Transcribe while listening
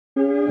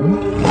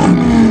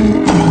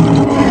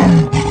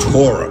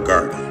Torah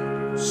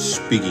guardian,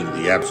 speaking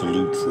the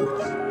absolute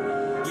truth.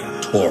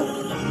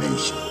 Torah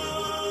nation.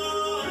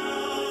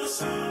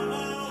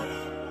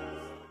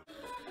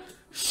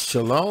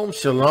 Shalom,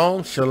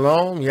 shalom,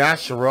 shalom,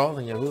 Yasharal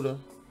and Yehudah.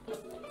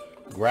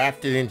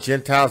 Grafted in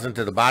Gentiles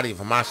into the body of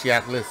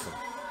Hamashiach. Listen,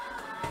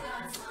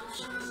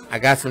 I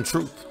got some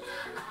truth.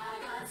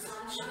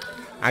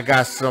 I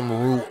got some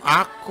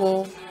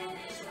Ruach-filled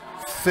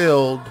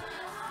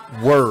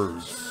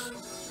words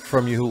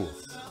from Yahuah.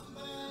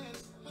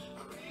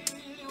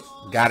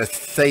 Gotta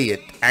say it.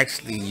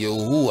 Actually,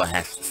 Yahuah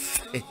has to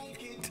say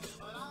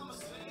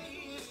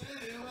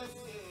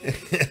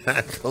it.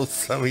 I know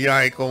some of y'all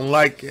ain't gonna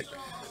like it,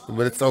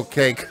 but it's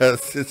okay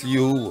because it's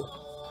Yahuah.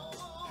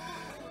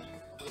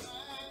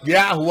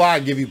 Yahuah, I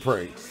give you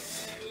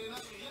praise.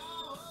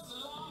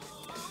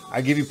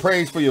 I give you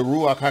praise for your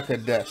Ruach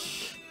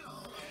HaKodesh.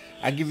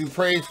 I give you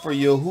praise for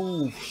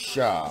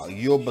Yahusha,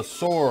 your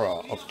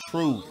Basora of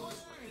truth.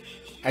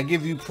 I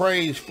give you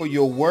praise for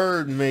your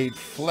word made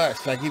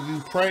flesh. I give you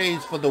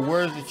praise for the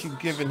words that you've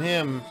given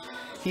him.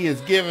 He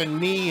has given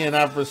me, and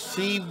I've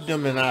received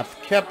them, and I've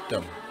kept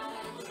them.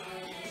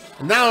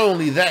 Not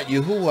only that,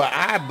 Yahuah,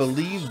 I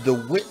believe the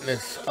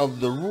witness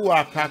of the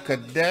Ruach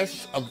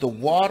HaKodesh, of the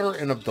water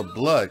and of the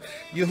blood.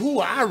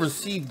 Yahuah, I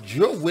received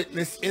your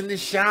witness in the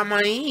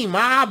Shamayim,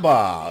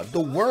 Abba,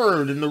 the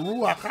word and the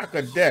Ruach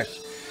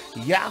HaKodesh.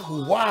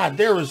 Yahuah,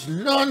 there is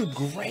none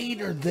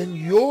greater than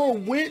your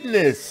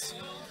witness.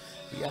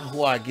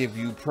 Yahuah, I give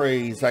you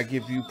praise. I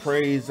give you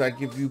praise. I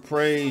give you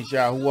praise,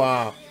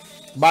 Yahuah.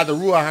 By the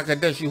Ruach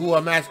HaKodesh, Yahuah,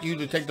 I'm asking you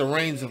to take the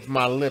reins of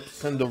my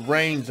lips and the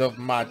reins of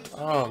my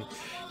tongue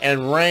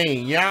and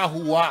reign.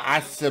 Yahuah, I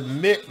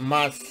submit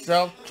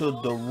myself to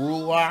the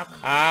Ruach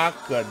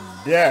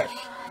HaKodesh.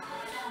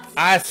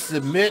 I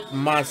submit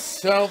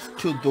myself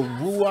to the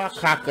Ruach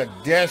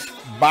HaKodesh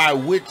by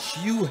which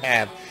you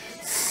have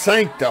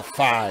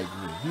sanctified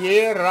me.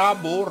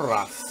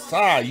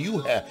 You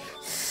have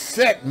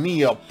set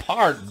me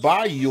apart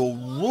by your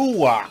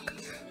Ruach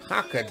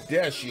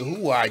HaKodesh.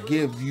 Yahuah, I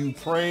give you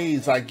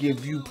praise. I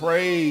give you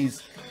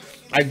praise.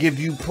 I give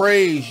you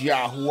praise,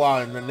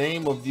 Yahuah, in the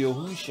name of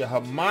Yahushua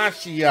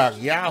HaMashiach,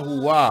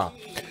 Yahuah.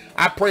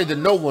 I pray that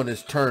no one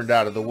is turned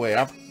out of the way.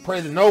 I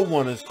pray that no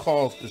one is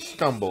caused to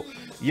stumble.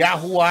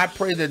 Yahuah, I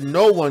pray that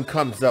no one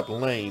comes up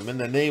lame in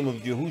the name of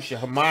Yahushua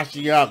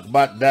HaMashiach,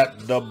 but that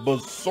the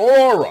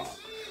Basora,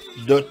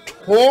 the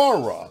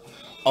Torah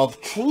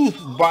of truth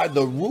by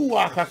the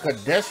Ruach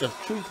HaKodesh of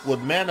truth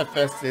would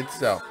manifest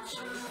itself.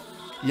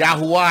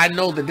 Yahuah, I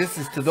know that this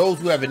is to those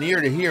who have an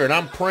ear to hear, and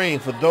I'm praying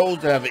for those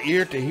that have an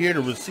ear to hear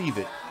to receive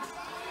it.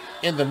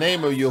 In the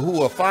name of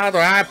Yahuah. Father,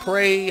 I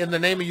pray in the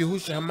name of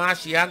Yahushua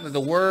HaMashiach that the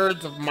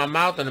words of my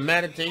mouth and the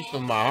meditation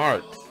of my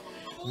heart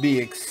be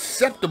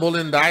acceptable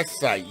in thy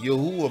sight.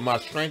 Yahuah, my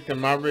strength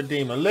and my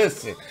redeemer.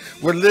 Listen,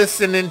 we're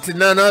listening to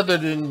none other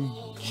than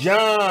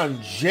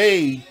John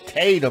J.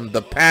 Tatum,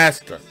 the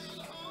pastor.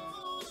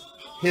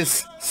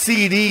 His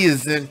CD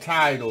is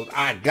entitled,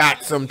 I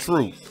Got Some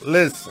Truth.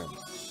 Listen,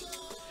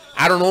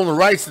 I don't own the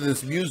rights to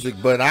this music,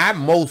 but I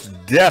most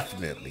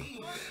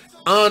definitely,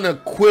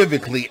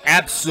 unequivocally,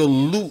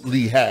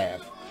 absolutely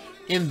have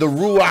in the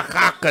Ruach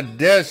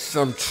HaKodesh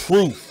some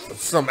truth,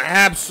 some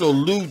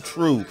absolute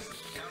truth.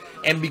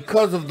 And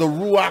because of the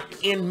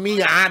Ruach in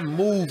me, I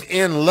move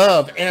in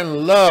love,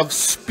 and love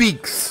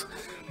speaks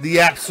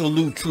the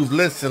absolute truth.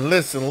 Listen,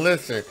 listen,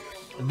 listen.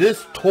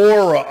 This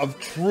Torah of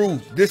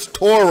truth, this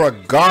Torah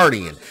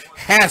guardian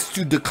has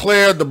to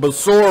declare the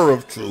Basora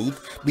of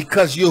truth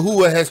because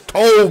Yahuah has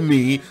told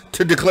me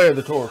to declare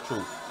the Torah of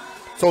truth.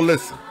 So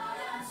listen,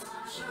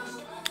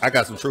 I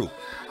got some truth.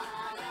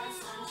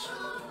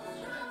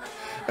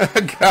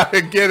 I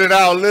gotta get it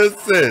out.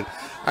 Listen,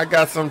 I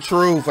got some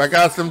truth. I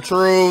got some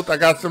truth. I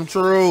got some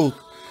truth.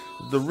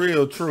 The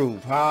real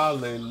truth.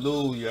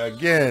 Hallelujah.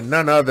 Again,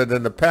 none other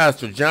than the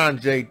pastor, John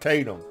J.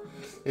 Tatum.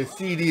 His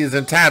CD is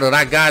entitled,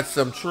 I Got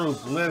Some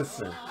Truth.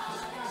 Listen.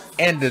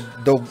 And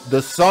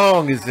the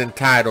song is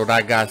entitled,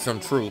 I Got Some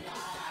Truth.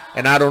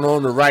 And I don't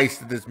own the rights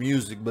to this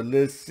music, but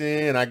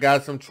listen, I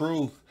got some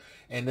truth.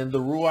 And in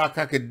the Ruach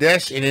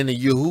HaKodesh and in the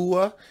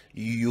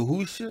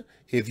Yahusha,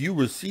 if you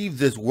receive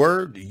this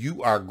word,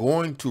 you are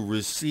going to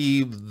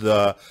receive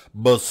the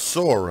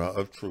Basora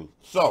of truth.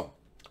 So,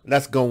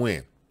 let's go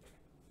in.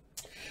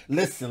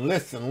 Listen,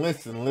 listen,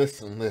 listen,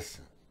 listen,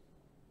 listen.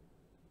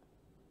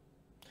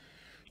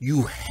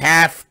 You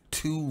have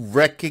to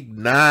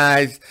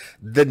recognize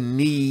the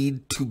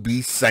need to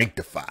be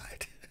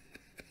sanctified.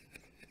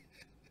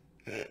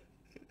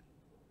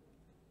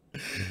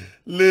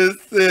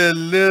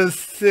 Listen.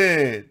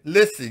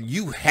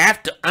 You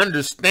have to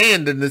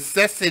understand the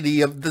necessity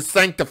of the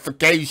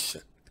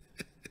sanctification.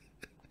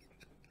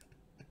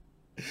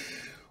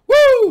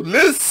 Woo!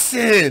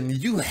 Listen,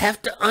 you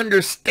have to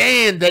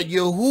understand that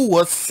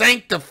Yahuwah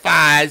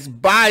sanctifies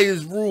by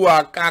his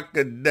Ruach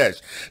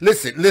HaKodesh.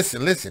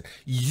 Listen.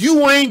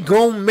 You ain't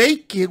gonna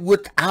make it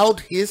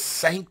without his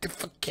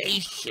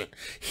sanctification.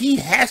 He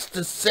has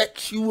to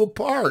set you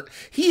apart.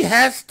 He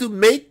has to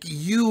make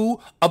you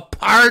a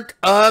part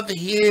of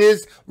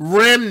his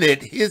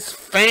remnant, his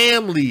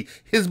family,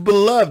 his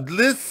beloved.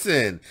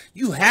 Listen,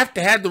 you have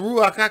to have the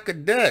Ruach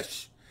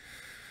HaKodesh.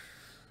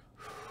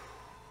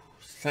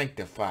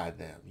 Sanctify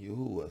them,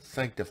 Yahuwah.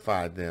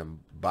 Sanctify them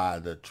by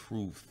the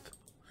truth.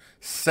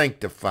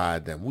 Sanctify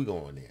them. We're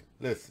going in.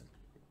 Listen.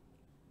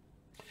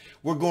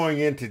 We're going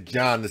into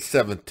John the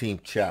 17th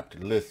chapter.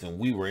 Listen,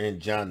 we were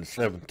in John the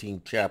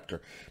 17th chapter,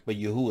 but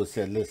Yahuwah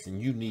said, listen,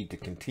 you need to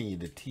continue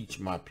to teach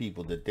my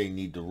people that they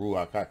need the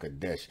Ruach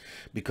HaKodesh,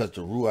 because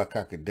the Ruach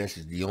HaKodesh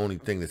is the only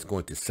thing that's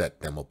going to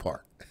set them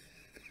apart.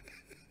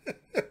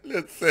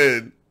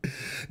 Listen,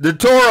 the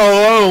Torah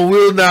alone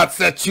will not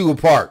set you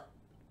apart.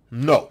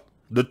 No.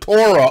 The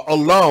Torah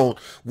alone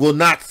will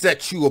not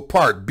set you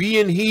apart.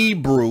 Being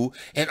Hebrew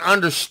and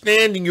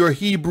understanding your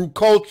Hebrew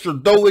culture,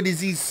 though it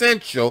is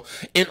essential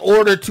in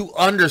order to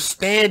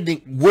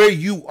understanding where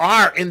you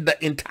are in the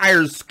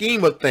entire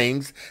scheme of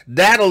things,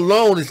 that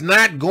alone is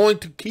not going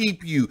to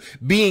keep you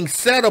being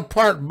set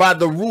apart by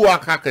the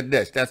Ruach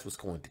HaKodesh. That's what's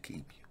going to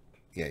keep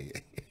you. Yeah.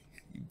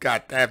 You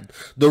got to have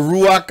the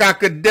Ruach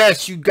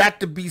HaKodesh. You got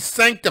to be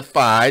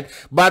sanctified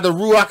by the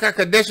Ruach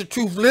HaKodesh of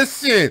truth.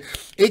 Listen,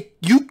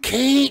 you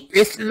can't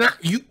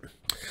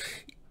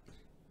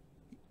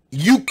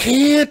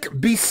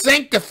be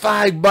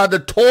sanctified by the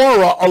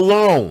Torah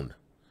alone.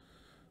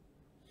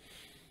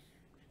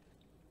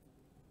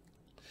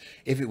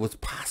 If it was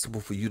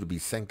possible for you to be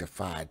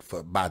sanctified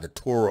by the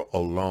Torah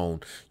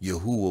alone,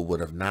 Yahuwah would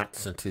have not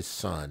sent his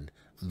son,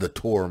 the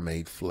Torah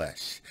made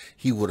flesh.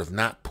 He would have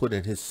not put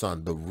in his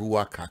son the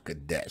Ruach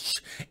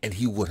HaKodesh, and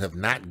he would have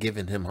not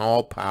given him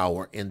all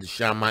power in the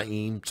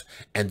Shamaim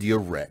and the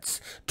Arets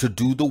to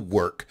do the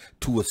work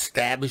to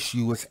establish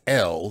you as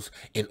Els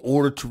in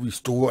order to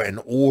restore an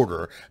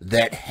order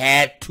that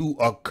had to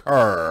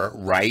occur,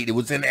 right? It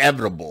was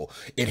inevitable.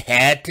 It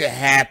had to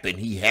happen.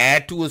 He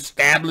had to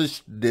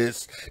establish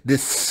this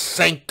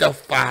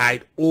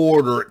sanctified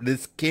order,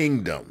 this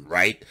kingdom,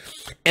 right?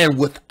 And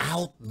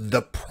without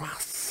the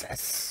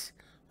process,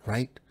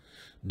 right,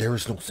 there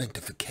is no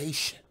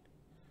sanctification.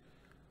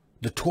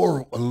 The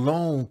Torah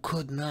alone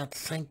could not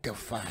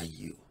sanctify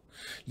you.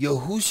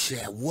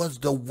 Yahushua was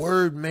the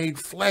Word made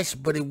flesh,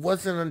 but it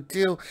wasn't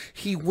until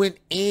he went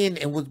in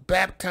and was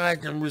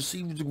baptized and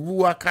received the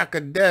Ruach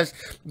HaKodesh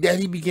that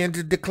he began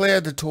to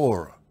declare the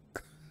Torah.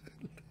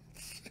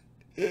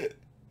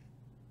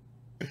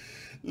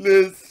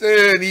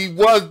 Listen, he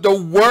was the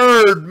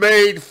Word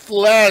made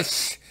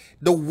flesh.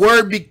 The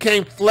Word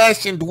became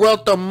flesh and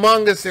dwelt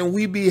among us, and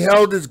we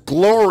beheld his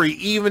glory.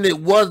 Even it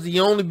was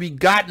the only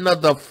begotten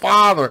of the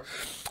Father,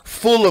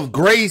 full of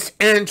grace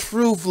and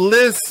truth.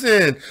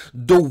 Listen,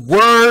 the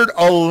Word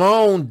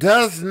alone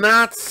does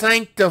not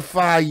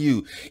sanctify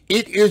you.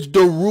 It is the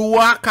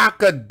Ruach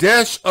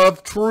HaKodesh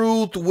of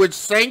truth which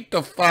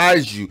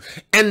sanctifies you.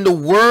 And the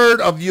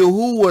Word of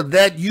Yahuwah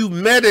that you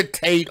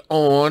meditate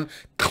on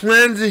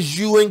cleanses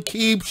you and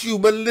keeps you.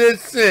 But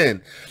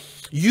listen,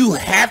 you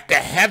have to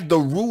have the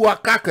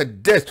Ruach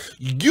HaKodesh.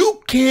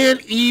 You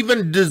can't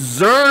even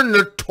discern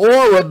the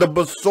Torah, the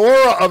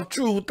Basora of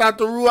truth, without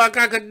the Ruach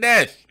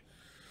HaKodesh.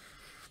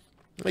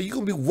 You're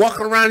going to be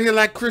walking around here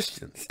like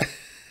Christians.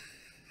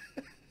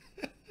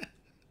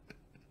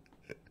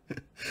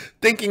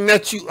 Thinking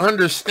that you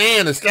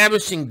understand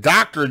establishing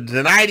doctrines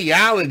and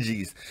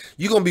ideologies.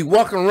 You're going to be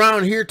walking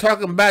around here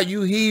talking about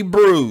you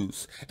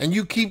Hebrews and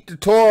you keep the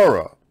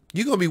Torah.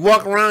 You're going to be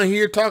walking around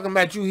here talking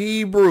about you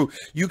Hebrew.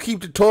 You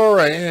keep the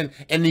Torah and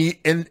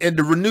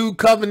the renewed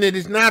covenant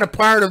is not a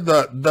part of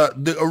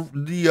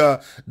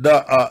the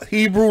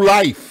Hebrew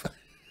life.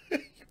 You're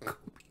going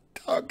to be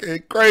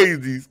talking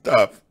crazy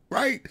stuff,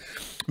 right?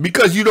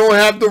 Because you don't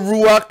have the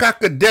Ruach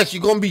HaKodesh.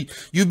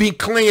 You be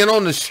clinging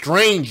on the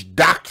strange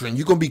doctrine.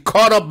 You're going to be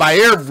caught up by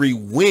every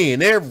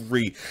wind,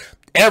 every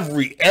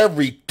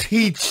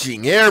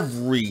teaching,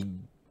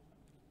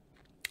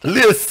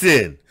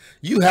 listen.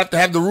 You have to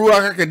have the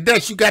Ruach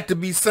HaKodesh. You got to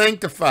be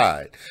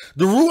sanctified.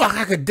 The Ruach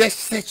HaKodesh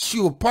sets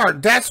you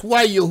apart. That's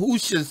why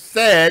Yahushua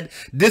said,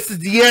 this is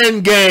the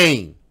end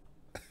game.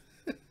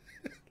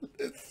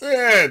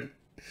 Listen,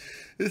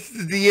 this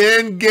is the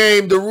end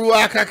game. The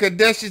Ruach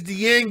HaKodesh is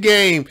the end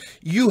game.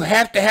 You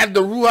have to have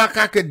the Ruach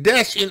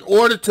HaKodesh in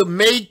order to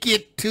make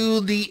it to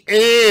the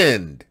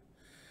end.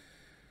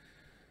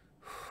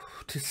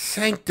 To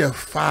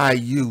sanctify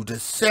you, to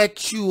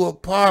set you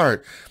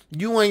apart.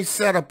 You ain't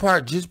set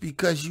apart just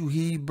because you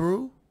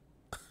Hebrew.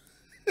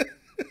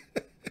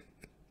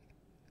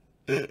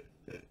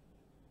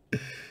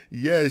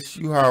 Yes,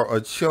 you are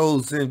a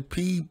chosen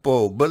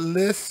people. But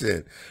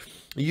listen,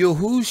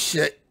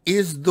 Yahushua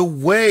is the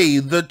way,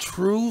 the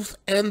truth,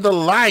 and the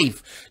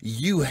life.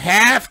 You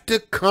have to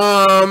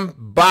come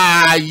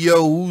by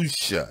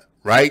Yahushua.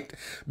 right?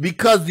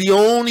 Because the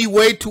only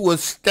way to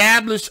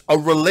establish a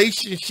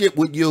relationship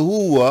with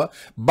Yahuwah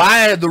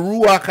by the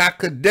Ruach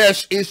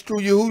HaKodesh is through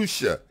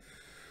Yahusha.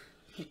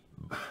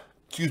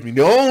 Excuse me.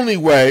 The only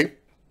way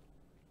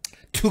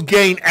to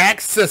gain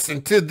access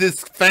into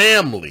this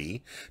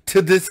family, to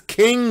this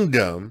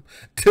kingdom,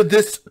 to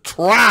this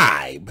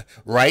tribe,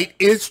 right,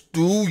 is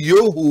through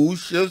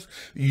Yahuwah's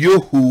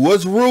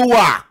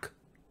Ruach.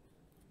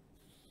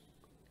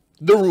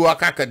 The Ruach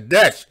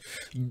HaKodesh.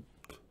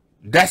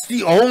 That's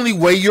the only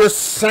way you're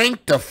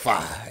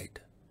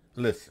sanctified.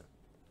 Listen.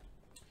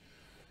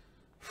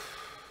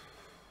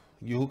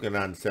 Yahuah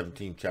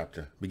 17th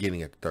chapter,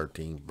 beginning at the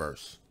 13th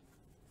verse.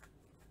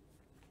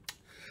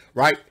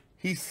 Right?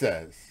 He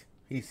says,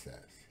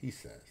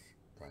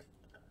 right?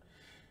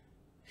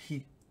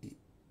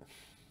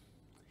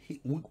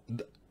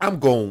 I'm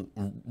going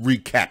to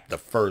recap the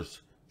first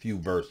few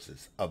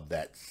verses of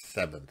that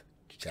 17th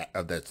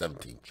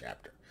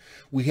chapter.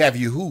 We have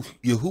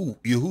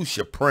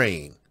Yahusha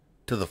praying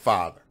to the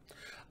Father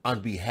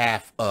on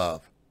behalf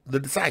of the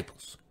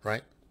disciples,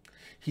 right?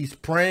 He's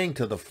praying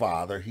to the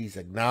Father. He's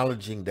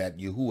acknowledging that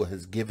Yahuwah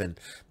has given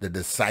the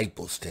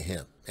disciples to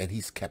him, and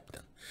he's kept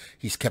them.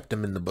 He's kept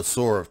them in the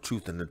Basor of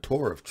truth and the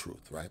Torah of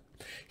truth, right?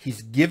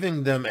 He's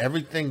giving them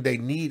everything they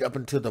need up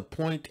until the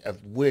point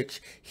of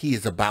which he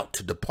is about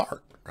to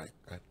depart, right?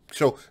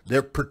 So they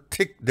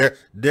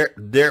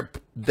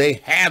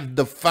have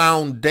the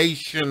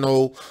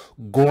foundational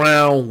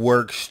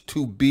groundworks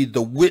to be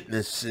the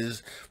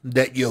witnesses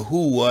that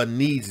Yahuwah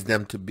needs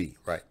them to be,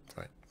 right?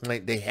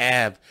 Like they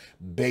have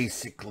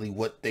basically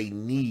what they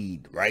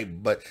need,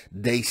 right? But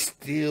they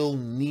still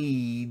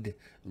need,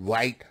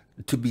 right,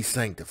 to be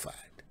sanctified.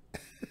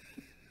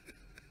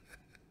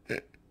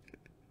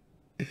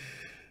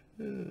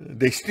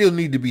 They still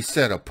need to be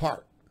set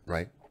apart,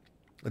 right?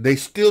 They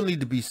still need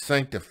to be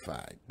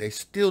sanctified. They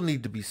still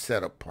need to be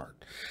set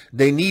apart.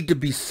 They need to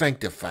be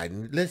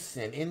sanctified.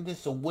 Listen, in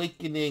this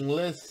awakening,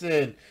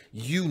 listen,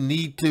 you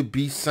need to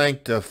be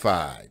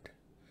sanctified.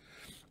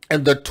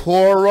 And the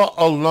Torah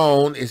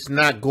alone is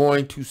not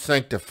going to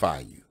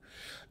sanctify you.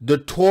 The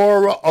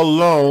Torah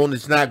alone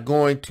is not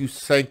going to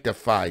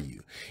sanctify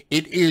you.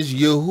 It is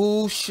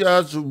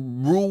Yahusha's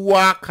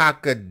Ruach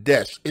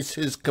HaKodesh. It's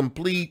his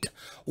complete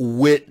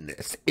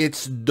witness.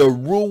 It's the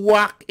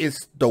Ruach,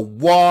 it's the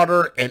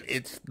water, and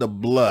it's the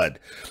blood.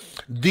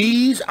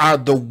 These are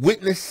the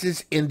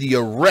witnesses in the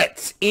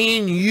arets,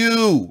 in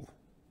you,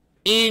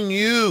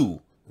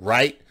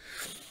 right?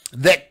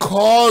 That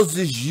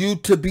causes you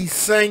to be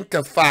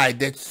sanctified,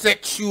 that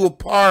sets you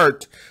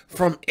apart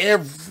from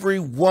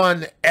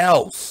everyone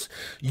else.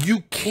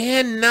 You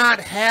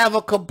cannot have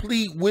a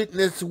complete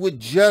witness with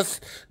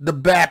just the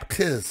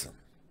baptism.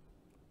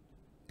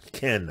 You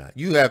cannot.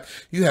 You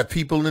have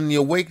people in the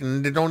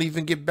awakening that don't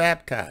even get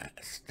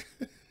baptized.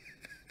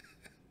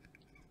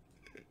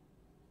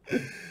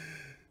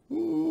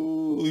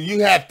 Ooh,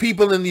 you have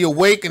people in the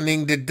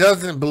awakening that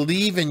doesn't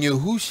believe in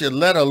Yahusha,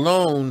 let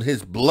alone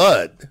his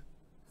blood.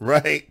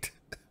 Right?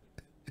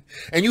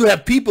 And you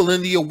have people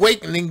in the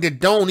awakening that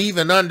don't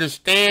even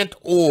understand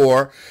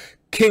or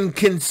can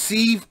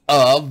conceive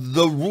of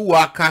the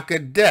Ruach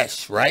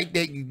HaKodesh, right?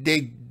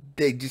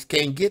 They just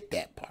can't get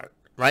that part,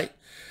 right?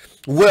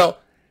 Well,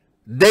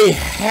 they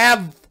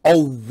have a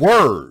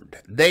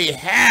word. They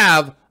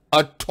have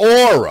a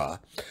Torah,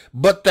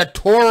 but the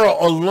Torah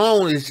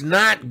alone is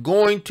not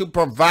going to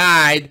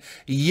provide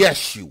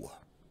Yeshua,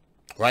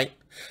 right?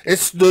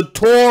 It's the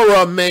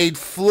Torah made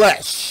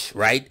flesh,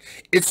 right?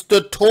 It's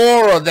the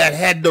Torah that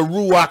had the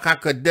Ruach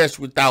HaKodesh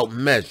without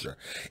measure.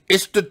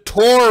 It's the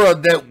Torah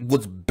that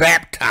was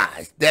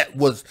baptized, that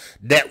was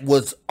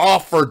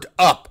offered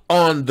up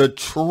on the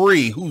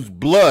tree, whose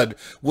blood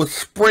was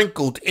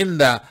sprinkled in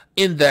the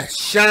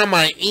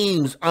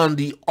Shammaims on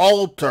the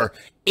altar,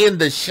 in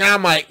the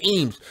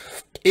Shammaims.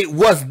 It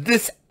was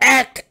this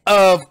act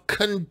of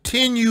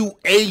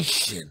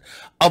continuation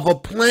of a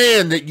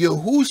plan that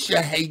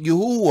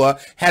Yahuwah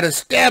had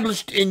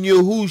established in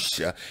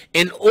Yahusha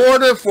in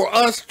order for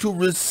us to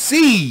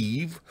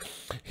receive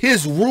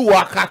his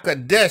Ruach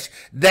HaKodesh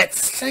that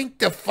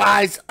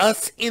sanctifies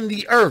us in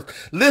the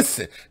earth.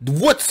 Listen,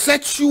 what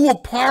sets you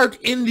apart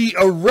in the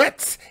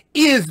arets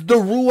is the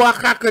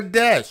Ruach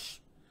HaKodesh.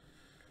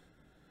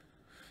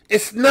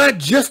 It's not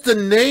just the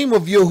name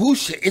of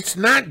Yahusha. It's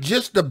not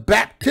just the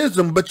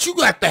baptism, but you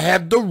got to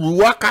have the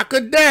Ruach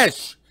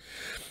HaKodesh.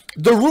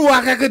 The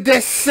Ruach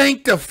HaKodesh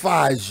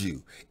sanctifies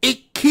you.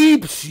 It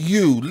keeps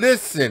you.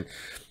 Listen,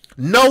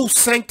 no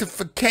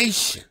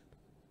sanctification,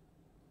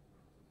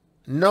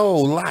 no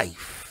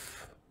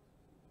life.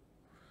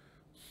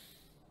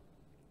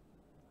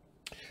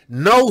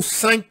 No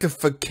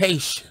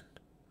sanctification,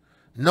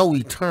 no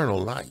eternal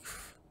life.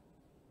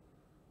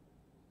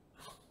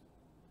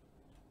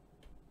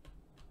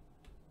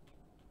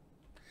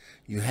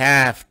 You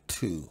have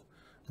to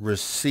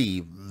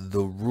receive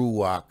the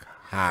Ruach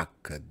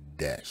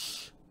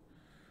HaKodesh.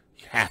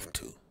 You have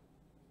to.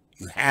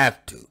 You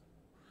have to.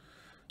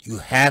 You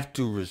have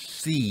to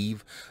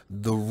receive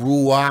the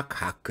Ruach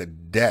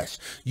HaKodesh.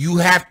 You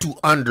have to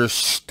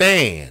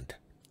understand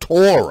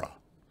Torah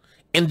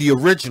in the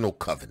original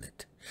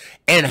covenant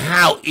and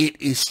how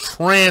it is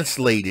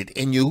translated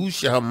in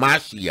Yahushua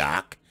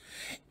HaMashiach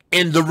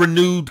in the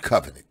renewed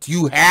covenant.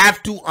 You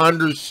have to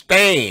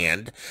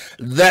understand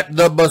that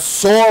the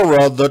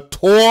Besorah, the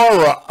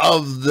Torah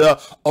of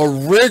the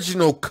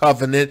original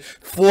covenant,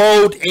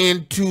 flowed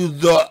into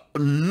the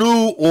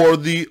new or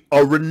the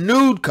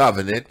renewed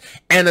covenant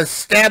and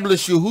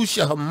established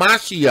Yahushua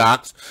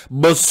HaMashiach's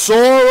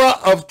Besorah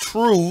of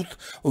truth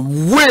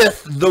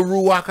with the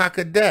Ruach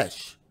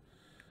HaKodesh.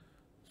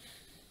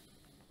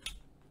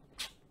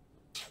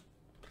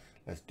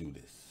 Let's do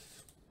this.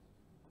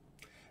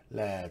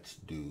 Let's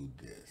do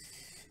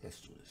this. Let's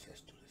do this.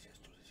 Let's do this.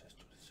 Let's do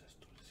this. Let's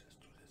do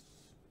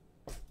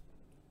this.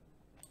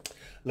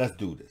 Let's do this. Let's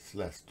do this.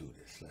 Let's do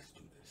this. Let's do this. Let's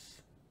do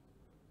this.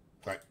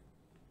 Right.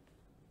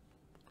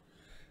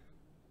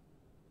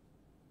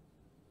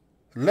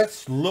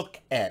 Let's look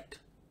at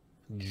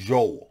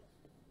Joel.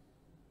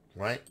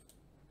 Right?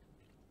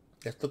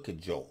 Let's look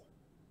at Joel.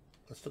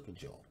 Let's look at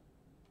Joel.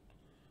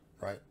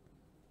 Right?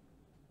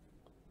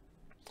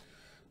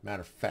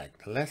 Matter of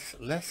fact, let's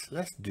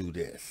do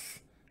this.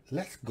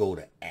 Let's go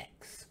to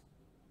Acts.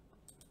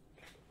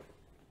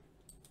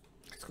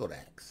 Let's go to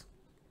Acts.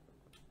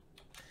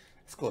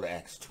 Let's go to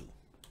Acts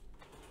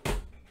 2.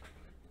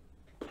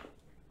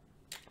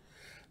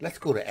 Let's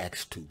go to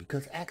Acts 2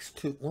 because Acts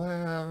 2.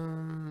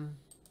 Well,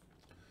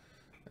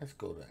 let's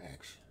go to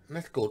Acts.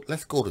 Let's go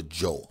to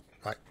Joel.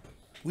 Right?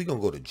 We're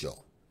gonna go to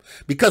Joel.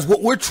 Because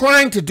what we're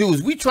trying to do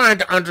is we're trying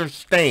to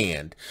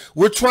understand,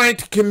 we're trying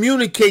to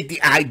communicate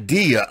the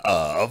idea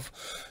of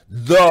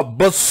the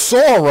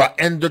Besorah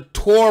and the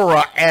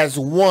Torah as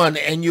one,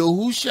 and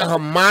Yahushua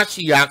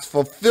HaMashiach's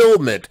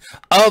fulfillment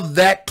of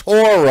that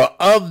Torah,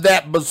 of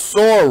that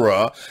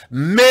Besorah,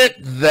 meant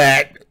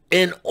that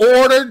in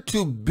order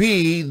to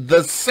be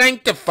the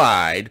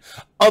sanctified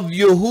of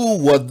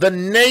Yahuwah, the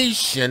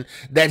nation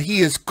that he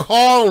is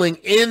calling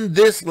in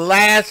this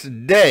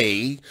last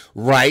day,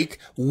 right,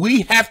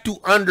 we have to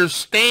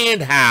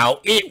understand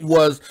how it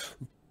was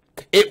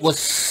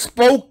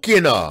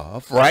spoken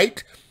of,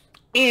 right,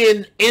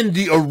 in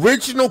the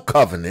original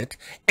covenant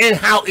and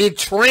how it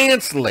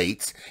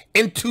translates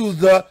into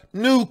the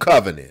new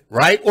covenant,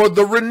 right, or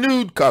the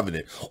renewed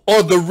covenant,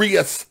 or the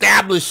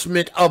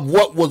reestablishment of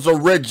what was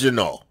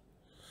original,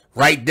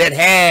 right, that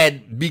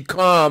had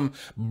become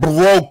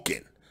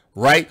broken,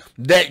 right,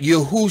 that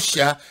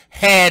Yahusha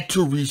had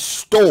to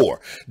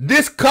restore.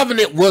 This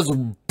covenant was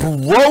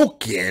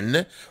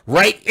broken,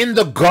 right, in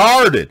the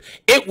garden.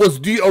 It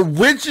was the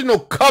original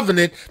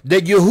covenant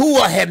that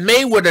Yahuwah had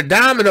made with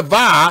Adam and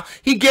Havah.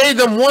 He gave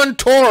them one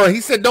Torah.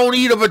 He said, don't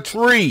eat of a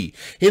tree.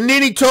 And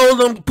then he told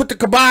them, put the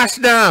kibosh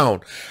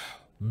down.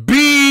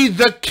 Be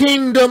the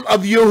kingdom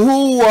of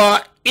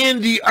Yahuwah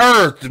in the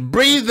earth.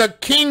 Be the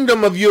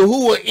kingdom of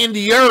Yahuwah in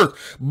the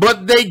earth.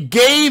 But they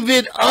gave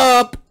it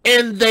up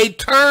and they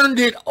turned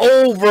it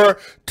over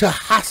to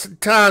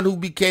Hasatan, who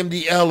became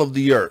the El of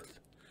the earth.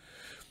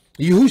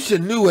 Yahusha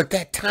knew at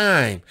that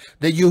time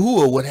that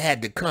Yahuwah would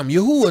have to come.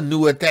 Yahuwah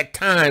knew at that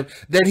time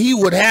that he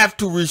would have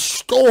to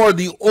restore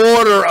the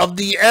order of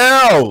the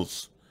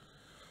Els.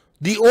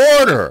 The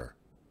order.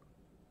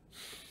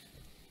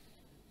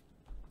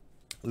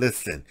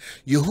 Listen,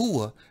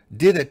 Yahuwah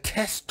did a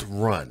test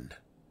run.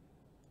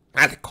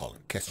 I didn't call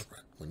it a test run.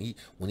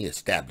 When he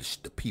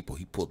established the people,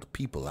 he pulled the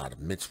people out of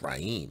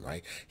Mitzrayim,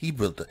 right? He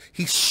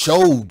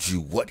showed you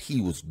what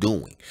he was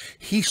doing.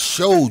 He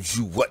showed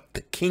you what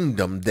the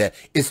kingdom that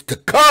is to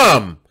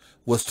come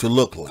was to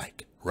look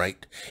like,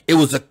 right? It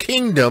was a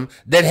kingdom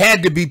that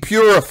had to be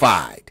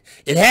purified.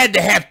 It had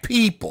to have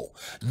people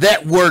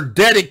that were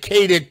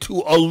dedicated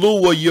to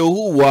Eloah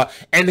Yahuwah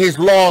and his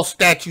law,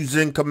 statutes,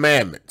 and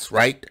commandments,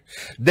 right?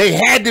 They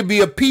had to be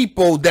a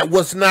people that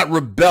was not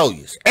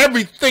rebellious.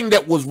 Everything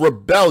that was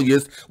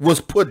rebellious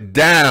was put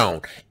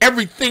down.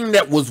 Everything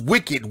that was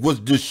wicked was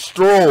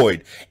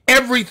destroyed.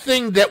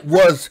 Everything that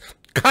was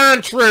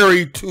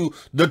contrary to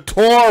the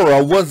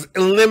Torah was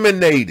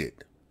eliminated.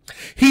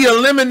 He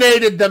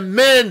eliminated the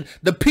men,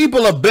 the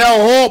people of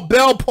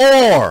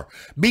Belpor,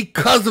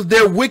 because of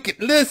their wicked.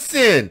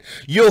 Listen,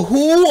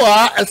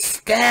 Yahuwah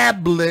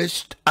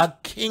established a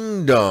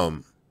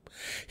kingdom.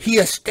 He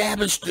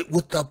established it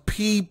with a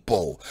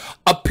people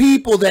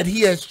that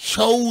he has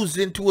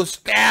chosen to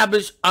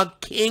establish a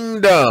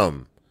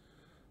kingdom,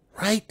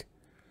 right?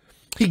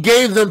 He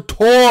gave them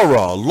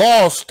Torah,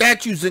 law,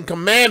 statutes, and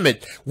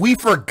commandments. We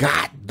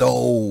forgot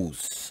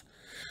those.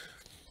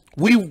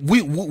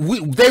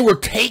 They were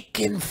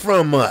taken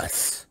from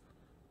us,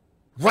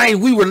 right?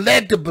 We were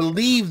led to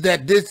believe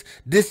that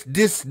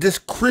this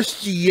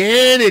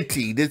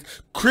Christianity, this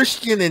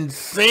Christian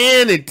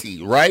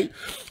insanity, right,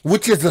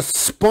 which is a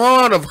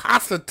spawn of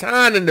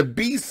Hasatan and the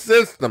beast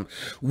system,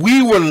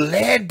 we were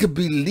led to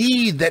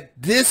believe that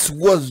this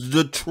was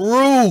the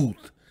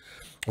truth.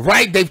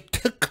 Right? They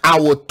took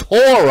our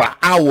Torah,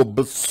 our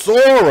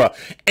Besorah,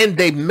 and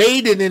they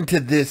made it into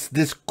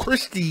this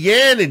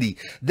Christianity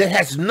that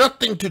has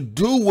nothing to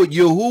do with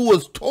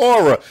Yahuwah's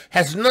Torah,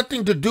 has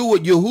nothing to do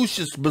with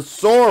Yahusha's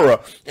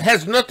Besorah, it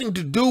has nothing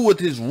to do with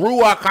his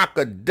Ruach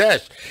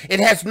HaKodesh, it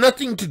has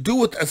nothing to do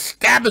with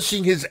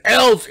establishing his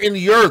elves in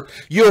the earth.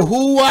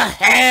 Yahuwah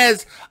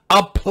has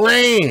a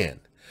plan,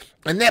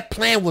 and that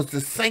plan was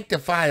to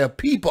sanctify a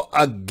people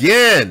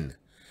again,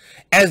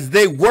 as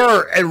they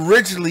were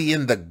originally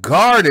in the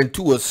garden,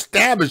 to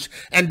establish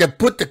and to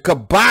put the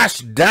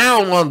kibosh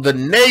down on the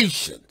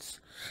nations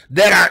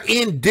that are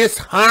in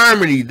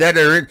disharmony, that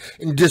are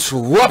in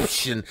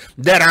disruption,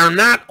 that are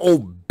not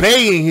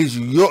obeying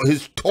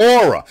his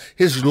Torah,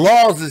 his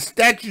laws, his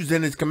statutes,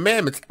 and his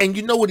commandments. And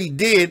you know what he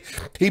did?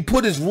 He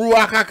put his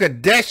Ruach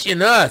HaKodesh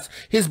in us,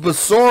 his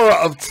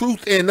Besorah of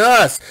truth in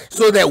us,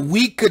 so that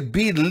we could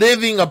be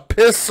living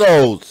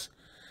epistles.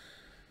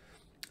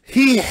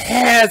 He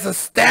has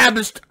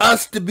established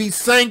us to be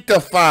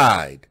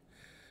sanctified.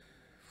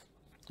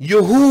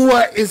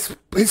 Yahuwah,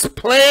 his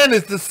plan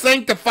is to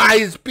sanctify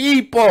his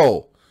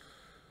people,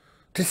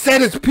 to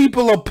set his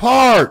people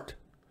apart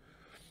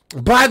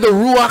by the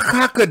Ruach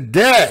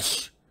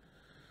HaKodesh.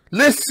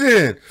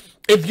 Listen,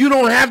 if you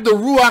don't have the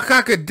Ruach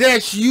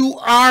HaKodesh, you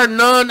are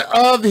none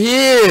of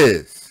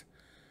his.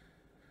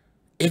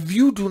 If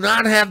you do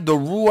not have the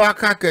Ruach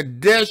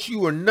HaKodesh,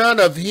 you are none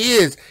of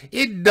his.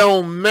 It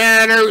don't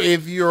matter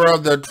if you're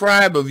of the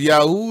tribe of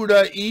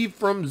Yehuda,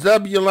 Ephraim,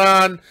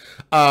 Zebulun.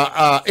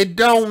 It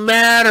don't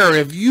matter.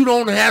 If you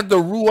don't have the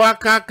Ruach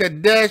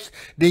HaKodesh,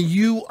 then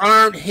you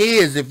aren't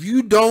his. If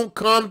you don't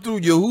come through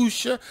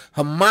Yahusha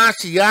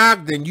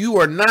HaMashiach, then you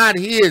are not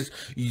his.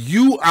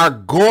 You are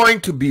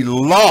going to be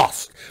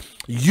lost.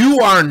 You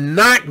are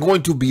not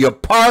going to be a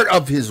part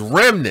of his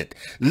remnant.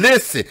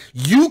 Listen,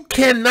 you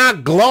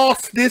cannot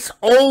gloss this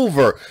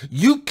over.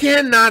 You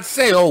cannot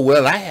say, oh,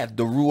 well, I have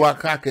the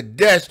Ruach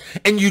HaKodesh,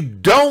 and you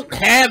don't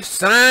have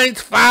signs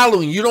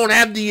following. You don't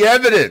have the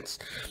evidence.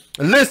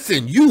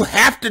 Listen, you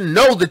have to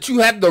know that you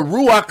have the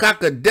Ruach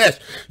HaKodesh.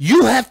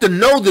 You have to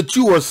know that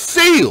you are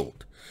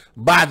sealed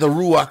by the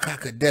Ruach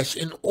HaKodesh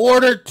in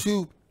order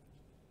to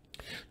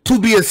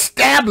be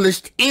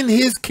established in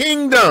his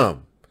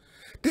kingdom.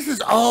 This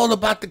is all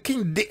about the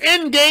kingdom. The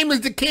end game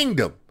is the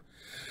kingdom.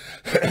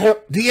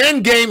 The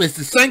end game is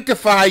to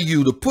sanctify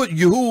you, to put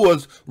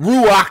Yahuwah's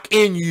Ruach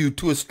in you,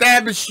 to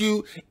establish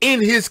you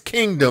in his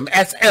kingdom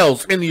as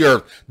else in the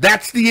earth.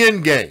 That's the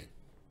end game.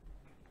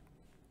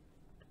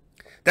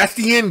 That's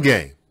the end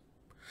game.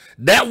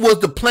 That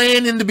was the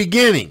plan in the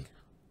beginning,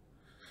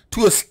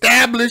 to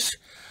establish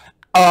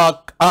a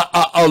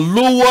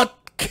Lua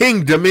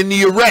kingdom in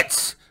the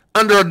Eretz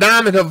under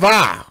Adam and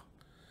Havah.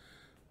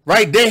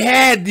 Right? They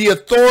had the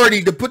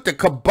authority to put the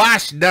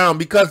kibosh down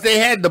because they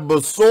had the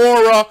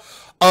Besorah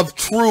of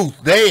truth.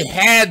 They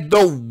had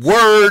the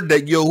word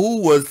that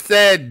Yahuwah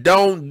said,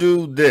 don't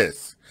do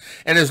this.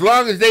 And as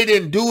long as they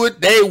didn't do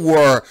it, they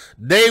were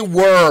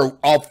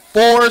a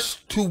force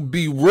to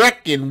be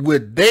reckoned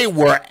with. They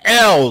were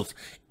elves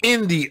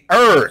in the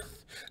earth.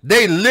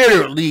 They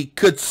literally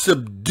could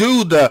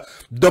subdue the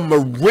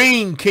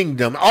marine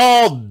kingdom,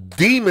 all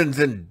demons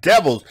and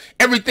devils,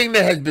 everything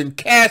that has been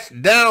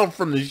cast down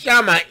from the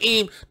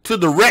Shamaim to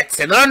the Retz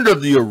and under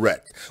the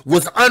Eretz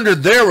was under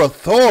their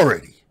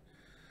authority.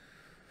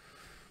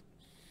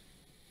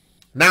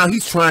 Now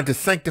he's trying to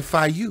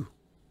sanctify you.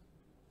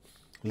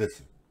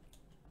 Listen,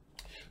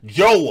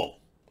 Joel,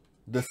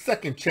 the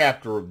second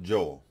chapter of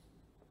Joel,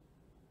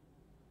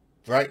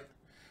 right?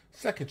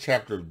 Second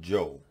chapter of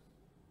Joel.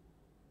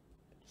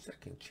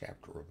 Second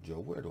chapter of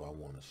Joel. Where do I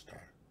want to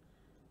start?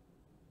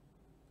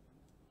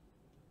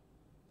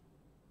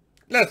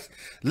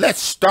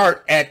 Let's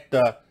start at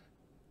the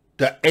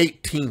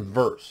 18th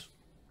verse,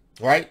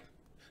 right?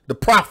 The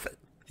prophet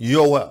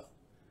Yoel.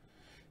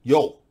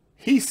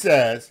 He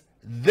says,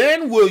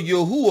 then will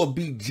Yahuwah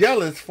be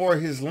jealous for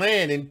his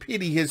land and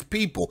pity his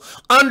people.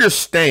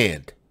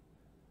 Understand,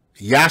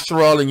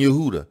 Yasharal and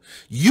Yehuda,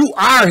 you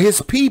are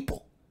his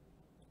people,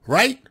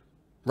 right?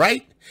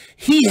 Right?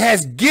 He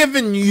has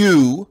given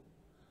you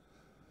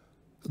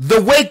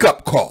the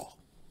wake-up call,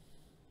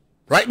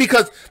 right?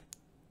 Because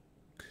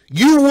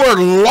you were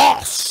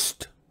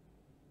lost.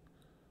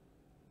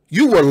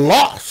 You were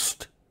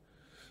lost.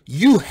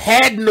 You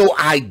had no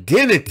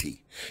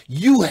identity.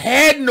 You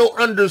had no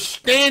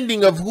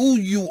understanding of who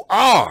you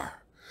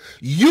are.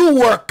 You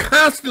were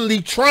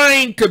constantly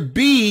trying to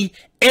be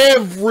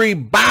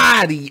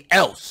everybody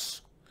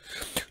else.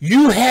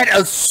 You had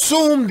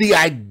assumed the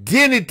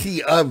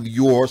identity of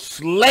your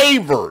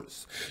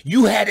slavers.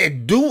 You had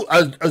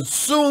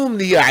assumed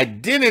the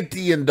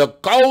identity and the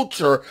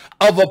culture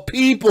of a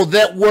people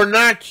that were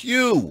not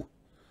you.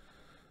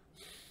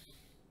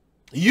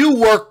 You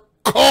were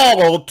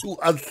called to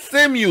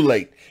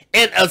assimilate,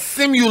 and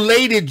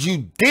assimilated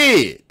you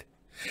did.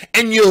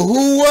 And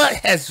Yahuah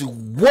has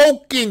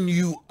woken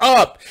you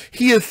up.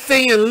 He is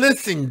saying,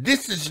 listen,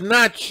 this is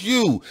not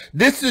you.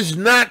 This is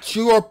not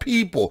your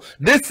people.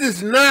 This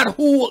is not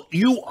who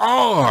you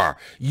are.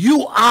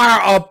 You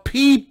are a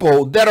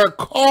people that are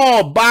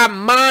called by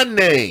my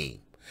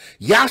name.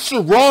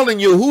 Yasharal and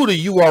Yehuda,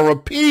 you are a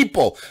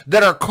people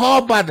that are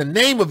called by the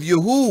name of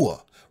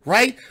Yahuah,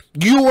 right?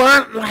 You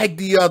aren't like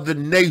the other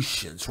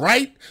nations,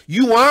 right?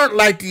 You aren't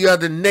like the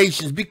other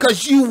nations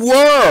because you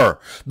were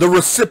the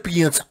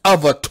recipients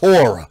of a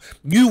Torah.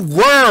 You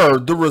were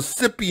the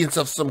recipients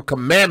of some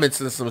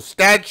commandments and some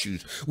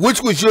statutes,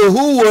 which was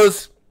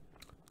Yahuwah's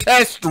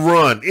test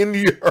run in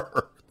the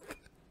earth.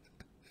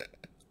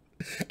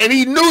 And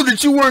he knew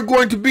that you weren't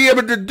going to be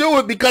able to do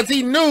it because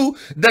he knew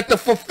that the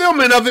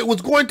fulfillment of it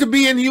was going to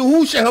be in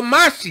Yahushua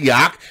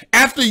HaMashiach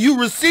after you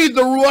received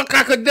the Ruach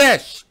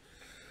HaKodesh.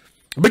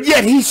 But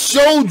yet he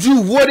showed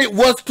you what it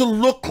was to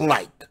look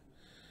like.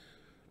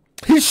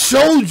 He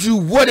showed you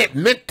what it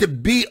meant to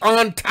be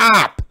on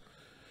top.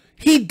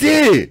 He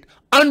did.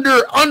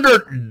 Under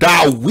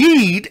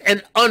Dawid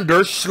and under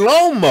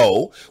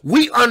Shlomo,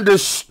 we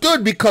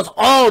understood because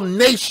all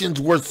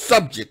nations were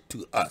subject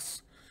to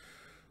us.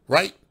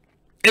 Right?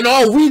 And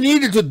all we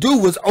needed to do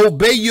was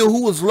obey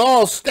Yahuwah's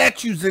laws,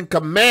 statutes, and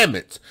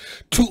commandments,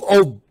 to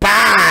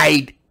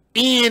abide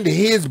in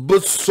his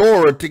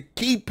Besorah, to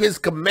keep his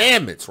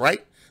commandments,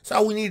 right? That's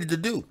all we needed to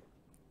do.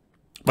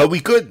 But we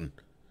couldn't,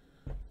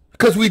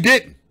 because we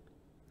didn't.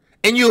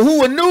 And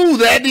Yahuwah knew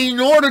that in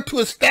order to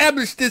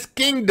establish this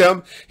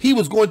kingdom, he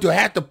was going to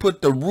have to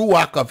put the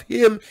Ruach of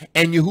him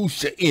and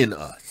Yahushua in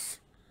us,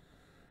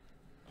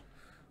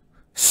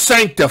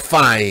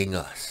 sanctifying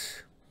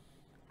us,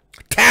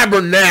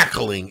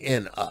 tabernacling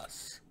in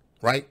us,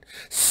 right?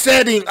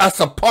 Setting us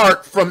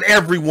apart from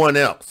everyone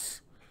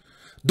else.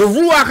 The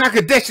Ruach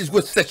HaKodesh is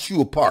what sets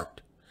you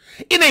apart.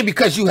 It ain't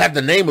because you have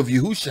the name of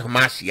Yahushua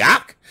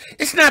HaMashiach.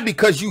 It's not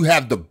because you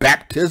have the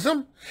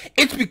baptism.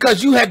 It's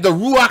because you have the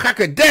Ruach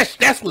HaKodesh.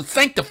 That's what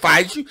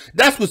sanctifies you.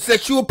 That's what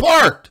sets you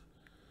apart.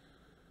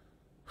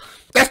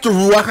 That's the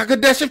Ruach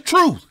HaKodesh of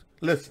truth.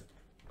 Listen.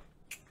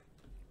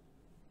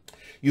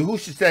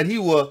 Yahushua said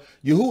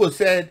Yahuwah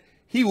said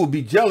he will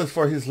be jealous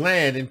for his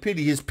land and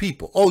pity his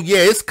people. Oh yeah,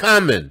 it's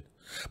coming.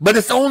 But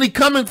it's only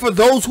coming for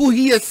those who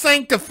he has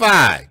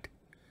sanctified.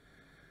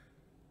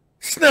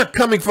 It's not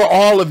coming for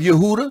all of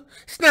Yehuda.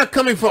 It's not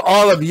coming for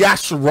all of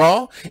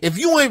Yasharal. If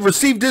you ain't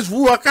received this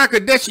Ruach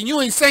HaKodesh and you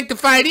ain't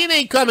sanctified, it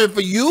ain't coming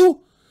for you.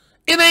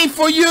 It ain't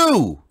for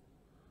you.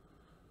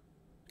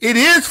 It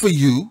is for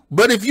you,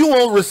 but if you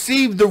won't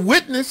receive the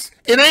witness,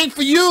 it ain't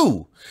for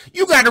you.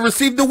 You got to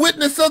receive the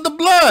witness of the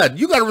blood.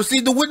 You got to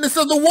receive the witness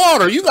of the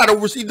water. You got to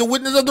receive the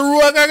witness of the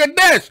Ruach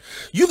HaKodesh.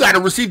 You got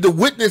to receive the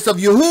witness of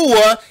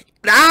Yahuwah,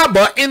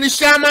 Abba, and the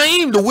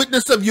Shamayim, the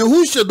witness of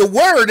Yahushua, the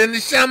word, and the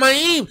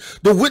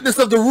Shamayim, the witness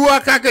of the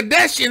Ruach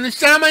HaKodesh and the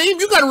Shamayim.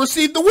 You got to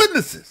receive the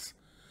witnesses.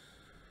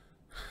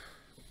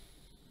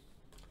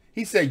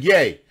 He said,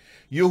 yea,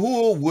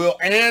 Yahuwah will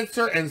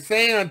answer and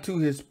say unto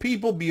his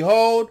people,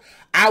 behold,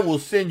 I will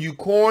send you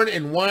corn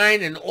and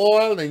wine and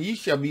oil, and ye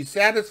shall be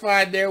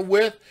satisfied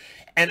therewith,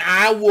 and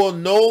I will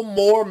no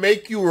more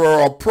make you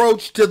a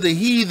reproach to the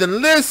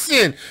heathen.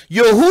 Listen,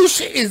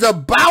 Yahushua is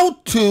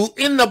about to,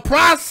 in the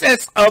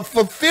process of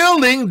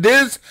fulfilling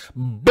this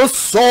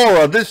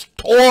Besorah, this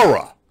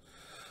Torah,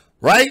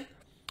 right?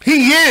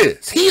 He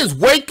is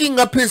waking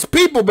up his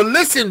people. But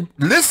listen,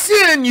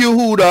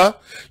 Yehuda,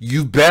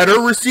 you better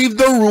receive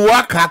the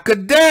Ruach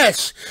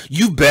HaKodesh.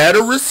 You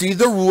better receive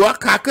the Ruach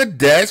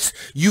HaKodesh.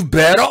 You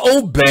better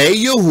obey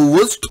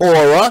Yahuwah's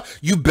Torah.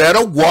 You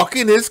better walk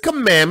in his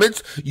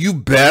commandments. You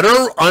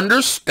better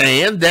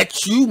understand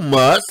that you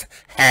must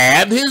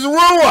have his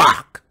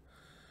Ruach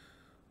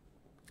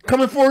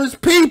coming for his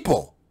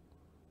people.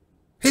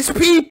 His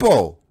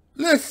people.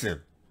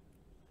 Listen.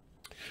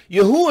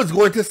 Yahuwah is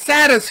going to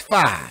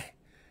satisfy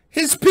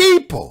his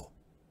people.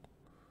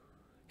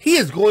 He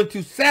is going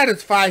to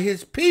satisfy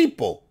his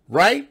people,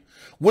 right?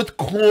 With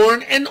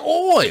corn and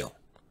oil.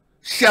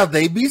 Shall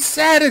they be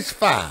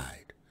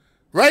satisfied,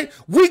 right?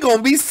 We're going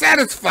to be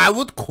satisfied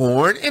with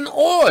corn and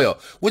oil,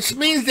 which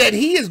means that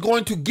he is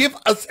going to give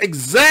us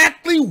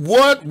exactly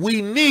what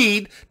we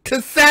need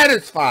to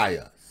satisfy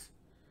us,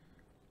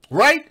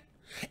 right?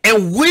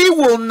 And we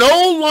will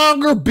no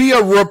longer be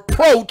a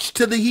reproach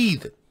to the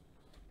heathen.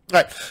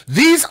 Right.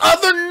 These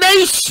other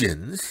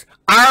nations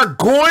are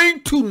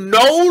going to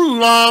no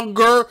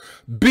longer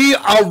be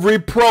a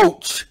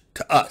reproach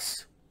to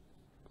us.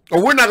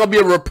 Or we're not going to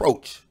be a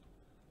reproach.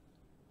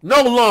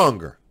 No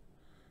longer.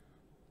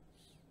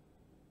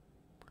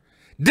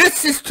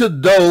 This is to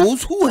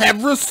those who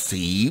have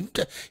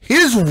received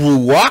his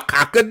Ruach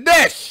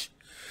HaKodesh.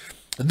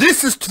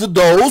 This is to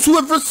those who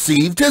have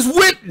received his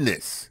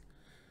witness.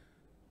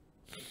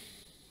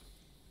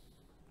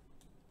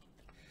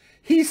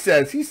 He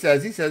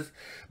says,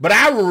 but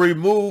I will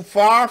remove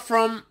far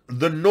from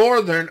the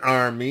northern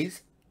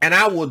armies, and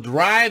I will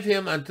drive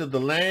him unto the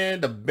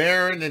land of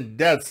barren and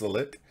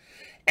desolate,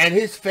 and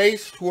his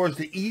face towards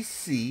the east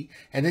sea,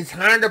 and his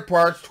hinder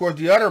parts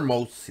towards the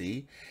uttermost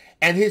sea,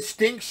 and his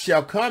stink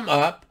shall come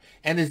up,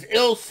 and his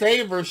ill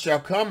savor shall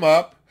come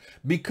up,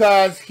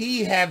 because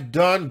he have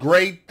done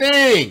great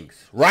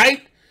things,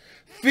 right?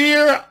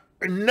 Fear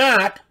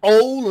not,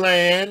 O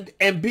land,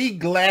 and be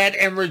glad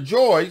and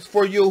rejoice,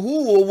 for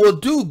Yahuah will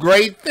do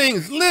great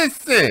things.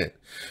 Listen,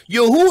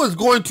 Yahuah is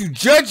going to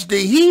judge the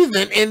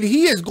heathen, and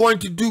he is going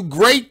to do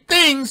great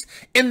things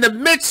in the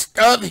midst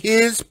of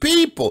his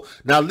people.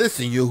 Now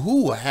listen,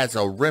 Yahuah has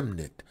a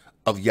remnant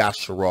of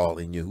Yasharal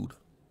in Yehuda.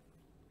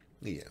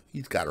 Yeah,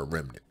 he's got a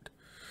remnant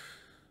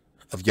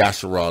of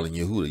Yasharal in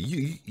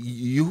Yehuda.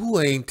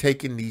 Yahuah ain't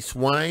taking these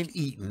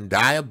swine-eating,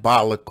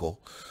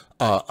 diabolical,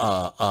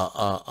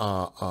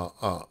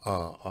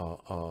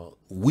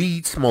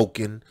 weed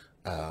smoking,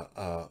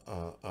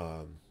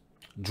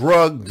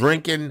 drug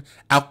drinking,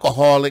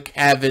 alcoholic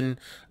having,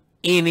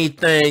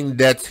 anything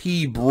that's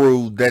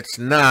Hebrew that's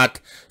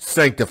not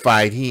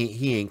sanctified.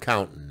 He ain't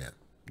counting them.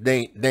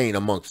 They ain't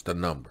amongst the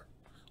number.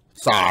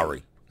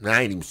 Sorry.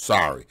 I ain't even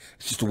sorry.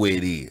 It's just the way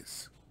it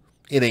is.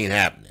 It ain't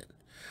happening.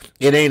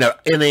 It ain't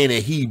a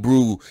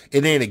Hebrew.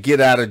 It ain't a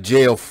get out of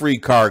jail free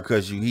card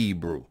because you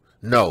Hebrew.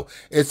 No,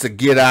 it's a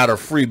get out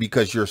of free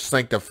because you're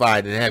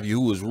sanctified and have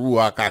Yahuah's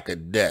Ruach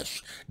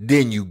HaKodesh.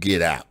 Then you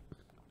get out.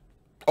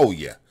 Oh,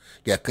 yeah.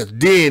 Yeah, because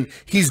then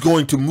he's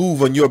going to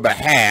move on your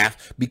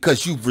behalf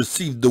because you've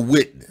received the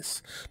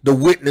witness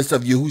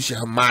of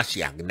Yahushua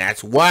HaMashiach. And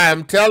that's why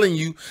I'm telling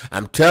you,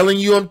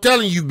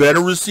 you better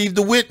receive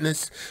the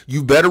witness.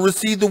 You better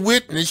receive the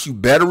witness. You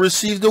better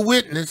receive the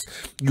witness.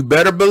 You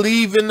better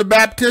believe in the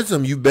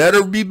baptism. You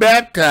better be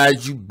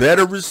baptized. You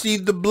better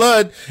receive the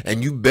blood.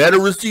 And you better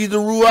receive the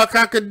Ruach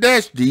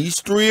HaKodesh.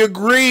 These three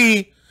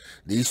agree.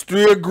 These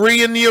three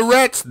agree in the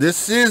arets.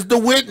 This is the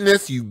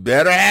witness. You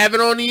better have it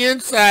on the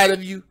inside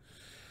of you.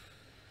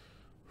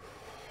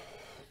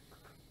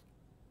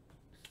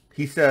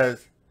 He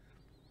says,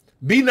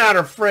 be not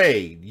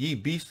afraid, ye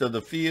beasts of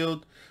the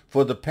field,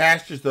 for the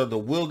pastures of the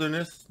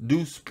wilderness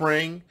do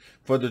spring,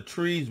 for the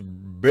trees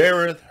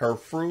beareth her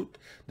fruit,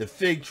 the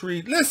fig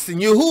tree. Listen,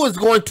 Yahuah is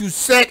going to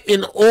set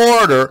in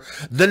order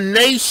the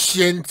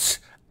nation's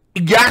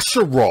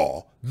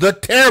Yasharal, the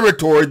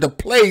territory, the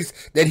place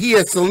that he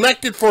has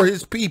selected for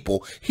his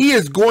people. He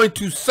is going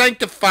to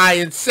sanctify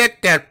and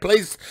set that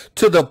place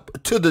to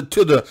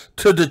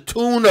the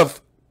tune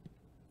of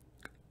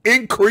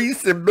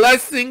increase and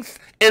blessings,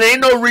 and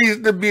ain't no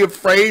reason to be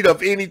afraid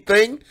of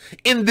anything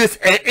in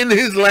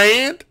his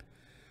land,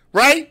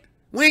 right?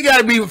 We ain't got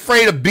to be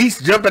afraid of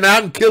beasts jumping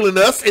out and killing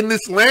us in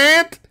this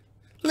land.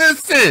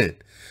 Listen,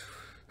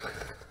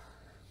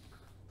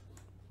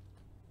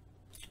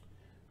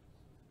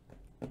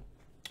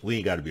 we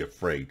ain't got to be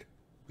afraid.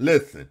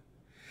 Listen,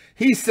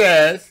 he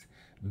says,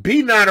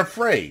 be not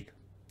afraid,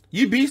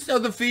 ye beasts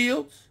of the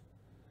fields,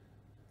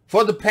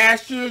 for the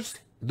pastures,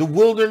 the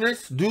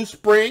wilderness do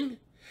spring,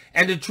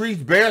 and the trees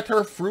beareth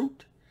her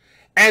fruit,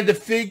 and the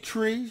fig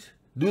trees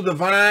do the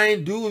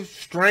vine do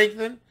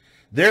strengthen,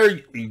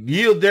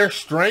 yield their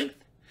strength.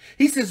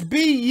 He says,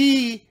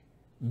 be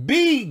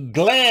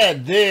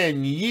glad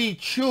then, ye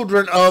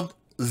children of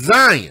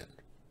Zion,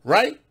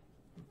 right?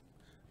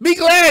 Be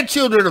glad,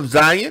 children of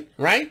Zion,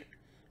 right?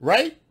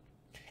 Right?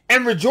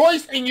 And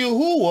rejoice in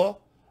Yahuah,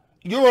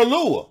 your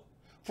Eloah,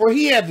 for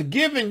he hath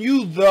given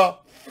you the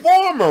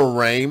former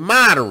rain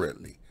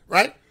moderately,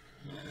 right?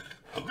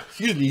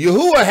 Excuse me,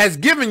 Yahuah has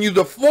given you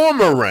the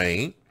former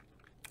rain,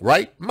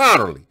 right?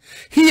 Moderately.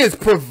 He has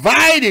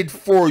provided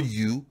for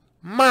you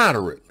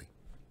moderately,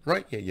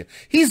 right? Yeah.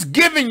 He's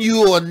given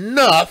you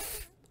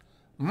enough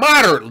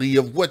moderately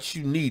of what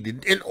you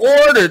needed in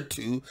order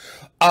to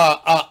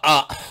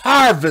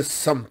harvest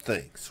some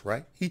things,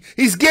 right?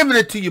 He's giving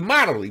it to you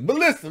moderately. But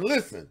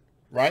listen,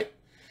 right?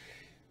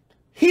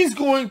 He's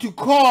going to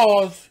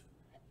cause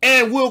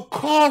and will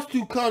cause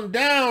to come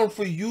down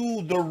for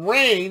you the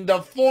rain,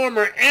 the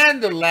former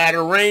and the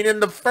latter rain in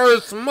the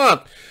first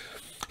month.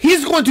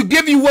 He's going to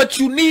give you what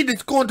you need.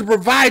 It's going to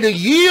provide a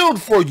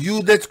yield for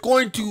you that's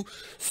going to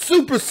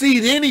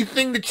supersede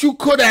anything that you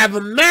could have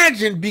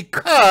imagined,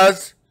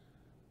 because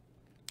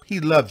he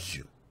loves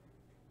you.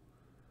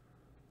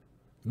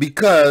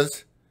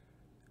 Because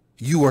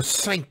you are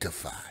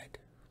sanctified.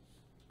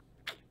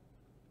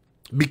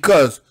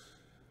 Because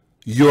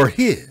you're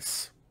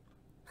his.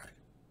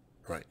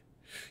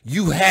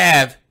 You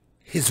have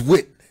his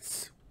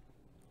witness,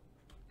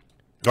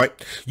 right?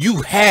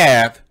 You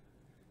have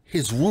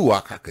his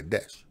Ruach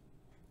HaKodesh.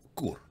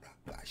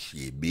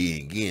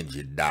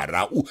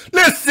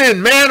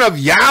 Listen, man of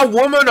Yah,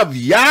 woman of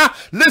Yah,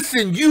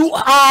 listen, you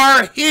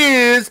are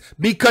his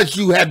because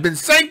you have been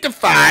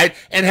sanctified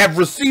and have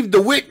received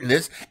the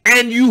witness,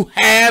 and you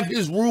have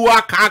his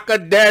Ruach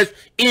HaKodesh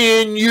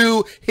in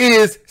you,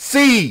 his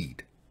seed.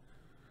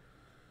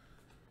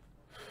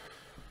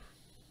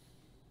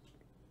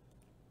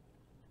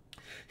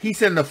 He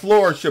said, the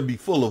floor shall be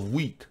full of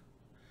wheat,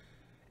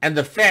 and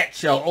the fat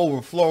shall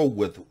overflow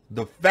with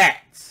the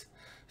fats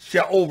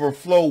shall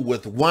overflow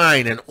with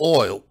wine and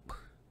oil.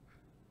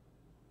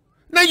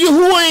 Now,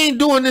 Yahuah ain't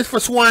doing this for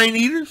swine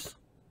eaters.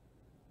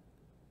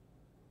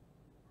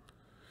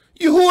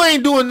 Yahuwah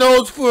ain't doing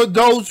those for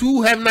those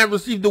who have not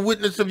received the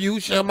witness of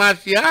Yahushua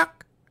HaMashiach.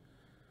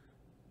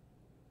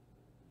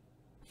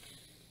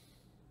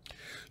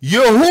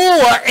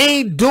 Yahuwah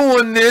ain't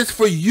doing this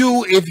for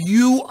you if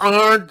you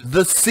aren't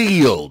the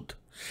sealed.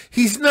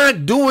 He's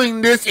not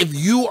doing this if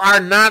you are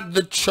not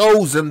the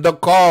chosen, the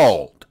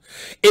called.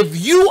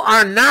 If you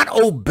are not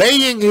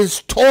obeying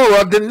his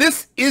Torah, then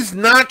this is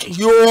not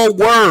your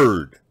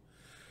word.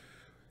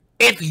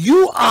 If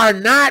you are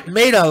not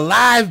made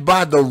alive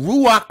by the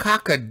Ruach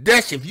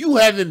HaKodesh, if you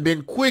haven't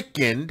been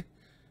quickened,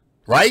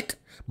 right,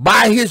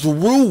 by his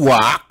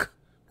Ruach,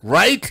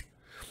 right,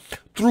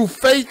 through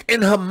faith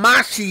in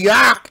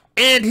Hamashiach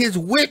and his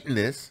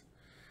witness,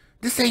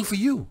 this ain't for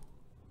you.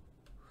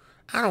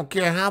 I don't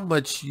care how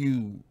much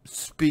you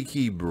speak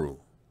Hebrew.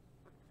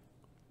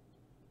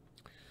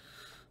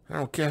 I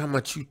don't care how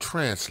much you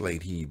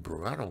translate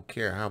Hebrew. I don't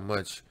care how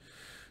much,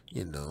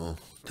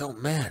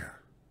 don't matter.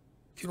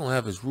 If you don't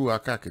have his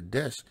Ruach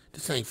HaKodesh,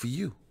 this ain't for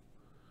you.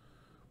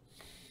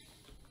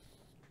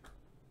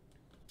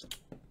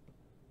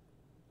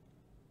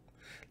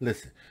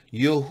 Listen,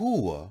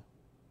 Yahuwah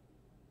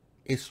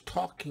is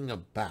talking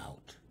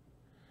about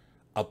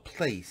a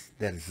place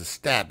that is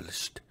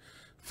established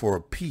for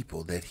a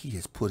people that he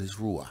has put his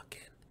Ruach in.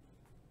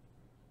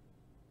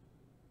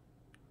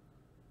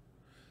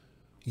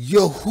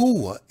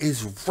 Yahuwah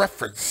is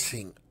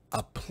referencing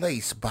a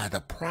place by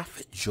the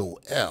prophet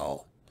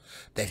Joel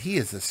that he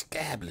is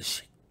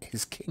establishing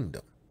his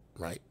kingdom,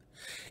 right?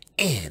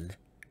 And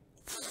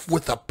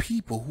with a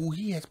people who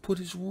he has put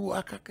his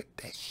Ruach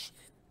HaKodesh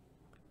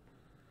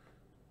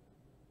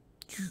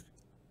in.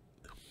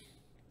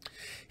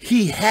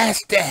 He has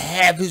to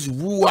have his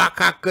Ruach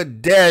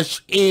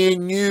HaKodesh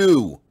in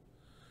you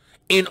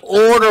in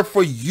order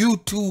for you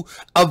to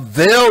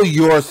avail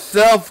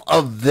yourself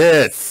of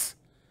this.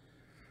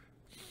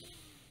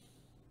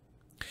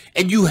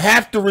 And you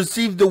have to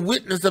receive the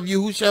witness of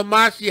Yahushua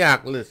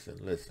Mashiach.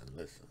 Listen.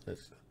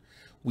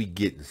 We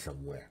getting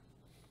somewhere.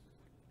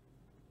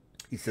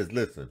 He says,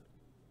 listen.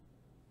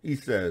 He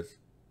says,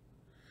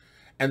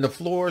 and the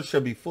floor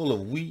shall be full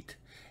of wheat,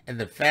 and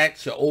the fat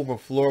shall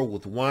overflow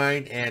with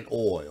wine and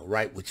oil,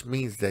 right? Which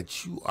means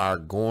that you are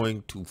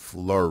going to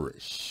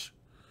flourish.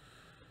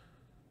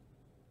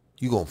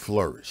 You're going to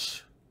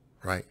flourish,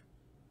 right?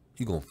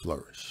 You're going to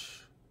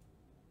flourish.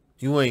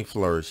 You ain't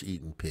flourish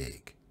eating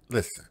pig.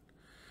 Listen,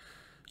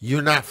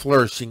 you're not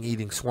flourishing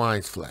eating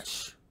swine's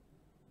flesh.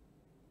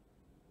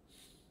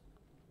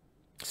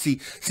 See,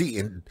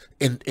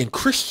 in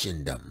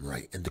Christendom,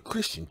 right, in the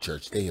Christian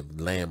church, they have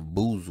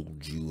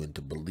bamboozled you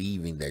into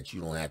believing that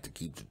you don't have to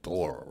keep the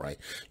Torah, right?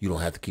 You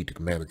don't have to keep the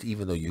commandments,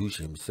 even though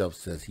Yahushua himself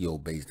says he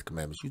obeys the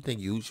commandments. You think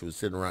Yahushua was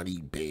sitting around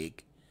eating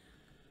pig?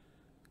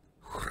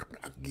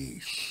 Do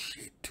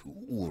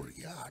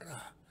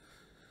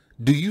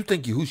you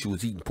think Yahushua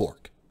was eating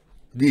pork?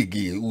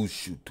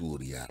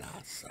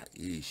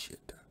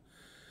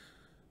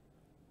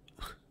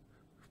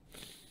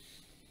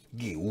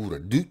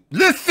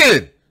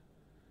 Listen!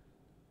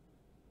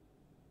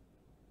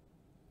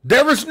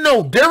 There is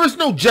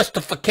no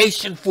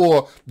justification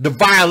for the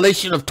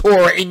violation of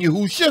Torah in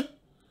Yahushua.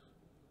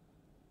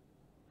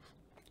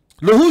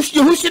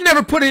 Yahushua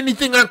never put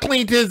anything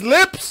unclean to his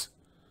lips.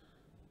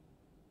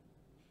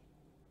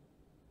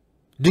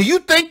 Do you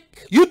think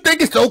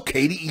it's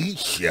okay to eat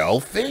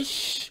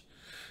shellfish?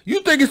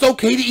 You think it's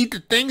okay to eat the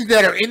things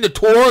that are in the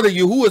Torah that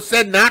Yahuwah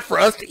said not for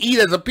us to eat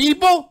as a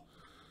people?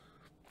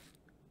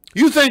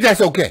 You think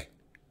that's okay?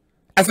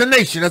 As a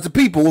nation, as a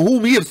people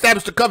whom he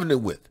established a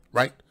covenant with,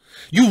 right?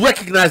 You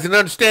recognize and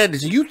understand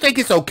this, and you think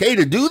it's okay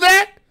to do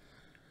that?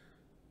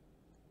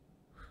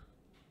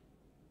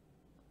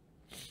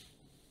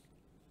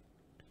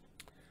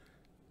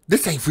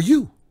 This ain't for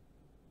you.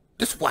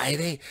 That's why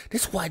it ain't.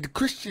 That's why the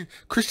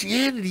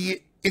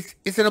Christianity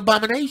is an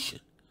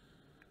abomination.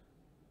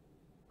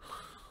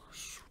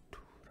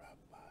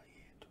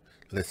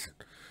 Listen,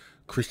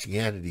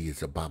 Christianity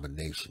is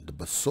abomination. The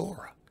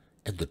Besorah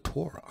and the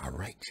Torah are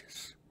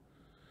righteous.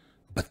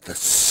 But the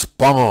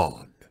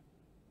spawn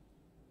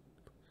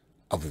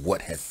of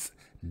what has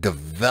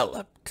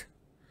developed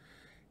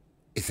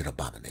is an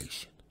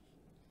abomination.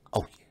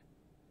 Oh, yeah.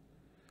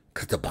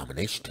 Because the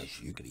abomination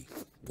tells you can eat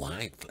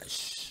wine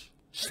flesh,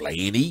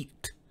 slay and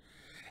eat.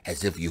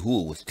 As if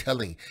Yahuwah was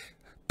telling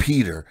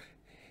Peter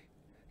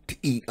to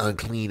eat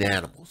unclean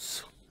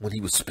animals when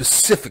he was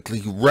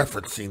specifically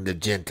referencing the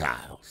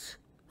Gentiles,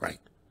 right?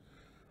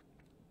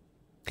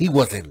 He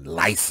wasn't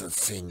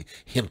licensing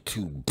him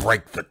to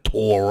break the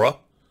Torah.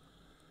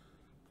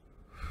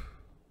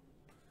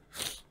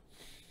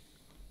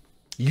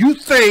 You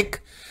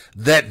think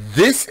that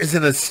this is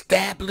an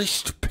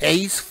established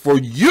pace for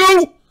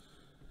you?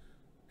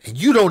 And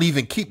you don't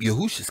even keep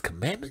Yahushua's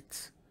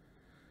commandments?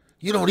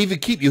 You don't even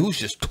keep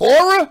Yahushua's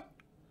Torah?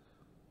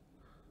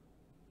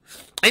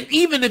 And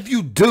even if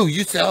you do,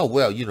 you say, oh,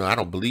 well, I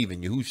don't believe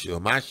in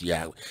Yahushua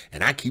Mashiach,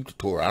 and I keep the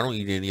Torah. I don't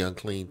eat any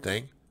unclean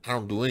thing. I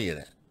don't do any of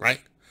that,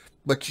 right?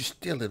 But you're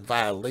still in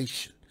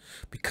violation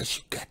because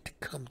you got to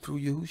come through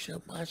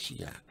Yahushua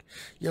Mashiach.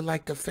 You're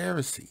like the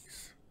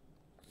Pharisees.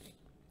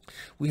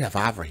 We have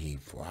Abraham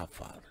for our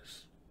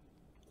fathers.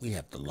 We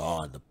have the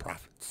law and the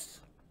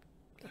prophets.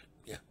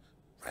 Yeah,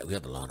 right. We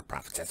have the law and the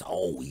prophets. That's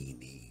all we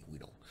need.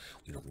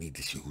 We don't need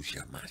this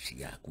Yahushua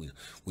Mashiach.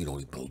 We don't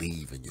even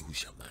believe in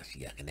Yahushua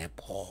Mashiach. And that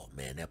Paul,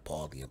 man, that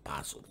Paul the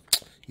apostle,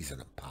 he's an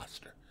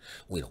imposter.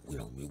 We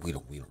don't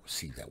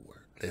receive that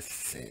word.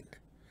 Listen.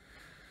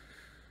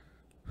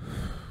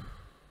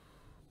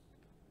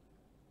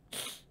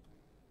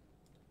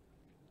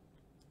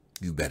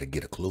 You better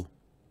get a clue.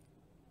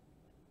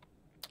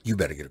 You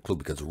better get a clue,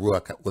 because the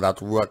Ruach, without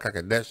the Ruach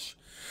HaKodesh,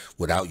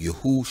 without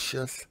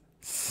Yahushua's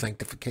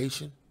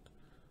sanctification,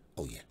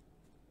 oh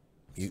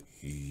yeah,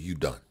 you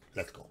done.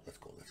 Let's go.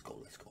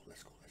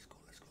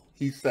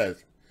 He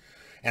says,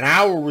 and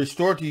I will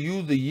restore to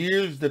you the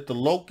years that the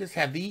locusts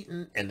have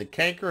eaten, and the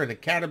canker, and the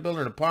caterpillar,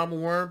 and the palmer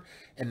worm,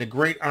 and the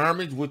great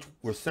armies which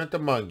were sent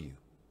among you.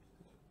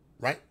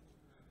 Right?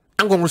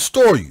 I'm going to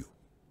restore you.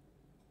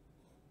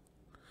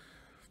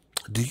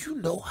 Do you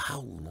know how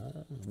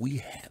long we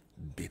have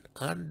been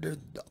under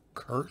the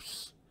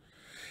curse?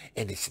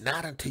 And it's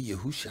not until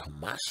Yahushua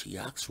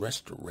Mashiach's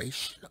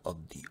restoration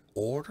of the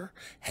order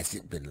has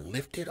it been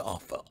lifted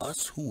off of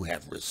us who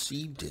have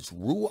received his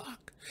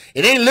Ruach.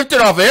 It ain't lifted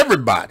off of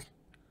everybody.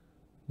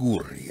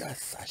 He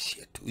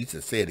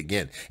said, say it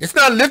again. It's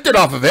not lifted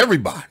off of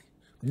everybody.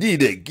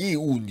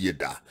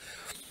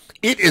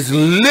 It is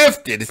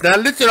lifted. It's not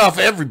lifted off of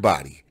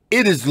everybody.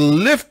 It is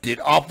lifted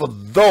off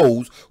of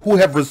those who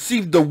have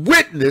received the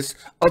witness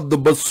of the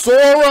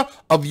Basora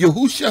of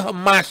Yahushua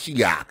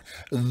HaMashiach,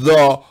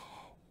 the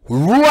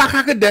Ruach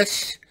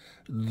HaKodesh,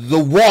 the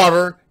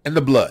water, and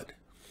the blood.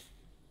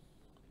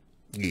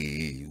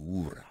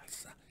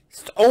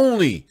 It's the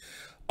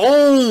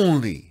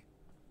only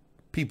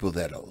people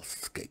that'll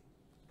escape.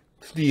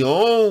 It's the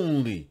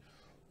only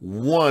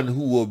one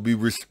who will be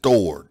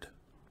restored,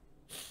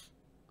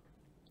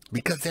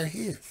 because they're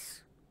his.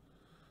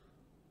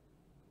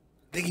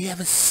 They have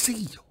a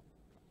seal.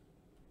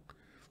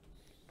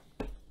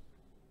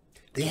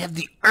 They have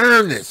the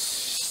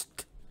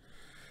earnest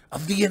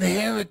of the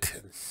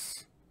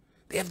inheritance.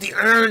 They have the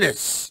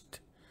earnest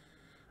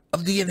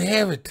of the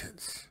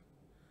inheritance.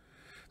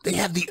 They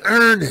have the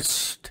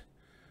earnest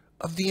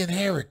of the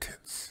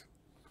inheritance.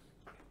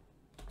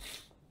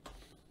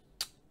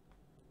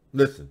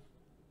 Listen.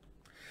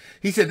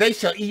 He said, they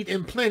shall eat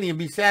in plenty and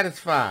be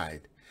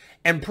satisfied,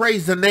 and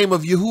praise the name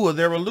of Yahuah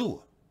their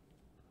Elohah.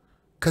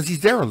 Because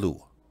he's their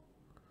Elohah.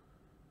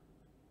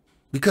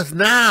 Because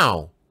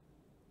now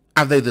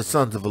are they the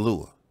sons of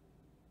Elohah.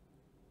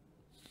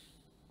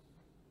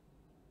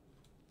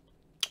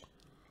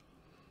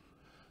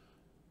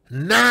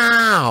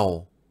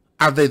 Now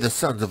are they the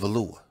sons of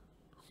Elohah.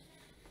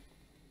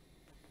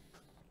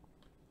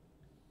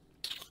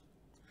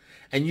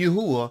 And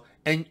Yahuah,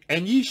 and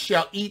ye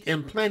shall eat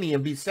in plenty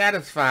and be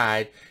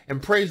satisfied,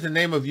 and praise the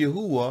name of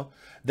Yahuah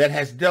that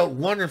has dealt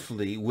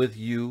wonderfully with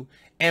you.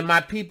 And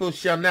my people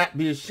shall not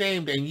be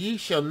ashamed, and ye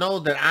shall know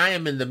that I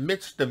am in the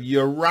midst of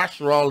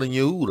Yasharal and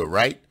Yehudah,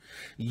 right?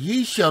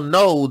 Ye shall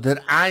know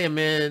that I am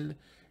in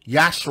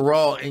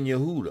Yasharal and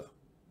Yehudah,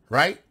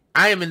 right?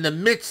 I am in the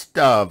midst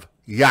of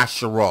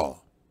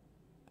Yasharal.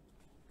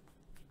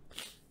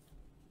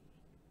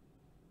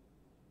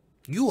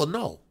 You will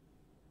know.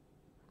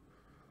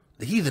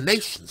 The heathen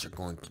nations are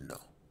going to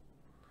know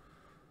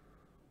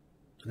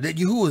that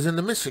Yahuah is in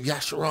the midst of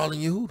Yasharal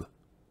and Yehudah.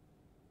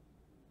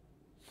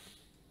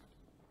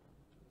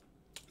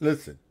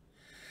 Listen,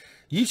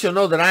 ye shall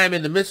know that I am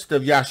in the midst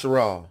of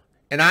Yasharal,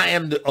 and I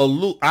am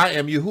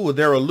Yahuah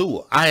their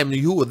Elohah. I am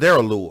Yahuah their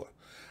Elohah.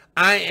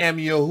 I am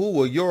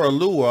Yahuah your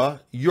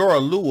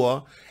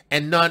Elohah,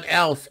 and none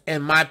else.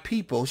 And my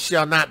people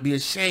shall not be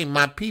ashamed.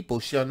 My people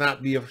shall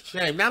not be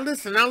ashamed. Now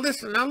listen.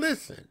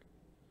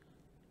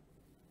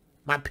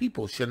 My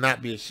people shall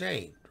not be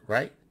ashamed,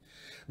 right?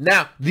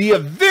 Now, the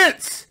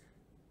events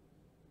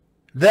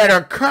that are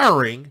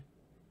occurring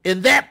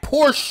in that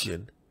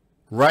portion,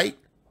 right,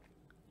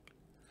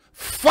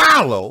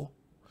 follow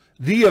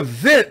the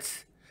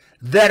events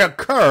that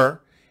occur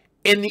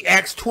in the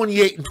Acts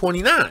 28 and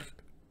 29.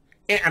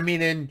 I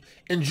mean,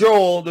 in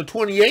Joel, the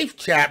 28th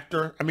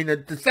chapter,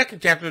 the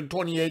second chapter, the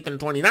 28th and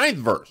 29th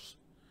verse.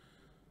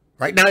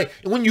 Right now,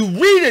 when you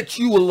read it,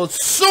 you will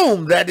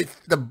assume that it's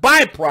the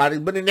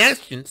byproduct, but in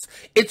essence,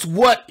 it's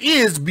what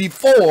is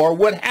before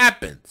what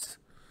happens.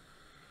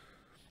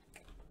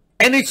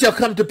 And it shall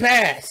come to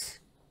pass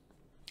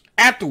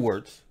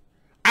afterwards,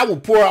 I will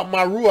pour out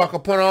my Ruach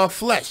upon all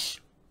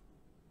flesh.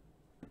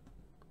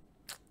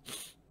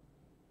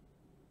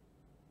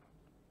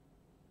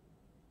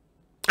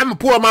 I'm going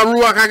to pour out my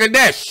Ruach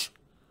HaKodesh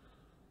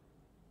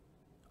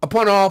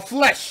upon all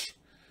flesh.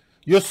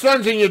 Your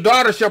sons and your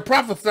daughters shall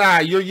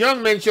prophesy. Your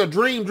young men shall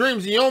dream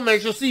dreams, and your old men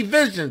shall see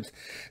visions.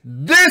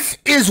 This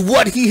is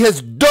what he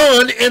has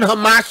done in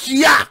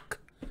Hamashiach.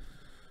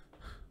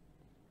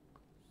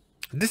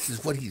 This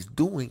is what he's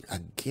doing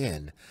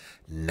again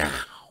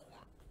now.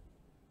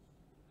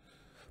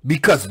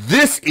 Because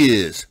this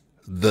is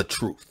the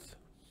truth.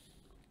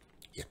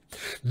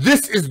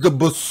 This is the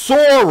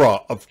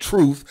Besorah of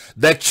truth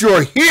that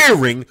you're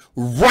hearing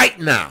right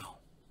now.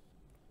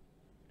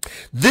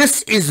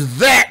 This is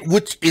that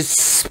which is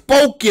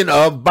spoken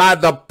of by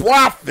the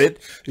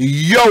prophet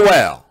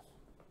Yoel.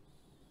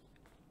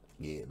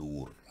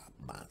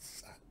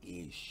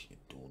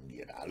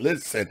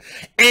 Listen,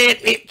 and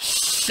it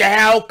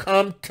shall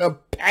come to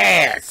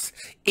pass.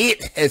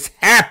 It has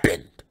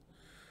happened.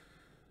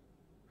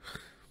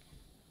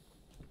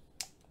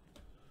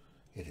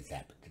 It has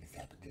happened. It has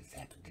happened. It has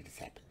happened. It has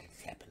happened. It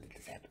has happened. It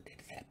has happened. It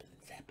has happened. It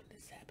has happened. It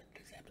has happened.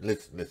 It has happened.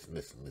 Listen, listen,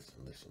 listen, listen,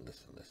 listen,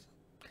 listen, listen.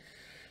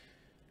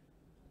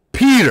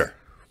 Peter,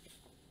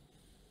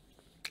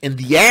 in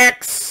the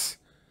Acts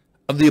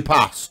of the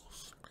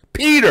Apostles.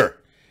 Peter,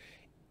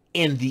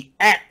 in the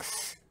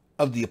Acts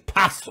of the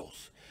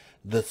Apostles.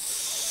 The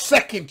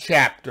 2nd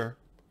chapter,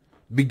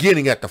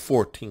 beginning at the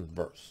 14th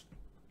verse.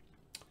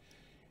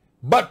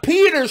 But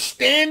Peter,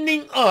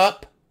 standing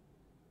up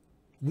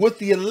with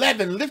the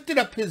 11, lifted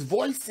up his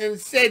voice and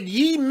said,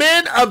 Ye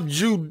men of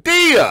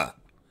Judea,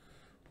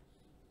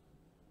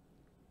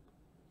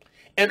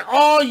 and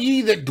all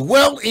ye that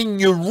dwell in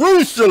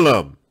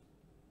Jerusalem,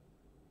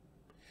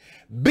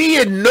 be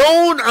it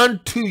known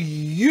unto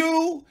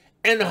you,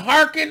 and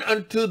hearken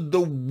unto the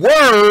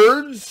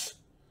words,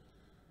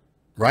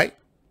 right?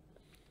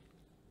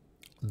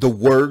 The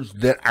words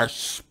that are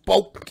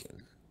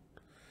spoken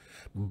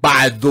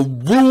by the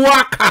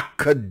Ruach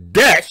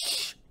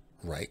Qodesh,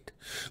 right,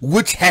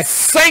 which has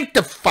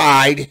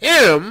sanctified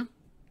him,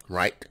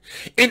 right,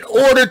 in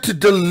order to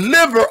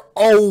deliver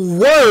a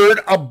word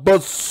of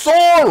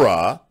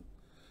Besorah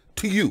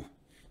to you.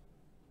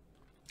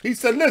 He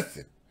said,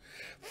 listen,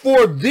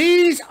 for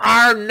these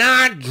are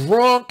not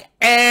drunk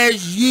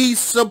as ye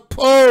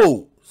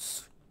suppose.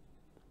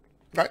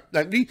 Right?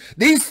 Now,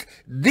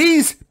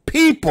 these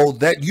people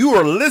that you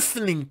are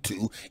listening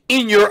to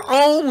in your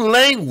own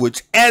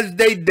language as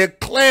they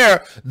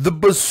declare the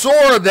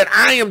Besorah that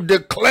I am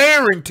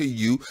declaring to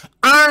you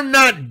are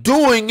not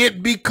doing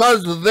it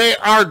because they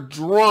are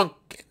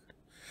drunken,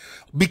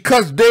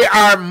 because they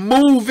are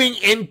moving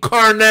in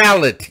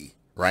carnality,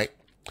 right?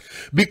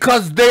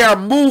 Because they are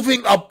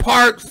moving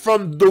apart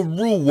from the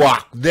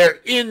Ruach. They're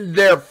in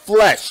their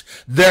flesh.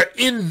 They're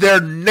in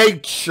their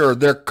nature,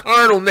 their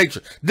carnal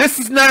nature. This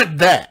is not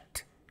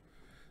that.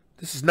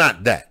 This is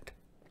not that.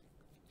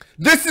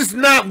 This is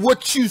not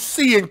what you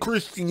see in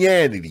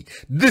Christianity.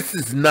 This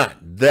is not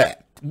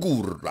that.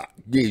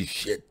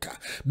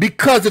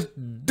 Because if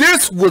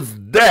this was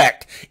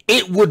that,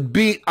 it would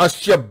be a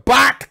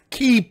Shabbat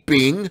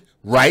keeping,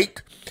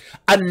 right?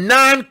 A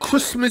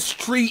non-Christmas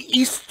tree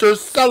Easter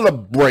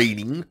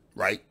celebrating,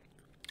 right?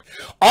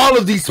 All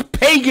of these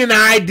pagan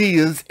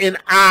ideas in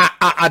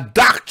our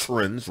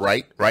doctrines,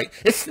 right?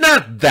 It's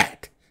not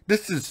that.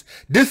 This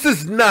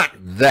is not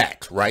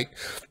that, right?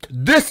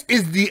 This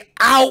is the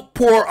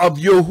outpour of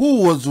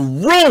Yahuwah's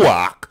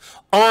Ruach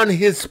on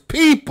his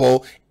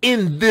people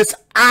in this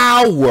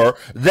hour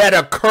that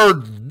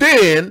occurred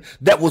then,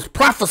 that was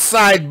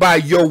prophesied by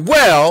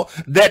Yoel,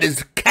 that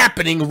is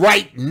happening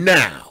right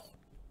now.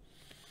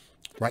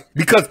 Right?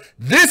 Because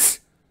this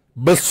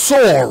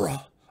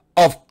Besorah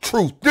of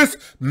truth, this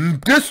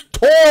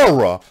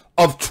Torah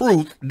of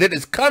truth that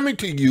is coming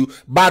to you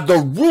by the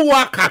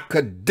Ruach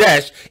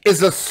HaKodesh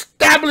is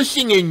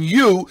establishing in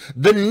you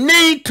the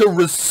need to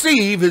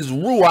receive his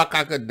Ruach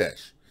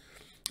HaKodesh.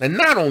 And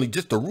not only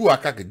just the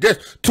Ruach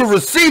HaKodesh, to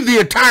receive the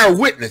entire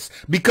witness,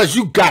 because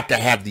you got to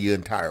have the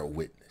entire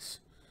witness.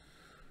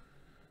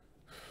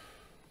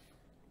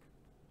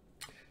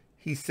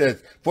 He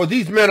says, for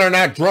these men are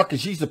not drunk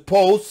as ye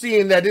suppose,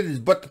 seeing that it is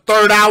but the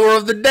 3rd hour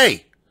of the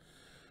day.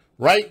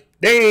 Right?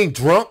 They ain't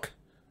drunk.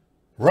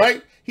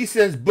 Right? He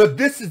says, but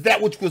this is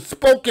that which was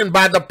spoken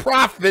by the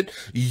prophet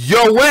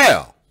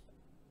Yoel.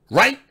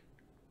 Right?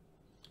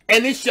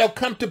 And it shall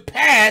come to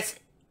pass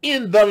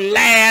in the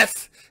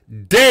last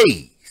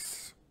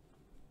days.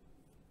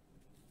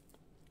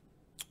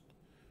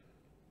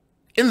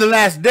 In the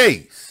last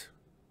days.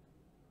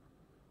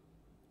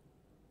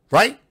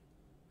 Right?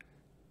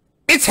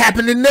 It's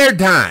happened in their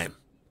time.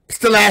 It's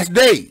the last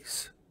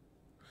days.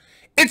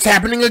 It's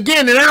happening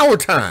again in our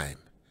time.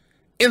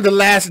 In the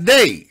last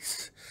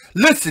days.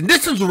 Listen,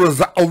 this is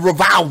a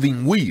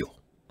revolving wheel.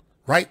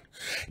 Right?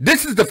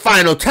 This is the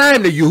final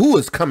time that Yahuwah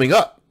is coming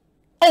up.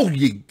 Oh,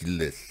 ye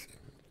listen.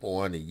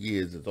 400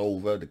 years is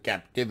over. The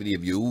captivity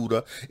of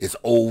Yehuda is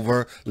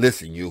over.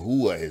 Listen,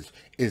 Yahuwah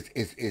is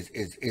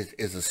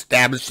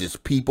established his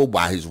people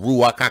by his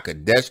Ruach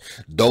HaKodesh.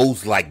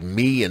 Those like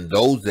me and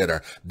those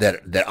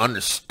that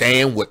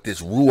understand what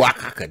this Ruach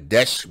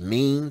HaKodesh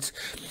means,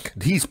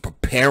 he's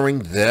preparing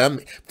them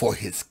for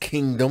his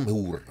kingdom.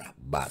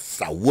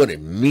 What it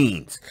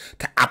means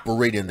to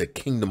operate in the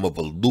kingdom of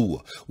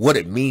Eloah, what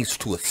it means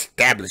to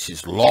establish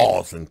his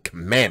laws and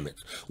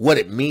commandments, what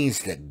it means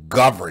to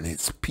govern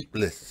his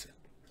people.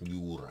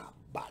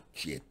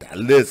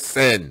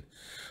 Listen,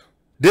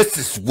 this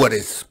is what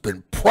has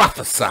been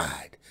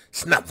prophesied.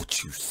 It's not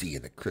what you see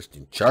in the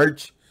Christian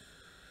church.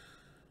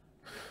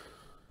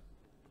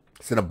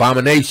 It's an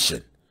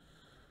abomination.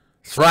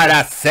 That's right,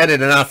 I said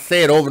it, and I'll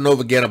say it over and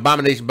over again.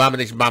 Abomination,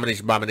 abomination,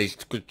 abomination, abomination.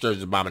 Scripture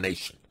is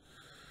abomination.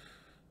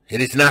 It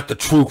is not the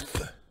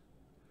truth.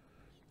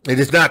 It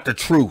is not the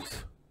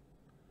truth.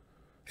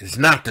 It is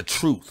not the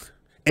truth.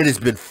 It has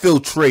been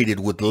filtrated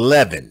with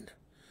leaven.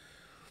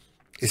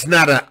 It's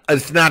not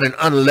an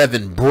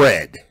unleavened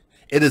bread.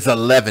 It is a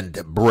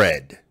leavened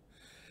bread.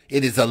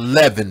 It is a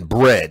leavened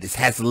bread. It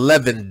has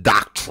leavened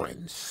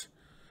doctrines.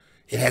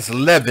 It has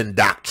leavened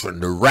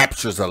doctrine. The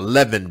rapture is a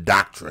leavened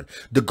doctrine.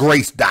 The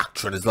grace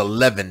doctrine is a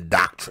leavened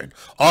doctrine.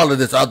 All of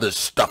this other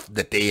stuff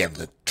that they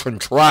have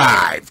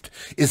contrived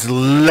is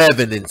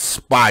leaven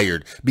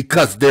inspired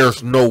because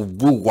there's no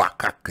Ruach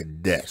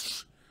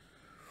HaKodesh.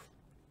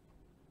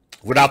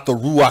 Without the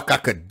Ruach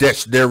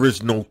HaKodesh, there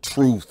is no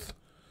truth.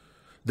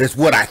 That's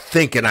what I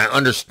think and I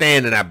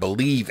understand and I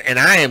believe, and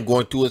I am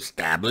going to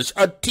establish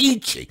a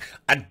teaching,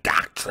 a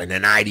doctrine,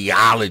 an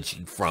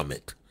ideology from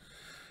it.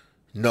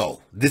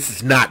 No, this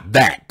is not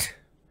that.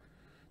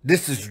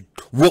 This is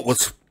what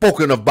was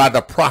spoken of by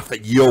the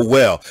prophet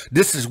Yoel.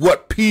 This is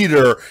what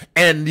Peter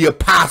and the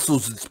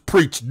apostles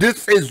preached.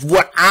 This is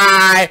what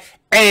I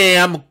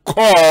am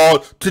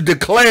called to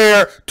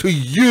declare to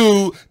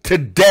you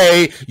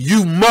today.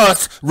 You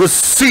must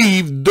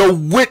receive the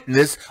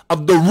witness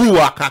of the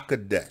Ruach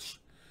HaKodesh.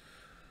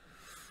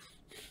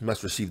 You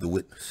must receive the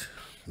witness.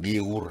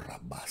 You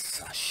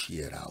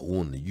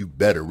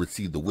better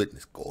receive the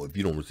witness, Go. If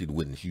you don't receive the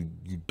witness, you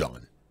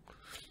done.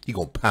 He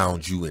gonna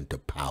pound you into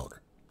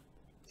powder.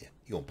 Yeah,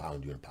 he gonna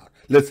pound you into powder.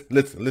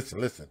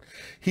 Listen.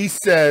 He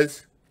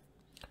says,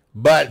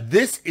 but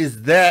this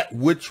is that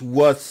which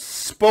was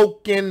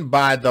spoken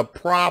by the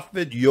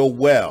prophet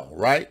Yoel,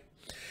 right?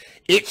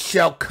 It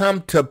shall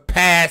come to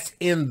pass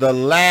in the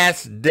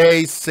last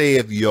day,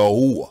 saith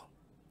Yahuah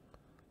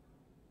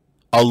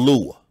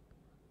ELOHAKEM,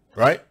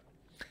 right?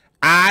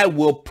 I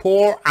will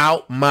pour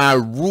out my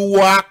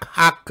Ruach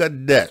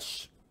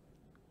HaKodesh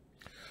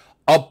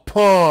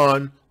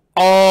upon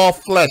all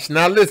flesh.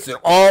 Now listen,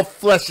 all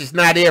flesh is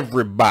not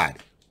everybody.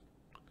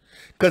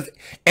 Because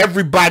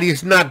everybody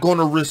is not going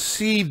to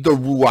receive the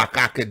Ruach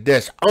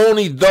HaKodesh.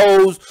 Only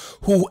those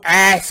who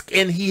ask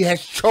and he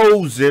has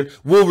chosen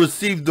will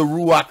receive the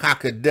Ruach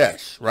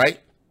HaKodesh, right?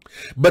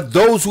 But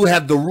those who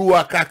have the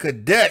Ruach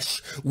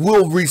HaKodesh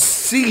will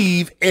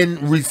receive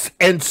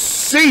and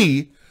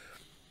see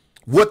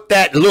what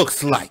that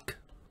looks like.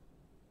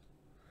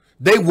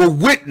 They will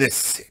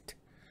witness it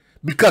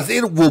because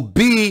it will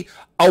be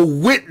a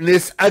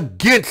witness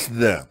against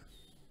them.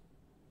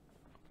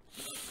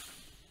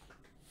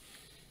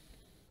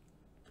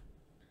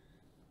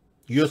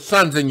 Your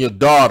sons and your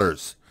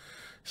daughters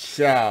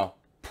shall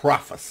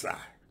prophesy.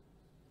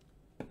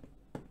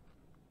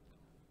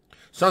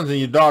 Sons and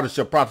your daughters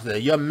shall prophesy.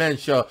 Your men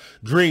shall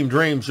dream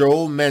dreams. Your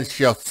old men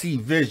shall see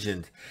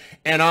visions.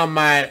 And on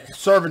my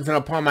servants and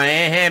upon my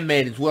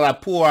handmaidens will I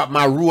pour out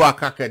my Ruach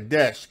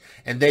HaKodesh,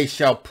 and they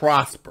shall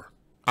prosper.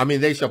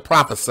 They shall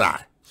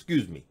prophesy.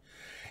 Excuse me.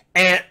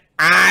 And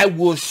I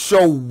will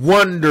show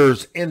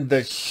wonders in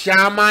the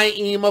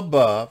Shamayim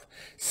above,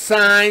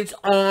 signs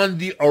on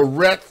the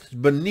Areths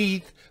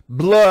beneath,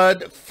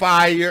 blood,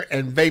 fire,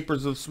 and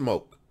vapors of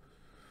smoke.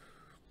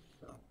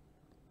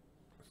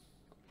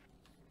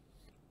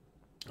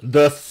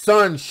 The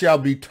sun shall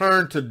be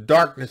turned to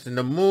darkness and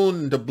the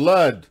moon into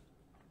blood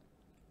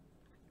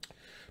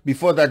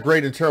before that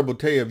great and terrible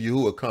day of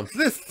Yahuah comes.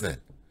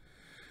 Listen,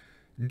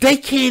 they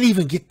can't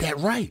even get that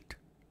right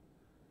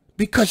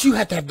because you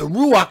have to have the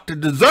Ruach to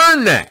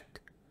discern that.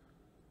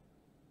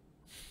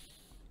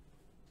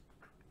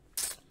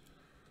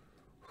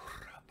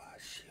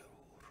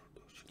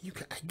 You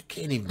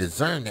can't even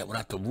discern that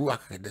without the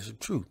Ruach. That's the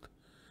truth.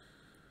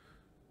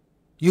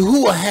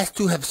 Yahuah has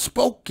to have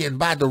spoken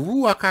by the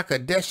Ruach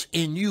HaKodesh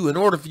in you in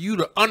order for you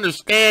to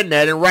understand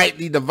that and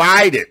rightly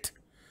divide it.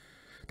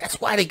 That's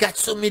why they got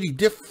so many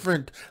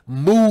different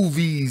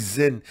movies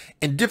and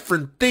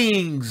different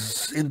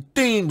things and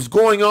themes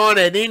going on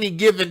at any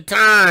given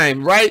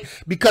time, right?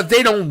 Because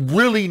they don't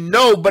really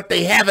know, but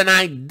they have an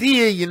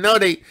idea.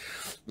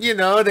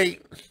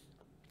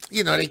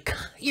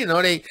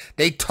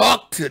 They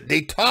talk to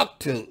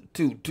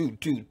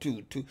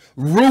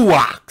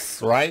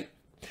Ruachs, right?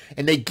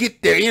 And they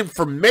get their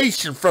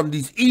information from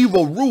these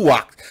evil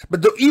Ruachs.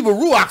 But the evil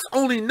Ruachs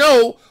only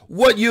know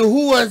what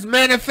Yahuah has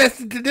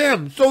manifested to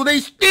them. So they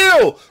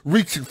still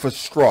reaching for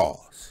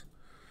straws.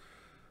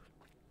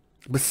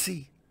 But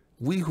see,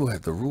 we who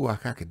have the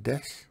Ruach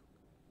HaKodesh,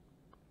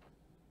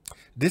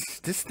 this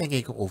thing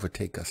ain't going to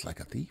overtake us like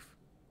a thief.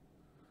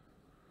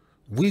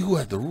 We who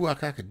have the Ruach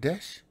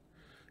HaKodesh,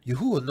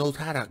 Yahuah knows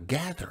how to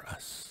gather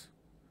us.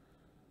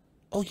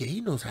 Oh yeah, he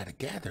knows how to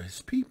gather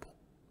his people.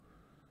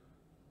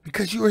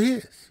 Because you're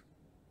his.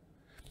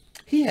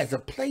 He has a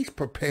place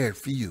prepared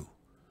for you.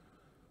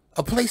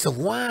 A place of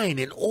wine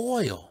and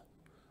oil.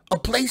 A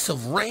place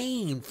of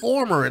rain,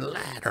 former and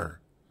latter.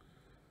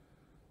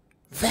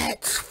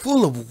 That's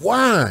full of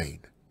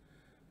wine.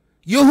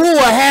 Yahuah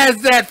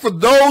has that for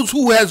those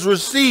who has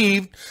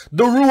received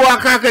the Ruach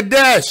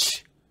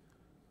HaKodesh.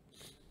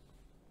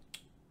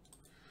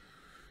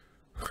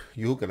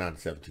 Yahuah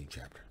 17th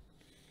chapter.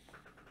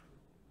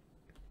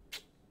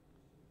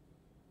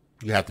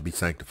 You have to be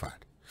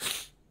sanctified.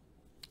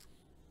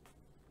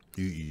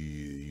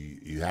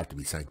 You have to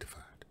be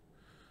sanctified.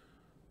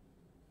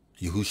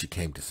 Yahushua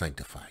came to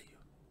sanctify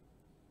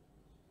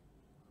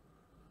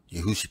you.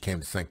 Yahushua came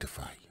to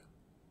sanctify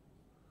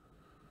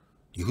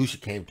you.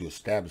 Yahushua came to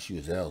establish you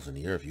as elves in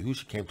the earth.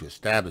 Yahushua came to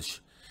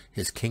establish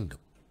his kingdom.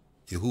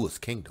 Yahuwah's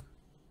kingdom.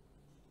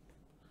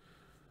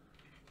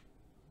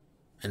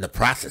 In the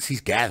process,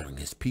 he's gathering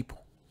his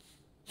people.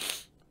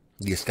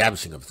 The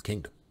establishing of his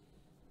kingdom.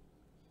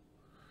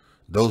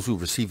 Those who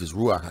receive his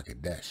Ruach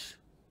HaKodesh.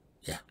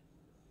 Yeah.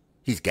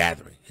 He's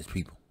gathering his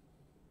people.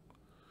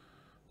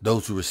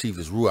 Those who receive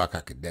his Ruach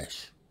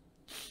HaKodesh.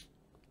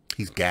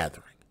 He's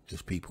gathering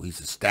his people. He's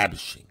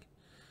establishing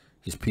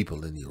his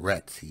people in the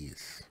Eretz. He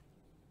is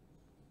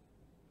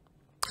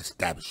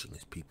establishing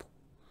his people.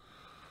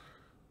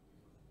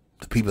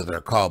 The people that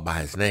are called by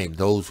his name,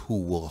 those who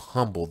will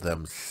humble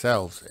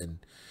themselves and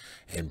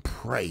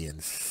pray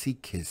and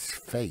seek his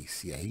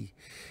face. Yeah,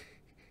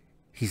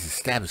 he's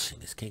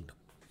establishing his kingdom.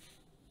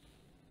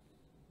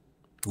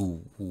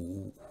 Who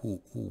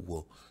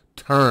will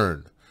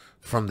turn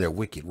from their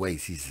wicked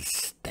ways. He's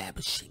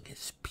establishing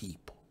his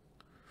people.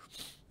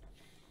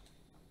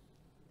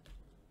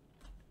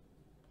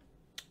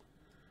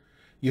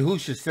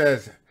 Yahushua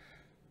says,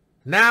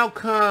 now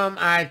come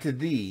I to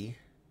thee.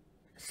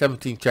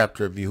 17th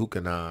chapter of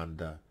Yahuah,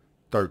 the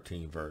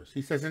 13th verse.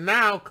 He says, and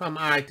now come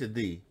I to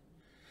thee.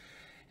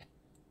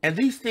 And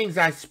these things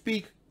I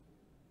speak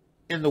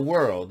in the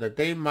world, that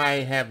they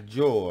might have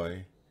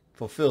joy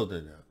fulfilled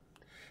in them.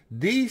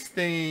 These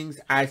things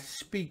I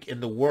speak in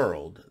the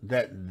world,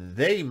 that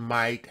they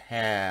might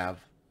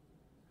have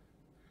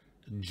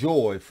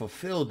joy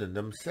fulfilled in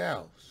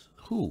themselves.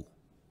 Who?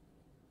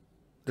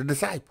 The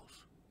disciples.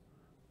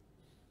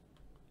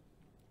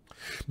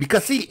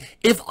 Because see,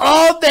 if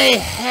all they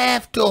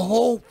have to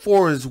hope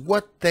for is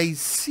what they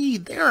see,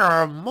 there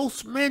are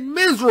most men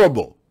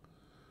miserable.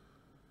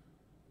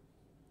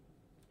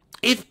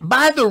 If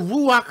by the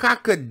Ruach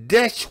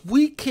HaKodesh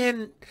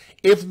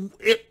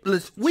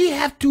we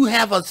have to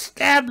have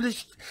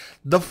established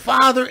the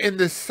Father and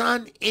the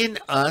Son in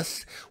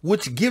us,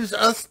 which gives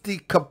us the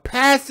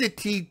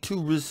capacity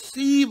to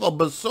receive a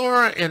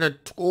Besorah and a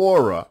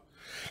Torah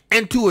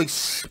and to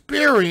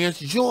experience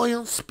joy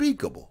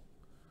unspeakable.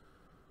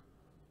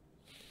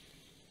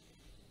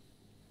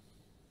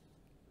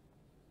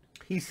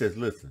 He says,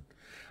 listen,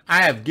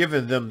 I have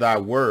given them thy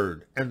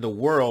word, and the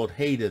world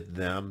hateth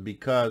them,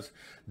 because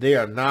they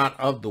are not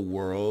of the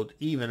world,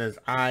 even as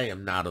I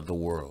am not of the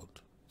world.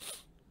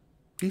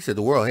 He said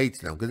the world hates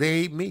them because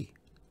they hate me.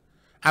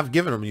 I've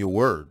given them your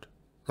word,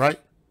 right?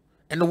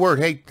 And the word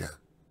hates them.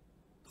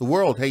 The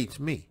world hates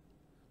me,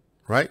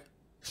 right?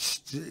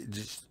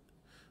 Just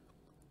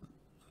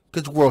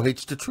because the world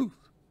hates the truth.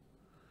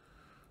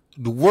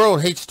 The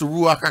world hates the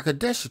Ruach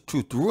HaKodesh, the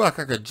truth. The Ruach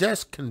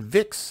HaKodesh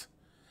convicts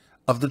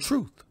of the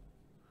truth.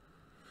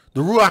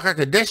 The Ruach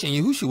HaKodesh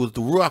in Yahushua was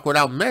the Ruach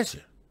without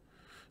measure.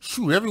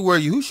 Shoot, everywhere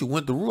Yahushua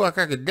went, the Ruach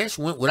HaKodesh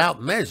went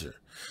without measure.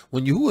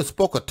 When Yahuwah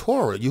spoke a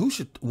Torah,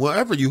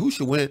 wherever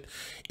Yahushua went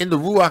in the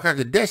Ruach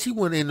HaKodesh, he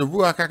went in the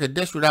Ruach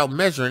HaKodesh without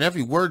measure, and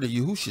every word that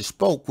Yahushua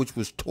spoke, which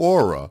was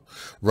Torah,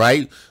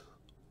 right,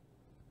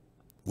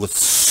 was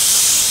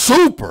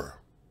super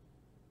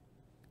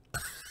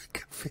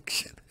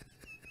conviction.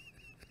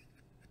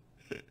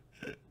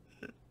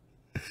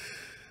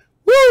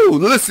 Woo!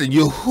 Listen,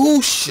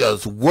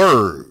 Yahushua's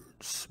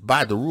words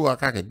by the Ruach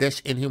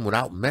HaKodesh in him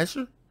without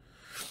measure,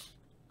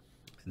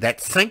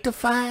 that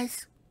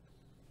sanctifies,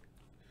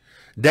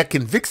 that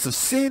convicts of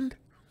sin.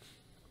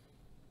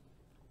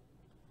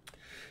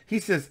 He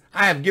says,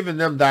 I have given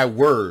them thy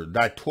word,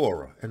 thy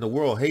Torah, and the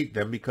world hate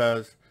them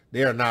because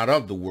they are not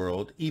of the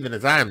world, even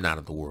as I am not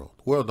of the world.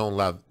 The world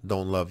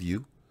don't love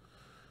you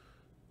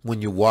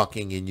when you're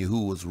walking in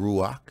Yahuwah's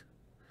Ruach,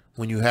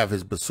 when you have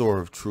his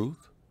Besorah of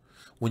truth.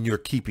 When you're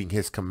keeping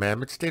his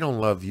commandments, they don't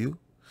love you.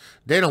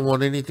 They don't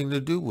want anything to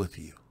do with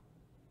you.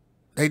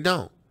 They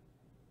don't.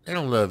 They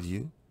don't love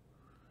you.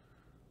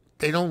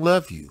 They don't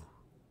love you.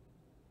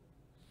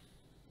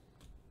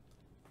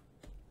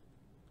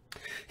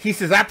 He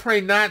says, I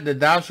pray not that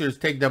thou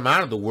shouldest take them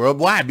out of the world.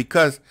 Why?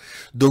 Because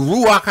the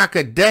Ruach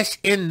HaKodesh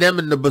in them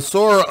and the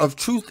Besorah of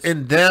truth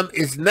in them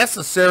is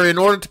necessary in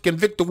order to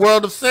convict the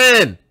world of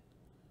sin.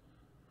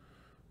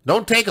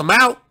 Don't take them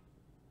out.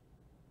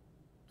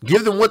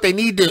 Give them what they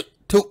need to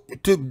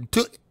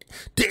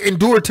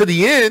endure to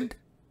the end.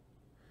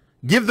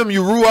 Give them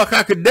your Ruach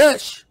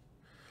HaKodesh.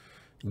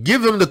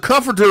 Give them the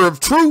comforter of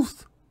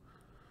truth.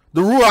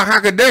 The Ruach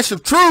HaKodesh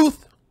of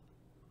truth.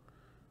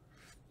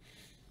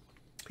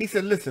 He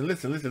said,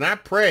 listen. I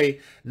pray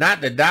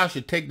not that thou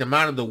should take them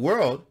out of the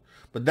world,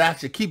 but thou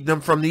should keep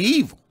them from the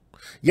evil.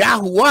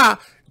 Yahuah,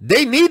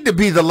 they need to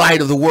be the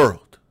light of the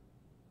world.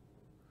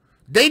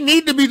 They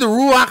need to be the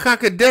Ruach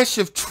HaKodesh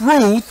of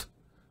truth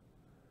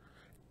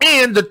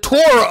and the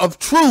Torah of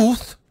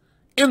truth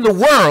in the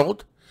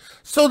world,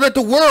 so that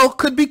the world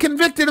could be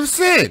convicted of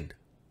sin.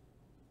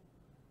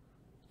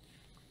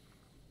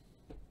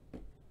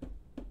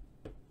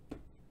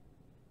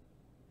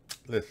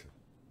 Listen.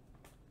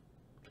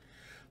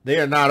 They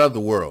are not of the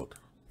world,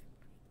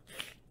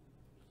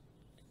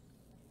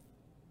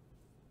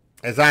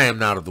 as I am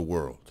not of the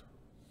world.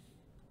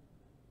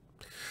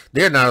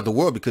 They are not of the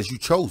world because you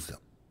chose them.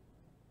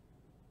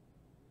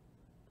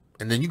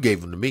 And then you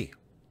gave them to me.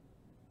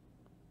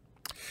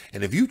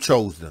 And if you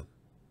chose them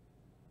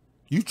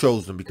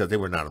because they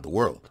were not of the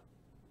world.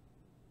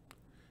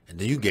 And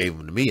then you gave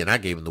them to me, and I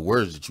gave them the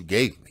words that you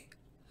gave me.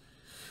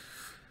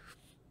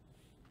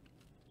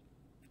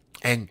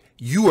 And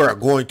you are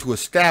going to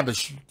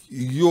establish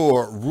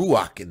your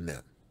Ruach in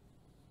them.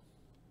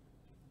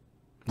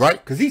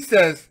 Right? Because he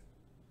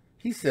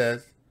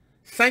says,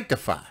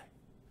 sanctify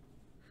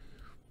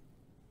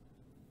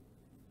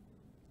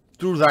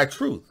through thy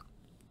truth.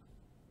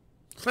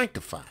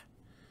 Sanctify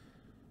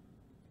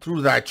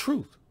through thy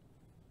truth.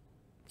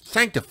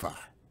 Sanctify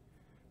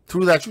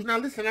through thy truth. Now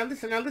listen.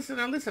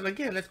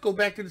 Again, let's go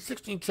back to the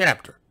 16th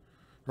chapter.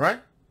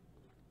 Right?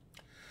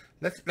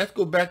 Let's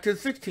go back to the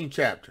 16th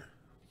chapter.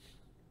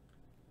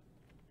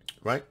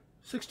 Right?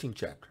 16th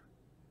chapter.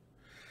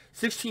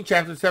 16th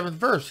chapter, 7th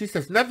verse. He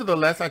says,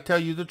 nevertheless, I tell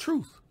you the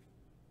truth.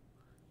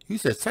 He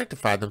said,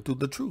 sanctify them through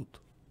the truth.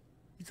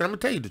 He said, I'm going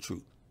to tell you the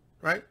truth.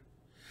 Right?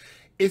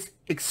 It's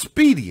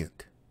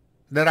expedient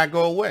that I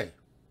go away.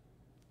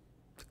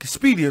 It's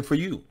expedient for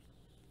you.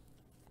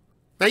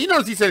 Now, you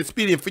notice he said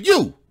expedient for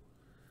you.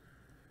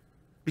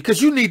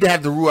 Because you need to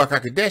have the Ruach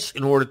HaKodesh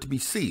in order to be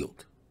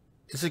sealed.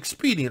 It's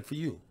expedient for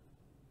you.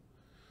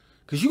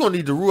 Because you're going to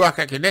need the Ruach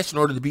HaKodesh in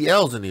order to be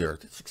Els in the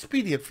earth. It's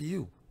expedient for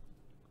you.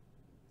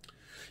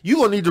 You're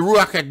going to need the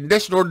Ruach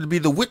HaKodesh in order to be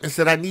the witness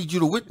that I need you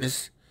to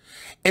witness.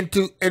 And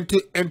to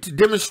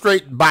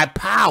demonstrate by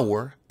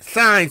power,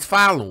 signs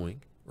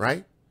following,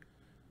 right?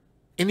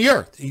 In the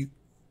earth.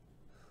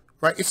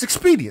 Right? It's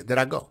expedient that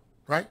I go.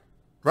 Right?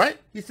 Right?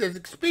 He says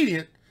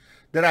expedient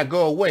that I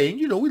go away. And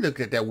we looked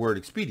at that word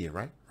expedient,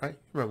 right? Right?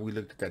 Remember we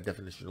looked at that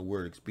definition of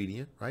word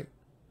expedient, right?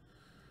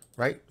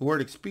 Right? The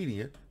word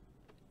expedient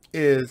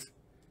is,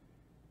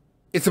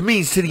 it's a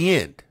means to the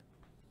end.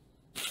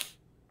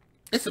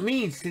 It's a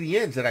means to the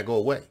ends that I go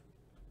away.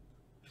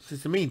 It's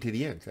just a means to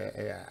the end.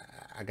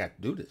 I got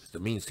to do this. It's a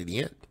means to the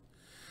end.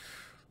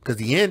 Because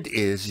the end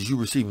is you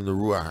receiving the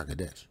Ruach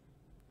HaKodesh.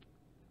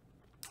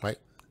 Right?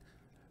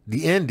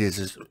 The end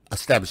is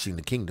establishing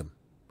the kingdom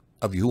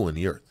of Yahuah in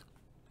the earth.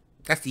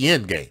 That's the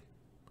end game.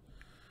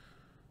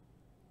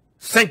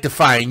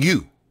 Sanctifying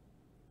you.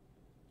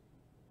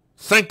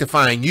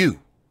 Sanctifying you.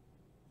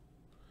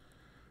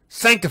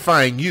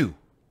 Sanctifying you.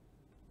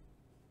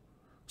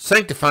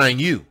 Sanctifying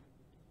you.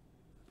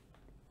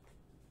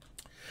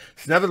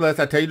 So nevertheless,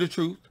 I tell you the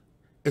truth.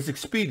 It's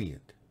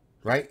expedient,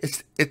 right?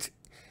 It's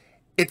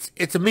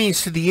a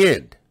means to the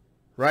end,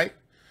 right?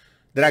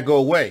 That I go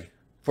away.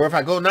 For if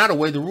I go not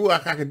away, the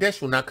Ruach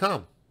HaKodesh will not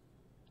come.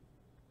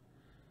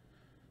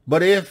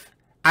 But if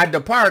I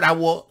depart, I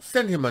will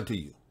send him unto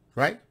you,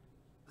 right?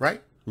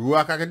 Right?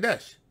 Ruach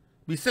HaKodesh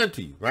be sent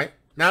to you, right?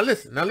 Now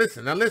listen.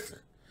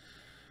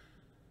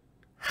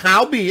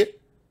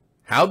 Howbeit,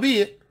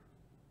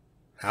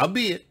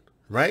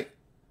 right?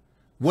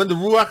 When the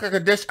Ruach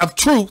HaKodesh of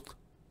truth,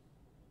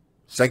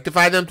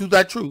 sanctify them through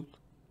thy truth,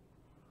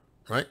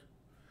 right?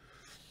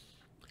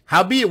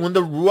 Howbeit, when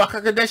the Ruach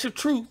HaKodesh of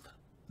truth,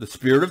 the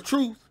Spirit of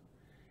truth,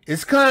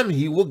 is come,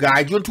 he will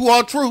guide you into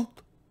all truth.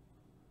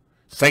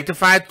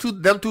 Sanctify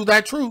them through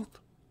thy truth.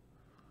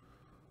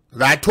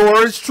 Thy Torah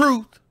is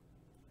truth.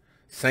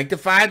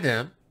 Sanctify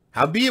them.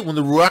 Howbeit, when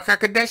the Ruach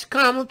HaKodesh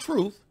come of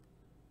truth,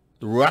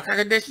 the Ruach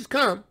HaKodesh is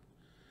come,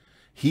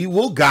 he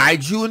will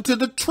guide you into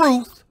the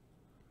truth,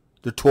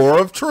 the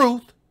Torah of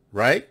truth,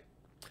 right?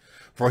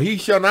 For he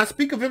shall not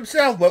speak of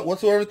himself, but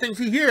whatsoever things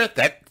he heareth,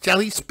 that shall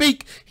he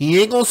speak.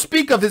 He ain't going to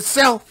speak of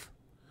himself.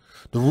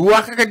 The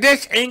Ruach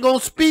HaKodesh ain't going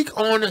to speak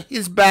on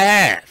his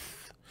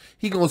behalf.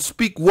 He going to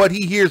speak what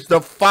he hears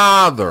the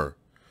Father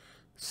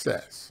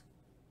says.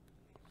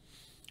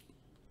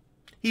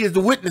 He is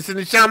the witness in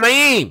the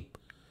Shamayim.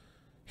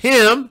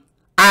 Him,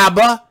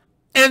 Abba,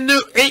 and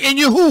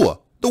Yahuah,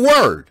 the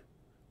Word.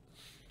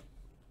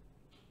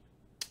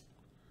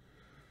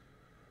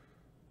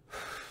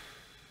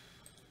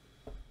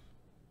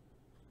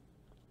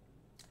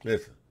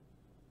 Listen,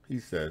 he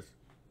says,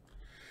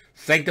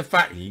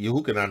 sanctify,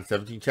 Yahuah on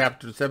 17th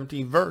chapter,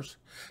 17th verse,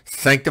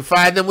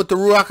 sanctify them with the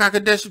Ruach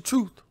HaKodesh of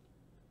truth.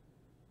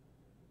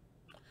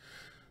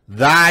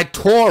 Thy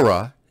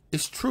Torah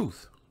is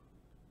truth.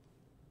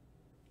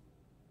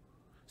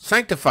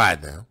 Sanctify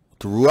them with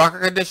the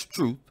Ruach HaKodesh of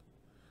truth.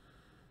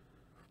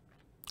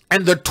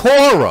 And the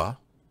Torah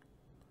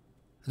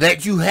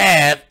that you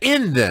have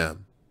in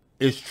them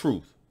is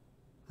truth.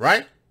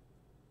 Right?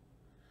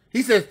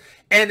 He says,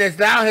 and as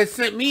thou hast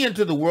sent me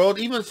into the world,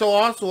 even so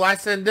also I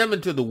send them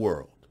into the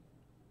world.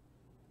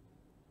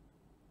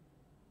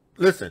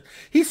 Listen,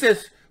 he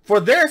says, for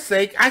their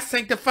sake I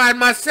sanctified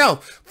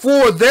myself.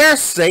 For their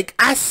sake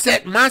I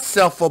set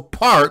myself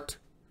apart.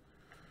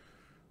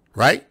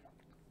 Right?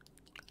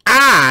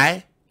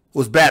 I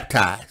was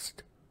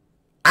baptized.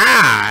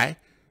 I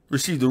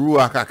received the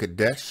Ruach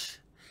HaKodesh.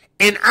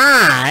 And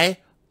I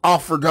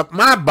offered up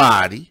my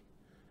body,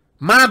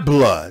 my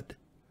blood,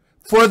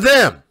 for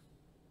them.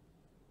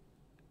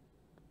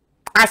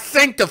 I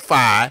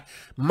sanctify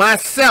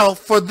myself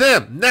for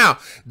them. Now,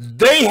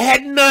 they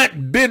had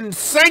not been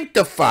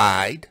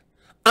sanctified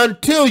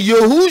until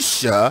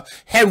Yahusha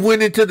had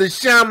went into the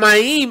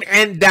Shamayim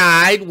and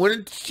died, went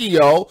into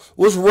Sheol,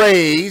 was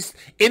raised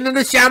into the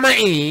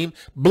Shamayim,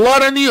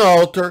 blood on the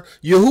altar.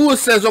 Yahuwah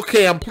says,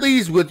 okay, I'm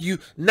pleased with you.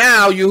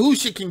 Now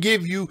Yahusha can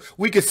give you,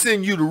 we can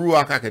send you to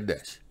Ruach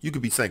HaKodesh. You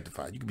can be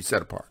sanctified. You can be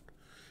set apart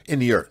in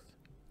the earth.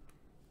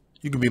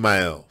 You can be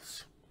my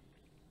elves.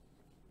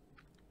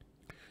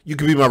 You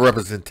can be my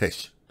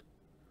representation.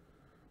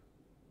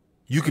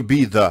 You can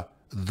be the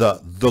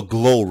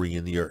glory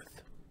in the earth.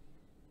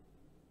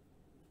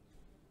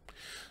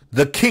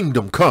 The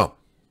kingdom come.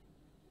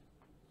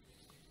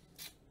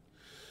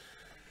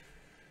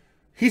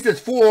 He says,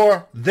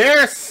 for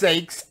their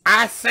sakes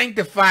I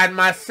sanctified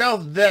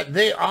myself, that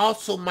they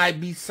also might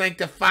be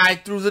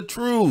sanctified through the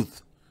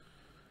truth.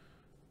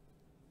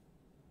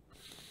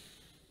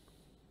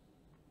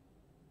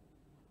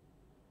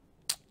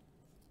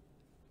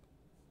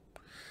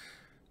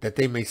 That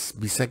they may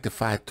be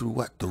sanctified through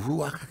what? The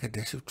Ruach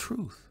HaKodesh of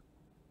truth.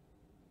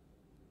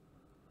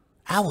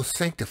 I was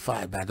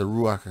sanctified by the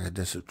Ruach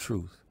HaKodesh of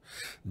truth.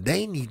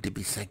 They need to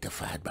be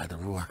sanctified by the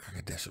Ruach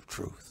HaKodesh of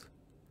truth.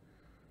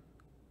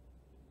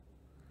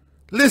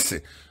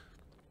 Listen,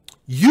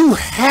 you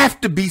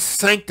have to be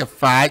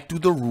sanctified through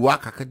the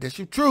Ruach HaKodesh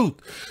of truth.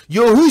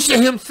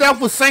 Yahusha himself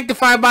was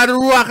sanctified by the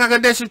Ruach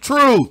HaKodesh of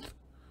truth.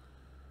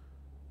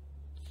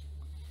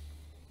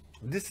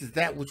 This is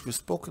that which was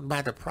spoken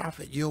by the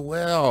prophet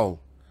Yoel.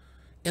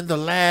 In the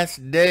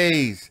last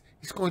days,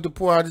 he's going to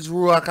pour out his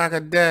Ruach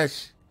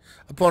HaKodesh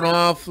upon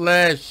all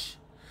flesh,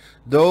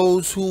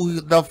 those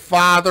who the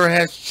Father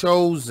has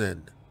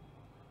chosen.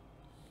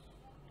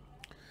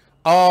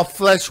 All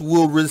flesh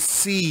will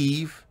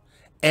receive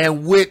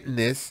and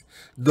witness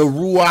the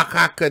Ruach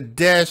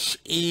HaKodesh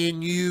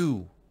in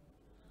you.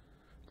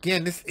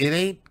 Again, it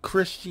ain't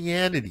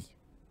Christianity.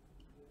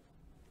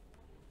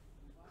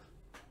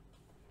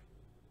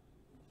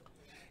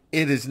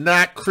 It is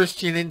not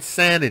Christian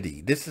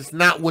insanity. This is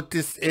not what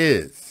this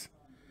is.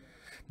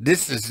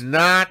 This is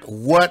not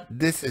what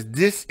this is.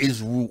 This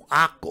is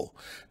Ruach.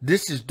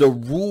 This is the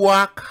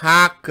Ruach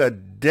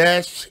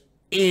HaKodesh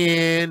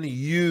in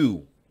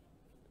you.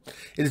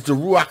 It is the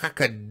Ruach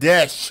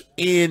HaKodesh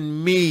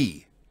in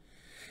me.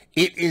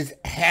 It is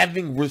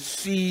having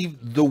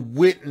received the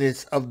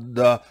witness of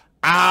the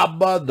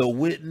Abba, the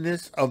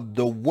witness of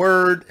the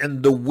Word,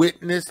 and the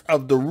witness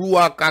of the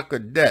Ruach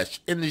HaKodesh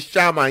in the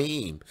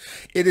Shamayim.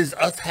 It is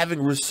us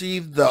having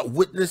received the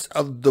witness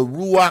of the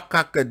Ruach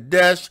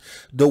HaKodesh,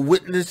 the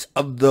witness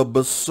of the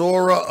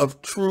Basora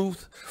of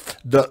truth,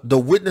 the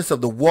witness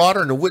of the water,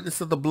 and the witness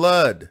of the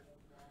blood.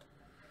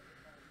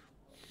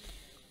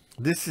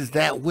 This is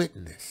that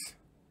witness.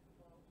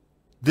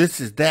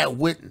 This is that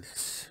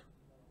witness.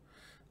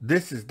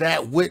 This is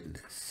that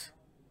witness.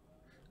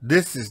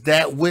 This is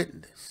that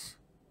witness.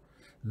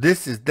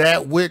 This is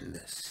that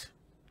witness.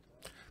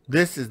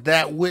 This is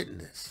that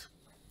witness.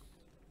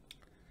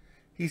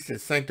 He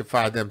says,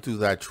 sanctify them through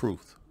thy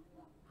truth.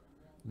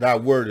 Thy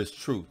word is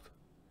truth.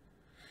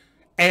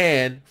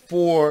 And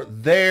for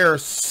their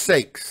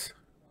sakes,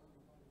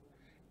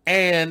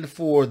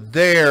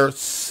 Yahusha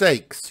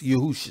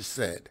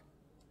said,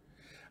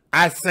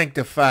 I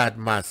sanctified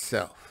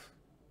myself.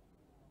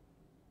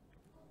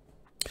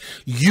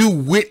 You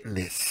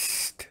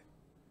witnessed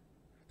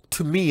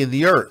to me in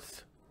the earth.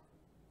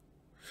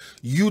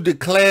 You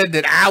declared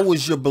that I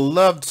was your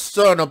beloved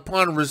son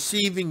upon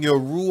receiving your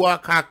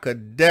Ruach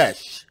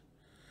HaKodesh,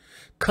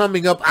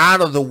 coming up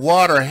out of the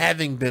water,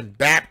 having been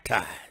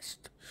baptized.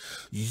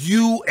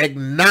 You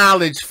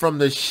acknowledged from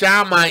the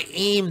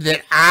Shamayim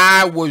that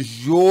I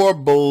was your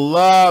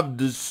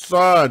beloved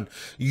son.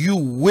 You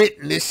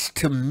witnessed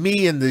to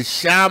me in the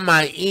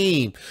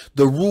Shamayim.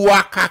 The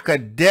Ruach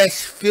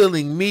HaKodesh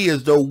filling me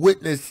as the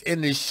witness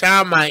in the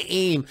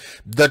Shamayim.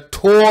 The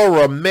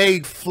Torah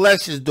made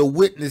flesh is the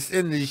witness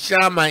in the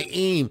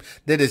Shamayim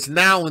that is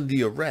now in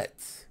the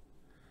Eretz.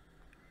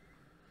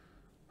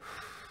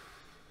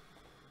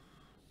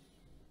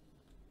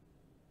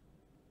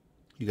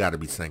 You got to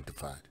be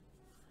sanctified.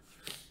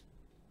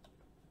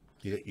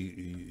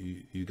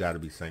 You got to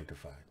be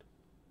sanctified.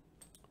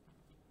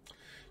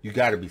 You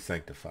got to be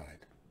sanctified.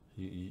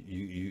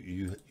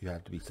 You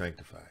have to be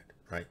sanctified,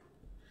 right?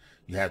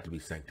 You have to be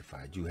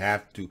sanctified. You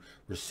have to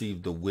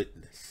receive the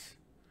witness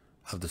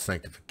of the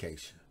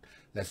sanctification.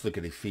 Let's look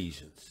at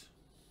Ephesians.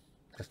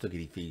 Let's go to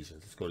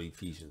Ephesians. Let's go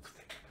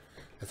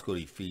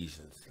to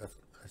Ephesians. Let's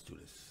do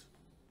this.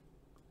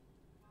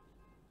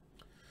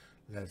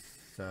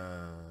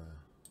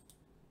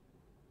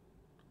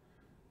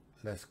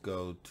 Let's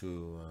go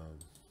to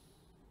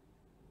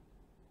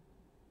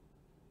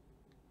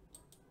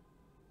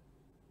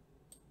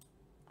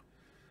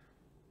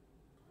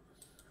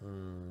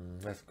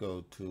let's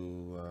go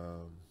to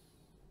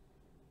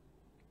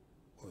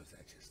what was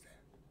that just there?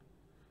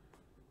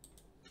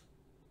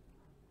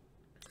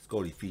 Let's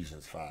go to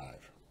Ephesians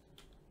 5.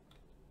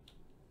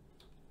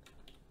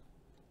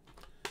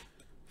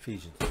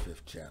 Ephesians, the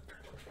 5th chapter.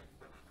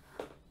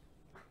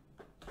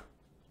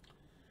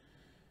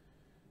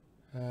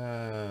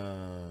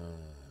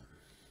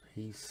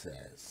 He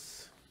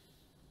says,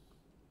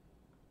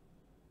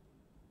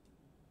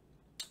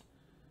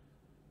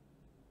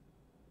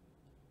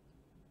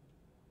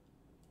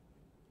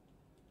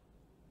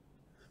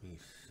 let me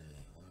see,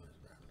 what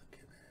was I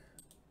looking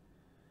at?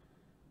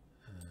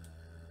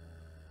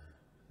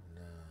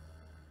 No.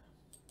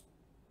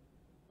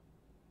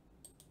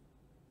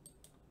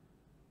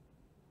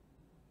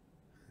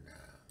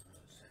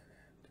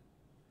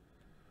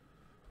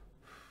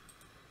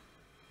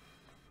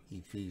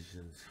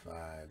 Ephesians 5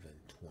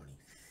 and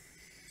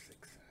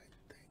 26, I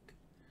think.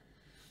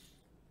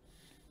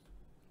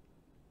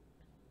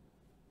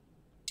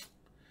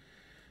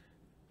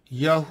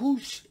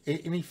 Yahush,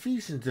 in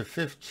Ephesians, the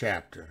 5th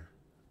chapter,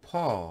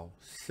 Paul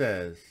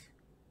says,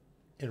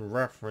 in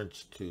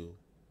reference to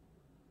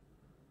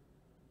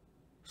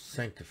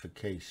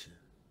sanctification,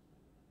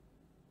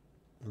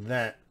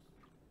 that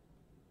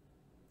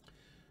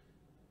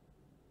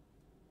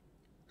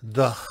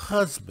the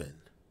husband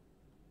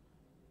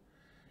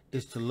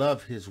is to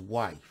love his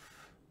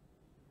wife,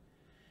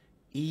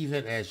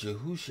 even as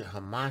Yahushua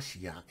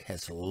HaMashiach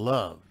has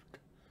loved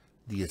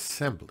the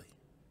assembly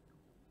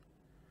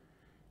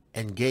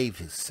and gave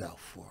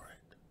himself for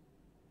it,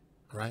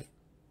 right?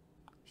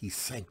 He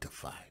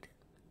sanctified it.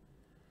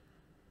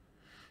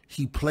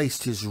 He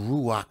placed his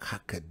Ruach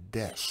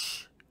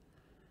HaKodesh,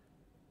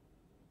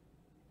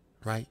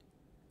 right,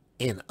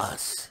 in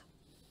us,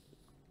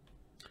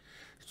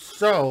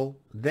 so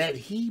that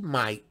he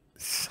might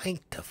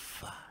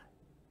sanctify.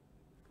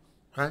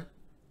 Right?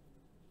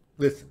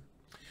 Listen,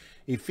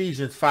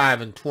 Ephesians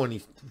 5 and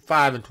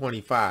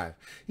 25.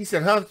 He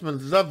said,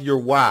 husbands, love your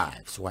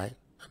wives, right?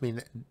 I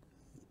mean,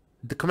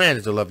 the command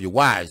is to love your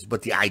wives,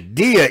 but the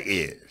idea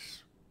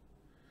is,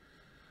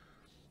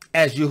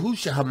 as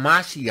Yahushua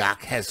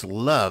HaMashiach has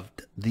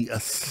loved the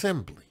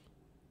assembly,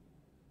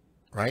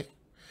 right?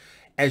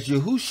 As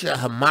Yahushua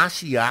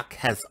HaMashiach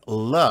has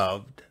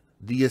loved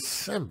the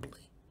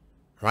assembly,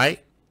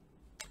 right?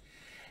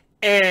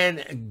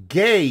 And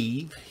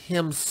gave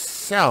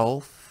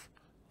himself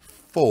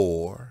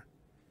for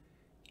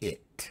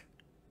it,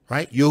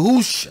 right?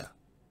 Yahushua,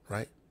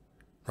 right?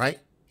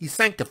 He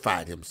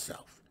sanctified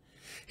himself.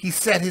 He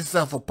set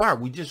himself apart.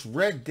 We just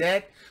read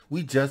that.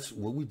 We just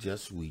read that.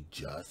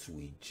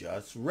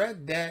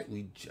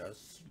 In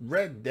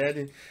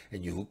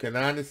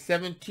Yahuwah the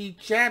 17th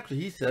chapter,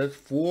 he says,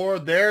 for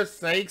their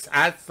sakes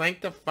I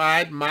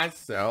sanctified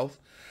myself,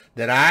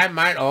 that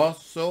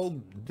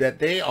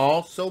they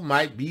also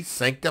might be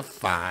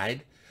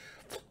sanctified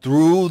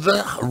through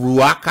the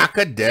Ruach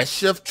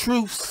HaKodesh of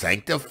truth,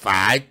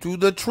 sanctified through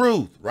the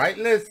truth, right?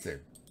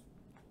 Listen,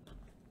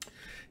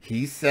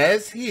 he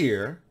says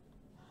here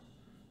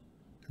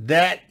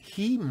that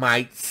he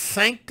might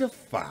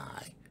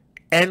sanctify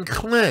and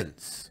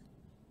cleanse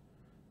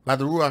by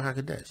the Ruach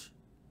HaKodesh,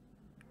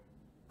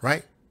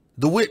 right?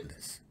 The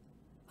witness,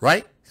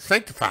 right?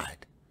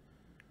 Sanctified.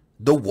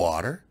 The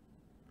water,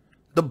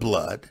 the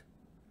blood,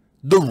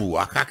 the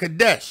Ruach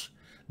HaKodesh,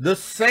 the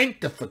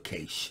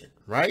sanctification,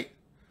 right?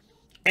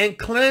 And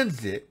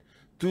cleanse it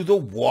through the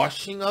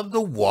washing of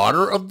the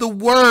water of the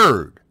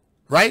word,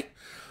 right?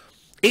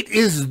 It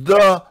is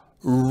the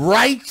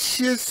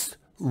righteous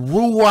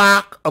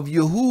Ruach of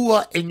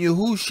Yahuwah and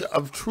Yahushua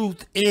of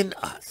truth in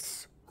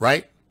us,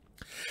 right?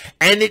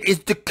 And it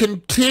is the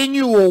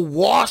continual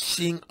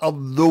washing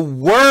of the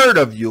word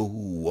of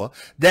Yahuwah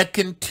that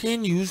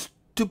continues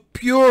to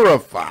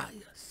purify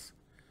us,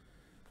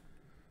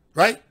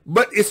 right?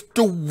 But it's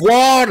the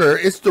water,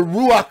 it's the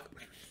Ruach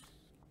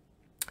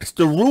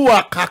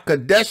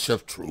HaKodesh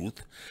of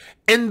truth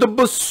and the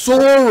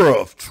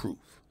Basora of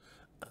truth.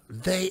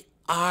 They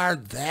are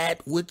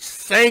that which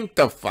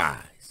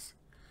sanctifies.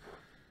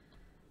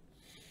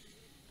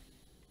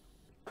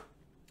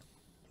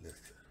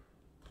 Listen.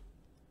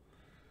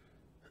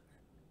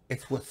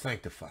 It's what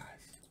sanctifies,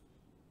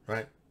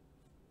 right?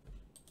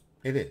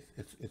 It is.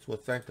 It's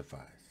what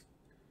sanctifies.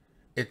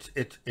 It's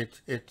the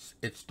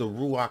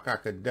Ruach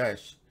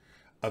HaKodesh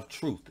of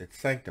truth. It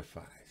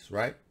sanctifies,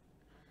 right?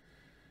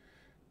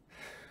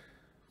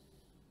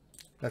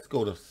 Let's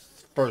go to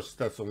 1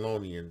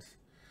 Thessalonians,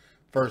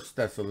 the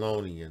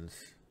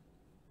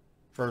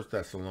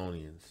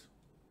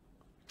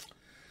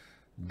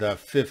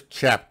 5th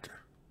chapter,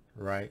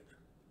 right?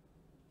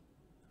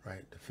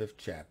 The 5th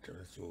chapter.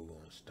 That's where we're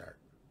going to start.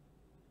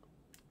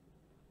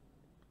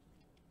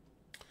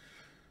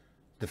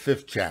 The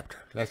 5th chapter.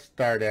 Let's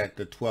start at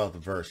the 12th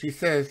verse. He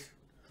says,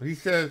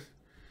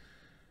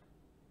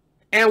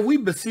 and we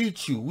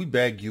beseech you, we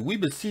beg you, we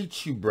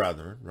beseech you,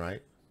 brethren,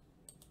 right?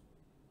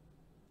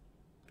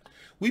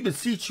 We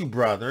beseech you,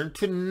 brethren,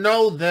 to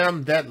know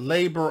them that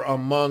labor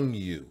among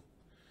you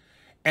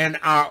and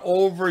are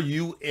over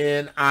you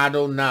in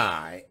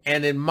Adonai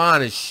and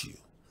admonish you,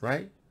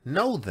 right?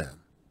 Know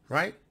them,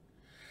 right?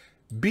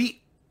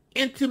 Be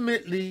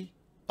intimately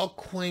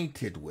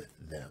acquainted with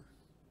them,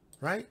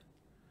 right?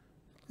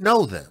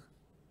 Know them,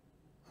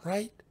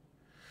 right?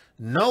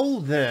 Know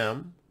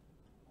them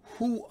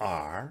who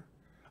are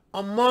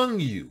among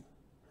you,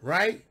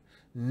 right?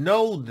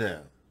 Know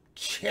them,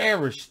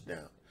 cherish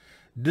them,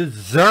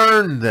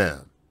 discern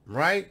them,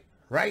 right?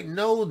 Right?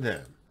 Know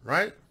them,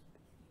 right?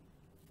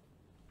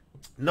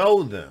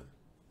 Know them,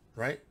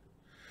 right?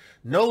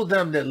 Know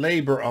them that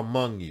labor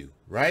among you,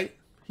 right?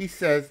 He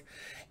says,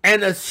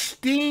 and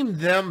esteem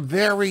them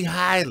very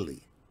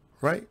highly,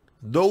 right?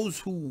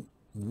 Those who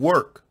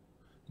work,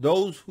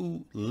 those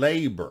who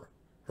labor,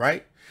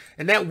 right?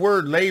 And that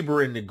word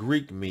labor in the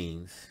Greek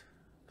means,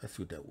 let's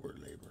see what that word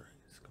labor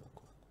is.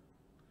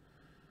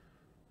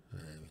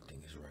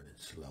 Everything is running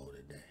slow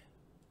today.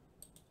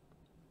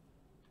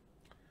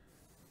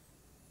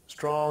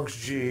 Strong's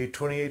G,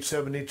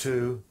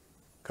 2872,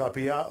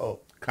 kapiao.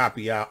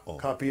 Kapiao.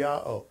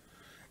 Kapiao.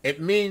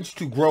 It means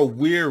to grow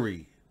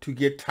weary, to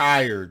get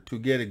tired, to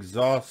get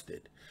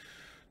exhausted.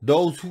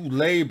 Those who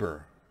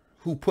labor,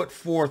 who put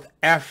forth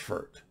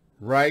effort,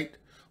 right?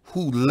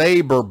 Who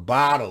labor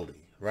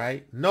bodily,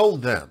 right? Know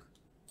them.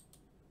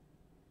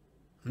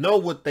 Know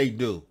what they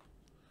do.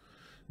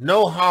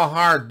 Know how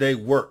hard they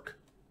work,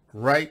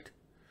 right?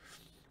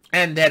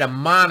 And that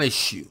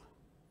admonish you,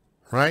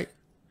 right?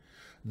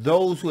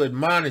 Those who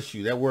admonish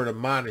you, that word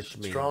admonish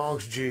means.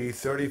 Strong's G,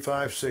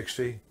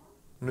 3560,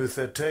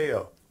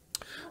 nutheteo.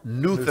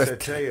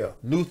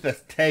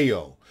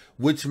 Nutheteo,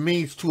 which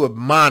means to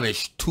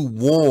admonish, to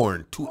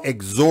warn, to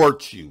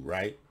exhort you,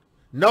 right?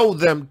 Know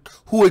them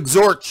who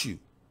exhort you.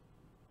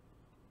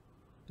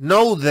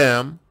 Know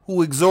them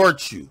who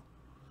exhort you,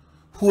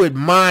 who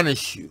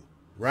admonish you,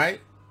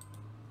 right?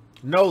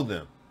 Know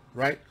them,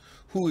 right?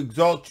 Who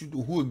exalt you,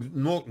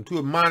 to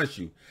admonish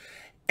you,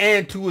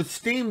 and to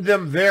esteem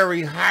them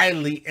very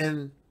highly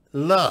in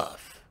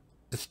love.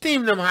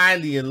 Esteem them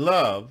highly in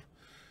love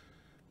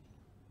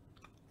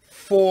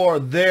for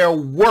their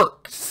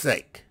work's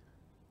sake,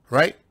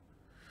 right?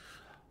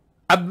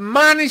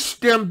 Admonish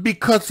them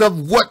because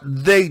of what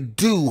they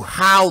do,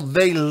 how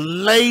they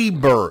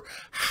labor,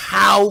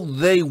 how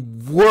they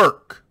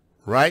work,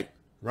 right?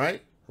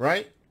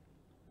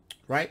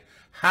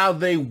 How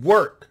they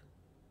work.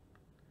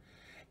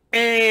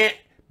 And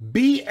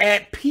be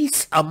at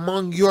peace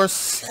among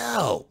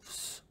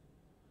yourselves.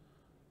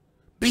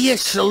 Be at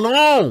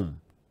shalom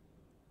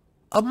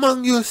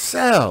among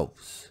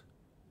yourselves.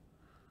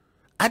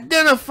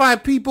 Identify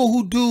people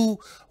who do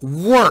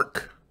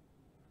work,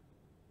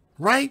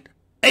 right?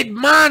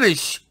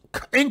 Admonish,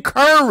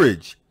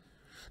 encourage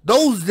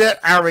those that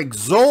are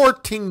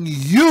exhorting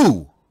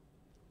you.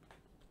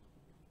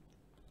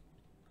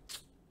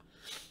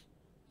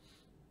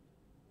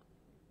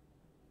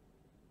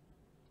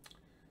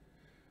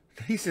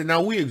 He said,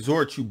 now we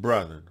exhort you,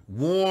 brethren,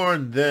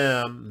 warn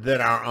them that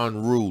are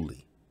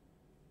unruly.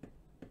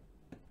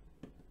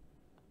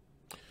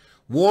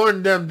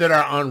 Warn them that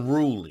are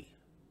unruly.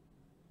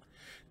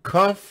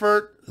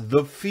 Comfort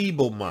the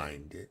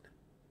feeble-minded.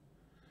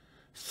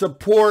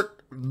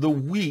 Support the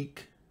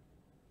weak.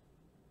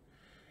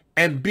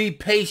 And be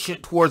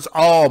patient towards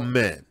all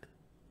men.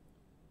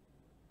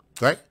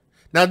 Right?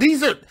 Now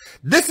this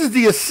is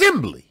the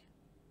assembly.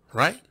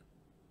 Right?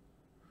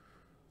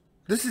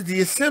 This is the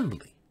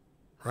assembly.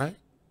 Right?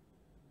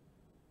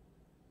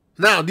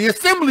 Now, the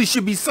assembly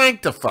should be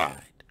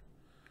sanctified.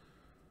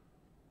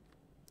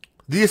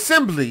 The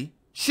assembly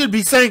should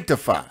be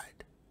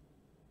sanctified.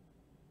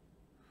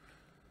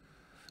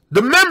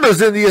 The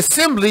members in the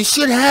assembly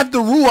should have the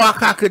Ruach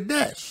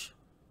HaKodesh.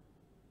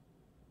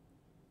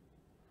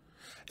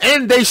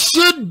 And they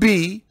should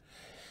be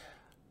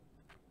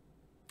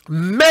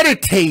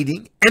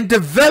meditating and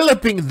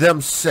developing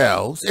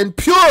themselves and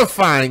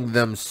purifying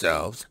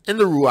themselves in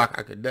the Ruach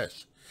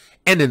HaKodesh.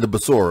 And in the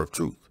Besorah of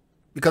truth.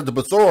 Because the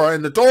Besorah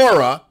and the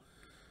Torah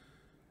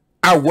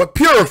are what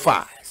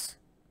purifies,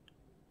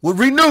 what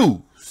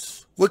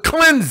renews, what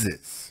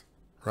cleanses,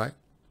 right?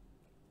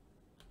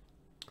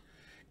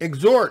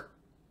 Exhort.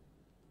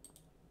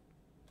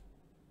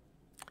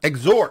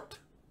 Exhort.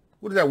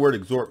 What does that word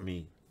exhort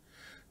mean?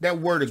 That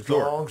word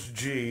exhort. Strong's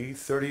G,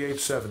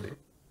 3870.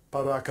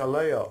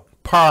 Parakaleo.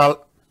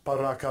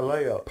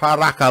 Parakaleo.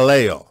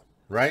 Parakaleo,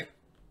 right?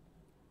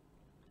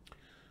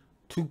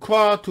 To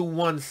call to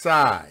one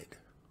side,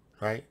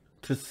 right?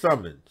 To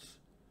summons,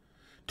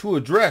 to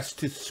address,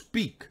 to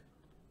speak,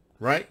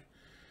 right?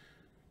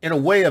 In a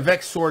way of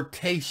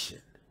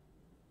exhortation,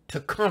 to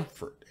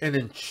comfort and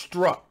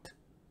instruct,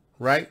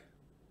 right?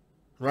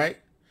 Right?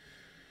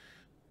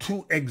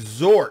 To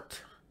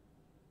exhort,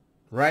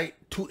 right?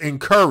 To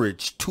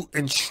encourage, to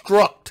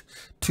instruct,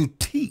 to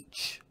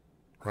teach,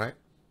 right?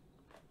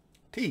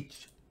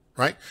 Teach,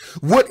 right?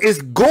 What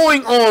is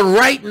going on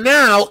right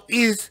now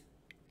is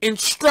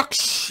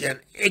instruction,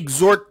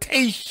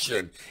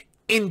 exhortation,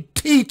 in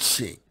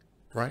teaching,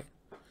 right?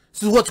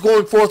 This is what's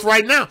going forth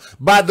right now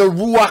by the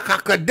Ruach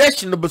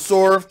HaKodesh and the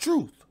Besorah of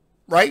truth,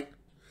 right?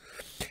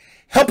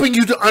 Helping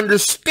you to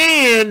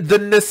understand the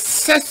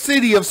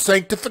necessity of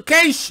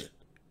sanctification.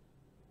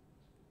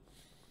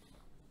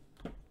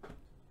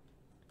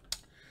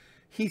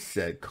 He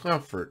said,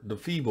 comfort the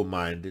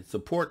feeble-minded,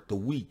 support the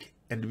weak,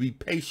 and to be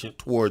patient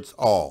towards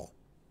all.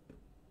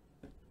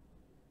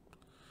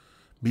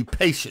 Be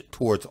patient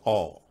towards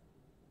all.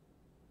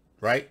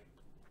 Right?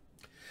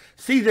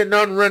 See that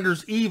none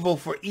renders evil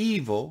for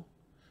evil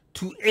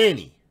to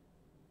any,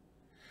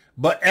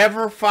 but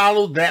ever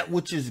follow that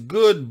which is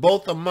good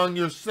both among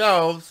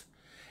yourselves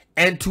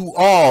and to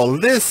all.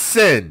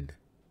 Listen.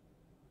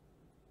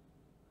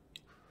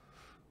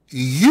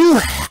 You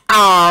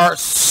are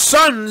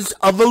sons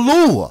of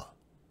Yahuah.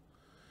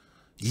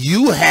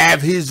 You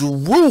have his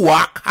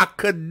Ruach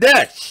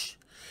HaKodesh,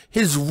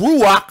 his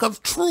Ruach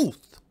of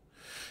truth.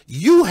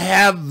 You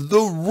have the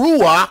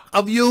Ruach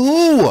of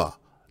Yahuah,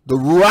 the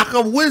Ruach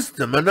of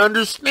wisdom and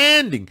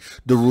understanding,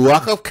 the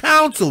Ruach of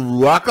counsel,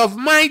 Ruach of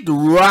might, the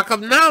Ruach of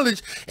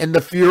knowledge, and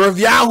the fear of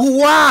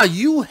Yahuah.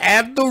 You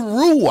have the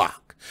Ruach.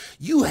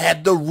 You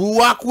have the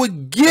Ruach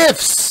with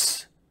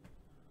gifts.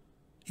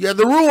 You have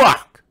the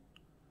Ruach.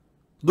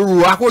 The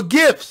Ruach with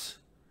gifts.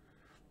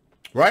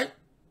 Right?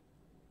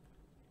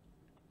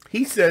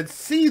 He said,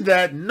 see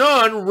that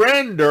none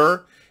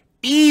render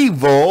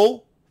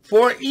evil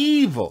for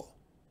evil.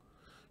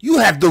 You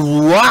have the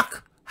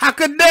Ruach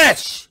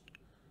HaKodesh.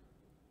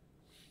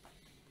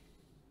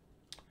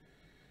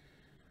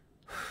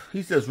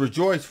 He says,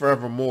 rejoice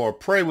forevermore,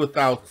 pray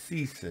without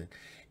ceasing,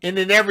 and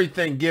in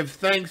everything give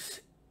thanks,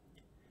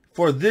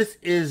 for this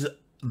is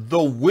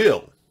the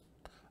will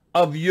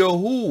of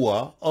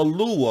Yahuah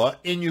ELOHAKEM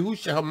in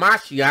Yahushua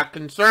HaMashiach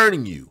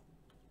concerning you.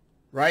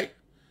 Right?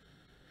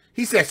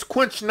 He says,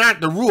 quench not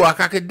the Ruach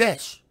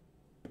HaKodesh.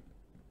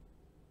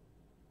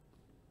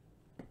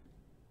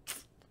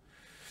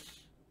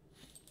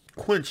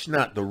 Quench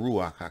not the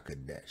Ruach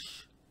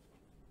HaKodesh.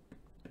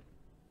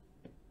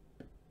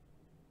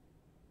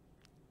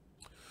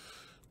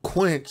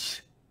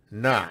 Quench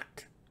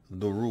not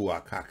the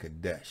Ruach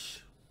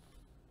HaKodesh.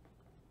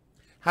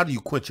 How do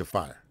you quench a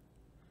fire?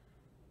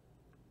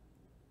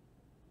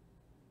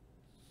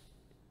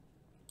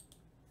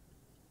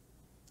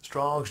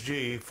 Strong's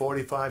G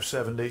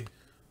 4570.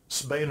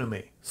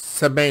 Spanumi.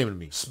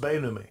 Sabanami.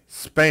 Spanumi.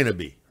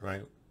 Spanabi,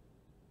 right?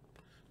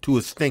 To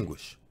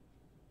extinguish.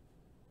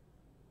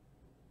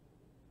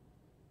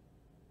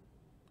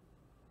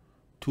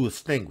 To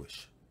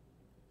extinguish.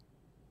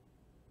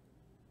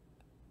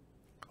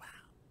 Wow.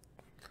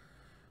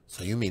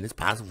 So you mean it's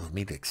possible for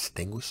me to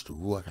extinguish the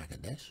Ruach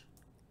HaKodesh?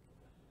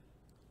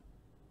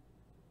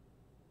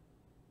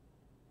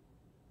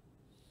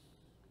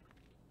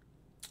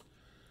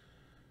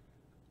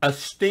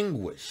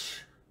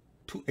 Extinguish.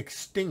 To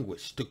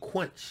extinguish. To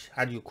quench.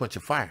 How do you quench a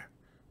fire?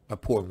 By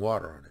pouring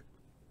water on it.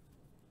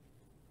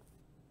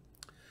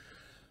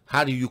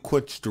 How do you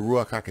quench the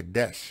Ruach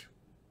HaKodesh?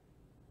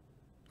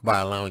 By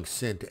allowing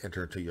sin to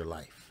enter into your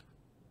life.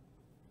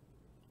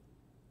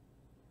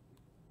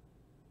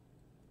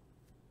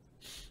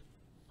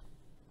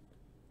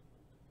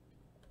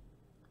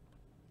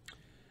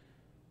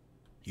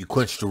 You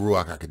quench the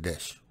Ruach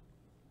HaKodesh.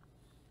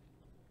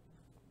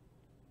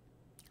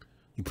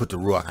 You put the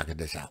Ruach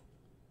HaKodesh out.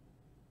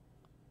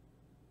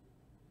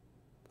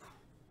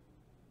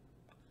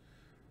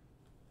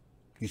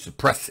 You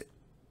suppress it.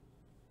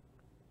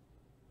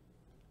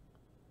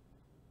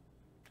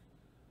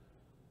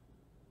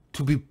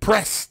 To be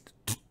pressed,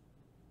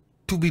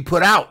 to be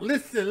put out.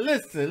 Listen,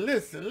 listen,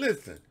 listen,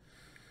 listen,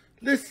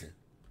 listen.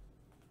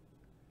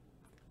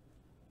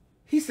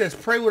 He says,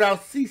 pray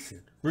without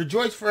ceasing.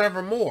 Rejoice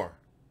forevermore.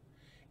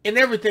 In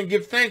everything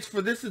give thanks,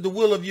 for this is the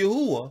will of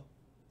Yahuah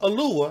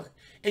ELOHAKEM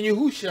and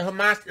Yahushua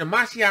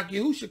HaMashiach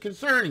Yahushua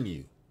concerning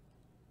you.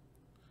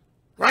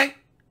 Right?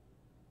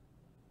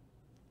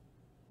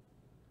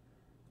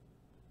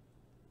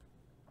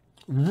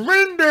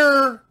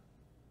 Let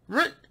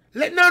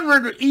none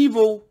render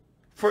evil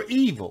for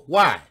evil.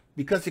 Why?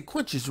 Because it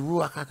quenches the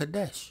Ruach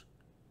HaKodesh.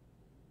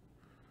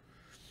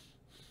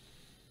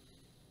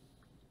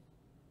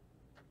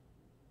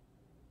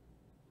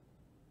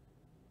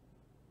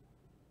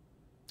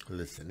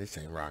 Listen, this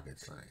ain't rocket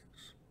science.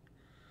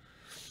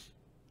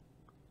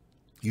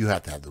 You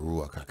have to have the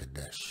Ruach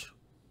HaKodesh.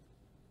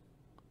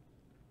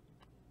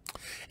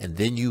 And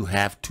then you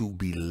have to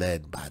be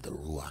led by the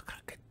Ruach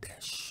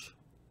HaKodesh.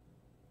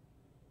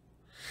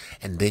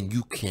 And then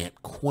you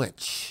can't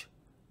quench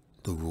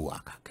the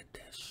Ruach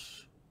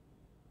HaKodesh.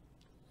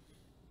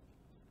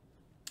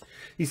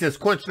 He says,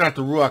 quench not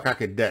the Ruach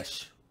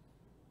HaKodesh.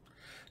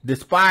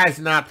 Despise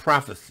not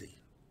prophecy.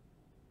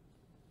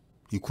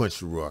 You quench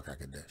the Ruach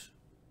HaKodesh.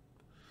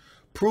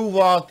 Prove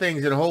all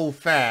things and hold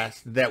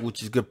fast that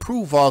which is good.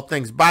 Prove all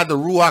things by the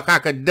Ruach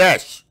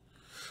HaKodesh.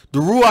 The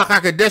Ruach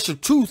HaKodesh of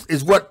truth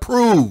is what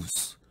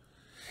proves.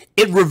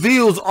 It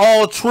reveals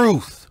all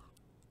truth.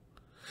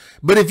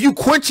 But if you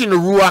quench in the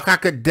Ruach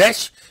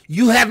HaKodesh,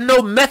 you have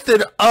no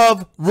method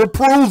of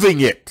reproving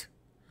it.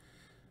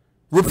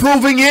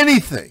 Reproving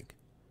anything.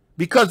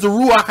 Because the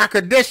Ruach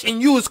HaKodesh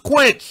in you is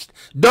quenched.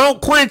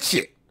 Don't quench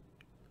it.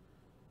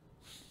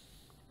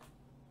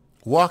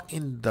 Walk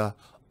in the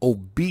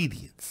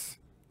obedience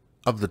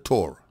of the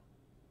Torah.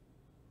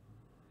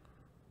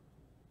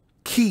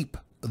 Keep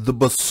the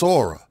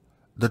Basora,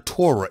 the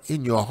Torah,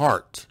 in your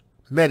heart,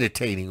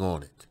 meditating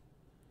on it.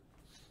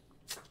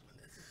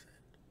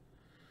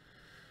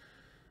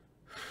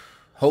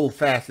 Hold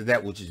fast to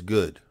that which is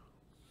good.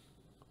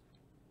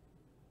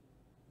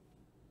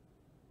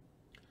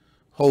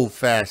 Hold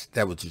fast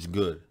that which is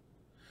good.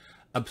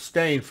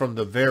 Abstain from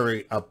the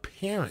very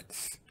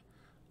appearance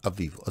of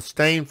evil.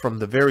 Abstain from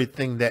the very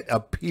thing that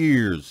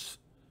appears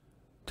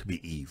to be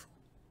evil.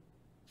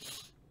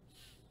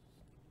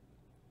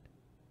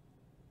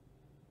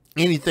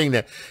 Anything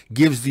that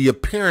gives the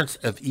appearance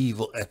of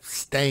evil,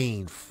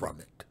 abstain from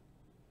it.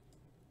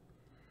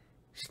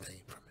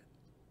 Abstain from it.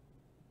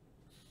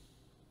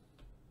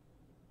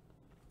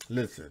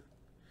 Listen.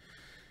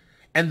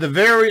 And the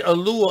very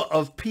Yahuah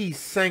of peace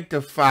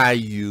sanctify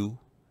you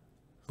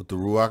with the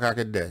Ruach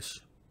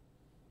HaKodesh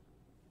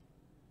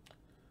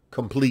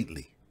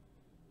completely.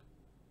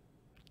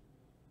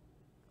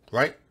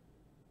 Right?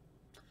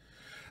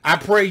 I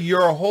pray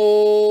your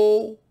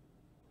whole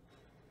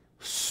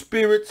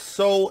spirit,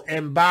 soul,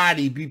 and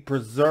body be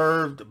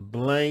preserved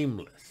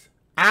blameless.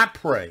 I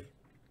pray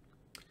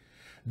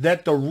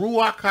that the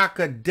Ruach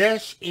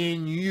HaKodesh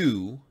in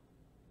you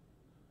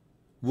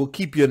will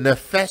keep your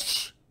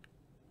nefesh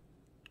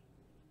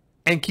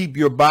and keep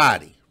your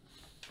body.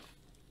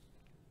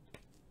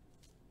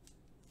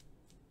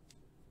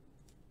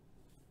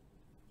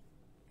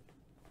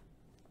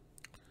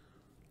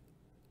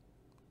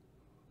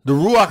 The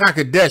Ruach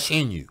HaKodesh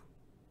in you.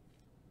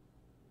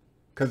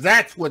 Because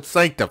that's what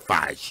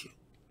sanctifies you.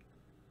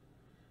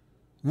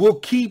 Will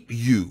keep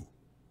you.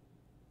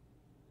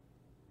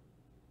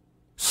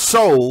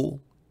 Soul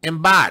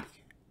and body.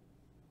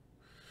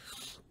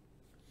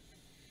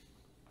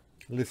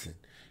 Listen.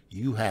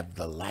 You have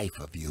the life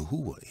of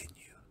Yahuah in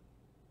you.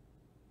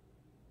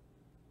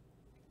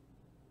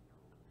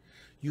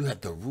 You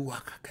have the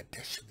Ruach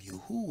HaKodesh of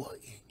Yahuah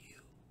in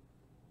you.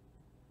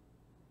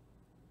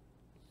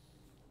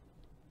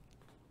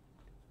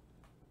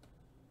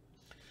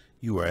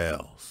 You are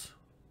else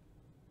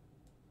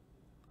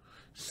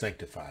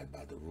sanctified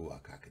by the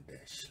Ruach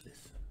HaKodesh.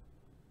 Listen.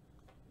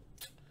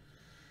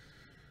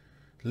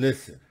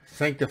 Listen.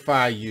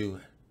 Sanctify you,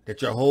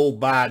 that your whole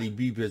body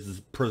be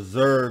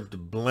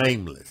preserved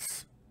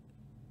blameless.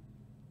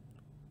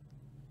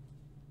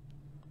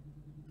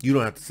 You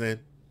don't have to sin.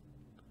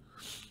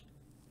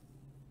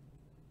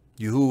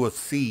 Yahuah's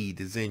seed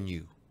is in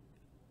you.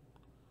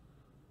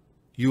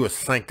 You are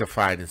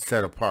sanctified and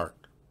set apart,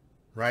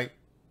 right?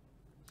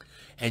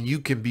 And you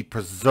can be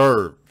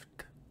preserved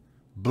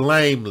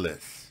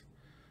blameless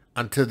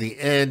until the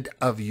end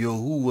of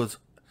Yahuah's,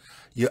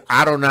 your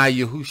Adonai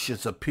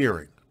Yahusha's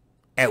appearing,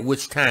 at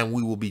which time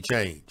we will be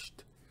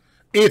changed.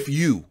 If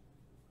you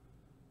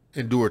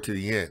endure to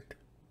the end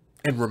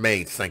and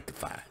remain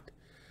sanctified.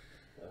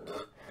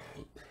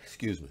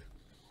 Excuse me.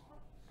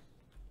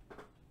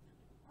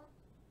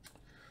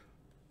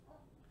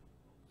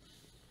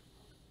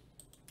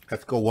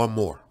 Let's go one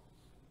more.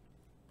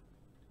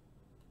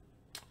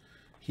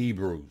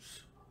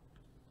 Hebrews.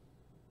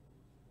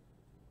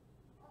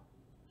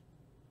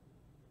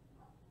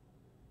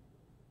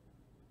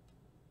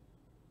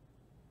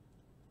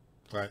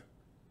 Right.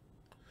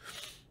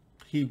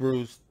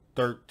 Hebrews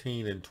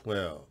 13 and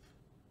 12.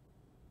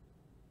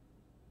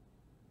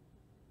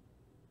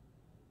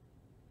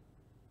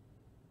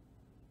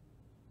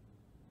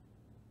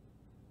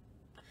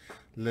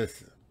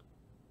 Listen.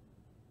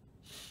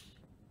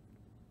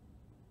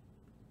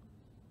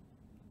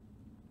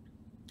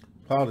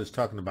 Paul is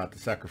talking about the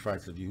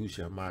sacrifice of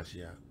Yahushua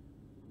HaMashiach.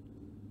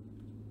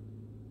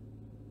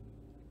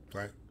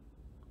 Right?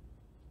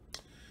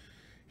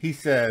 He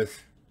says,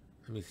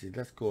 let me see,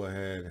 let's go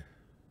ahead.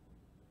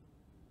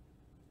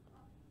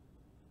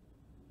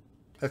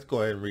 Let's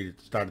go ahead and read it.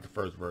 Start at the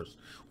first verse.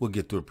 We'll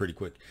get through it pretty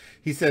quick.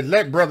 He said,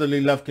 let brotherly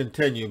love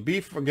continue.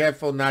 Be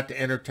forgetful not to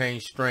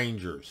entertain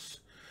strangers,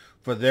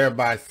 for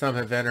thereby some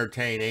have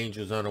entertained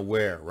angels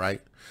unaware,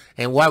 right?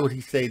 And why would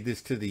he say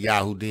this to the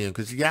Yahudim?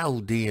 Because the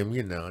Yahudim,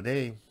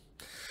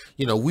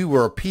 we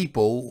were a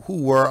people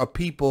who were a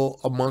people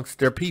amongst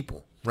their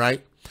people,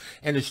 right?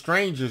 And the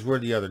strangers were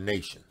the other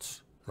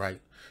nations, right?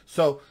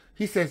 So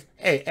he says,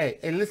 hey,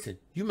 listen,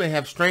 you may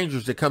have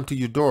strangers that come to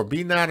your door.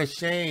 Be not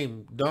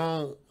ashamed.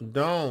 Don't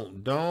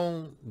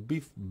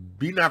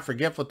be not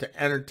forgetful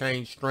to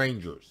entertain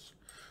strangers,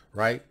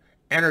 right?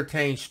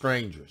 Entertain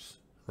strangers,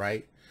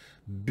 right?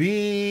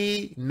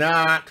 Be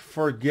not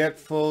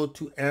forgetful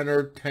to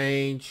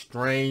entertain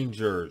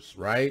strangers,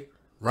 right?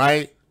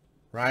 Right?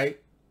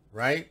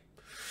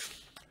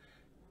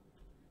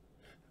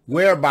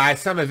 Whereby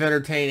some have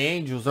entertained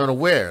angels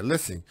unaware.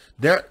 Listen,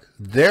 there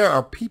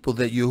are people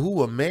that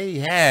Yahuah may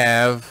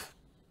have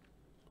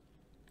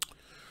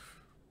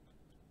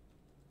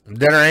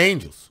that are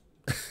angels.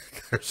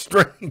 They're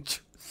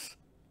strangers.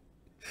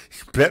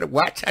 You better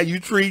watch how you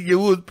treat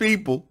Yahuah's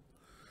people.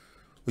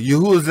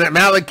 Yahuah's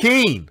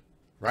Malachim.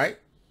 Right?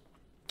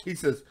 He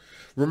says,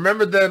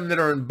 remember them that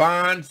are in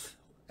bonds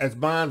as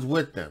bonds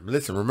with them.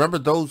 Listen, remember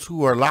those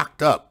who are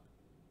locked up.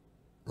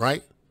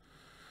 Right?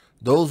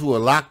 Those who are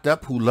locked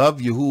up, who love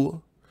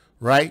Yahuah.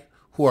 Right?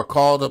 Who are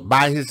called up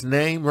by his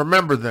name.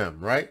 Remember them.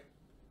 Right?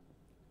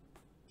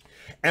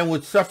 And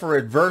would suffer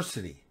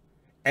adversity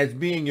as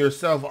being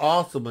yourself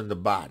also in the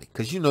body.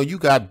 Because, you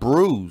got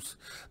brews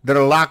that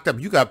are locked up.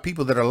 You got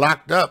people that are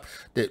locked up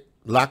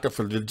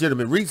for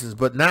legitimate reasons,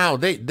 but now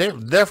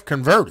they're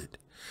converted.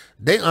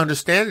 They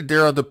understand that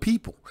there are other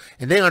people,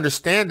 and they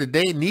understand that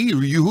they need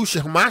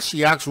Yahushua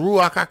HaMashiach's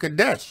Ruach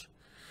HaKodesh.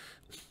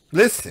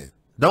 Listen,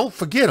 don't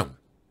forget them.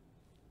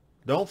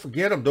 Don't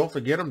forget them. Don't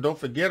forget them. Don't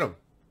forget them.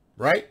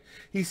 Right?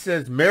 He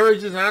says,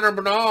 marriage is honorable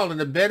and all, and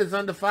the bed is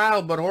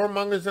undefiled, but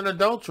whoremongers and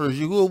adulterers,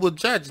 Yahuwah will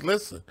judge.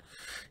 Listen,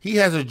 he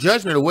has a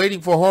judgment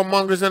awaiting for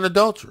whoremongers and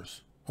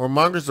adulterers.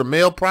 Whoremongers are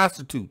male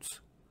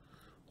prostitutes.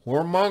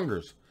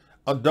 Whoremongers,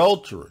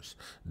 adulterers,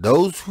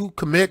 those who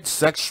commit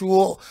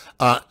sexual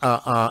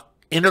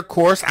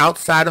intercourse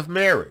outside of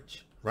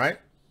marriage, right?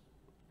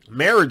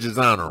 Marriage is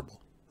honorable,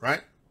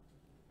 right?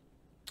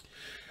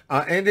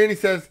 And then he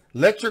says,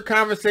 let your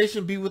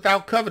conversation be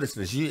without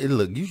covetousness. You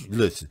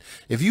listen.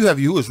 If you have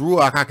Yahuwah's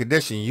Ruach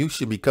HaKodesh, you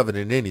should be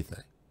coveting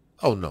anything.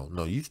 Oh, no,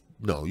 you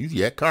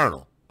yet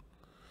carnal.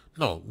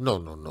 No.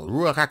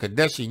 Ruach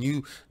HaKodesh in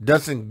you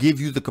doesn't give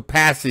you the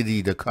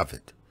capacity to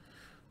covet.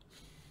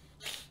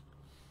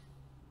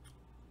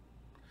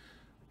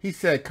 He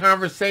said,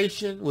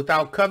 conversation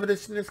without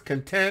covetousness,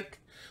 content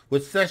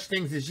with such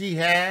things as ye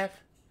have.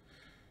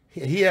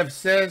 He have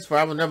says, for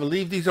I will never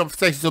leave these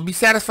conversations. So be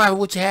satisfied with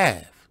what you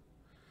have.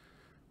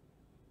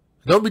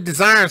 Don't be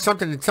desiring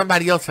something that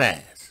somebody else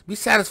has. Be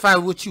satisfied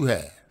with what you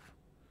have.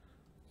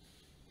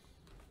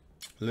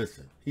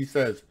 Listen, he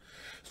says,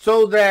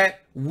 so that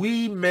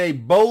we may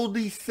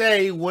boldly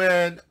say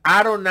when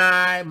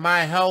Adonai,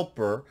 my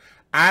helper,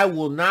 I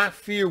will not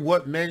fear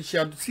what men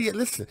shall do. See,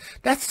 listen,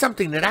 that's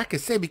something that I can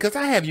say because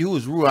I have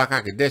Yahuwah's Ruach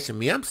HaKodesh in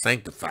me. I'm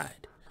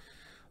sanctified.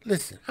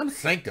 Listen, I'm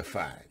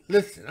sanctified.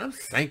 Listen, I'm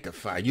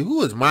sanctified.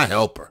 Yahuwah is my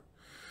helper.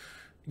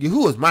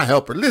 Yahuwah is my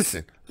helper.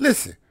 Listen.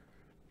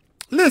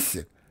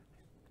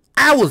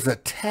 I was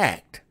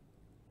attacked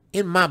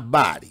in my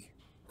body,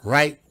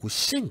 right, with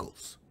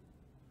shingles.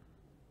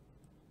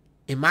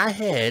 In my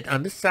head,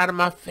 on this side of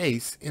my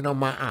face, and on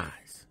my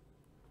eyes.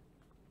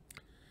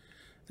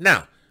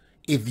 Now,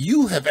 if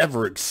you have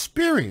ever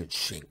experienced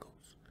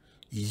shingles,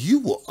 you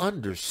will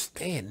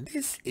understand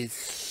this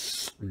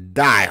is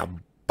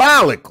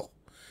diabolical.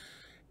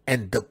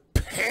 And the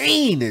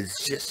pain is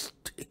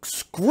just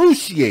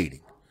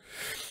excruciating.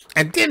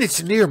 And then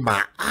it's near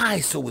my eye,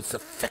 so it's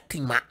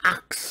affecting my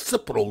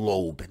occipital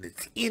lobe, and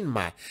it's in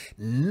my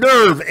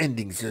nerve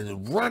endings, and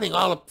it's running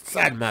all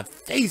upside my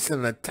face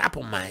and the top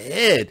of my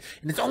head.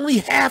 And it's only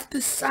half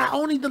this side,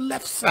 only the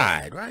left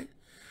side, right?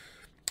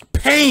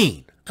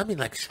 Pain. I mean,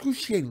 like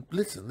excruciating.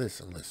 Listen.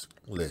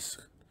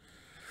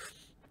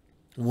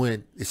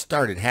 When it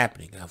started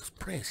happening, I was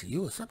praying, I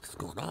said, something's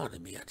going on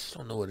in me. I just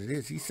don't know what it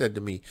is. He said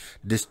to me,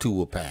 this too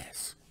will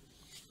pass.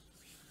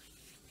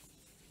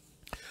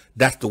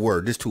 That's the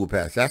word. This too will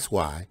pass. That's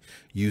why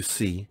you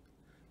see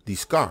these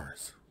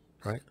scars,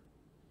 right?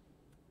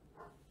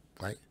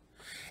 Right?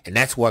 And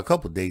that's why a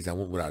couple of days I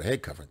went without a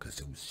head covering because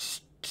it was,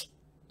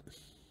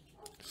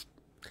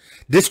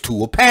 this too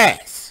will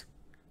pass.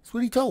 That's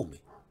what he told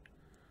me,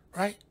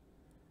 right?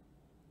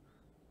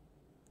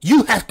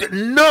 You have to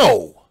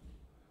know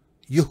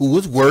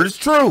Yahuwah's word is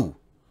true.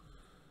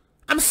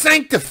 I'm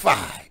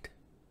sanctified.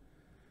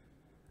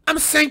 I'm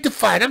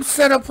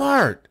set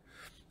apart.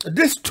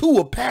 This too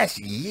will pass.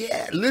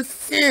 Yeah,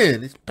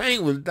 listen. This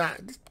pain was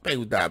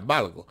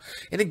diabolical.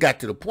 And it got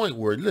to the point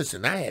where,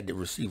 listen, I had to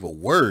receive a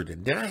word,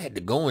 and then I had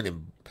to go in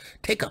and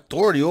take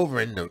authority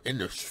over in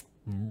the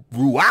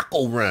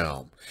Ruach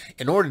realm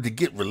in order to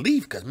get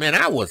relief. Because, man,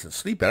 I wasn't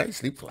sleeping. I didn't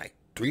sleep for like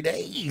 3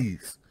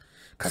 days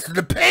because of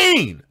the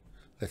pain.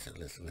 Listen.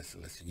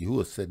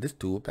 Yahuwah said this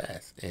too will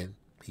pass. And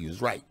he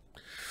was right.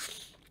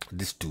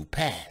 This too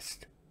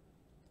passed.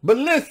 But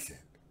listen.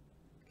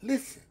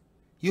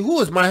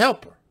 Yahuwah is my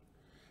helper.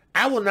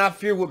 I will not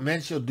fear what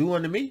men shall do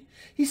unto me.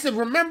 He said,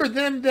 remember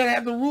them that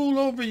have the rule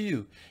over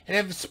you and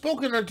have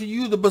spoken unto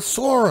you the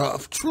Besorah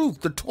of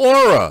truth, the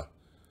Torah.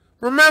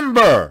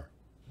 Remember,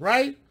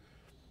 right?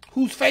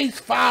 Whose face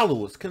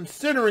follows,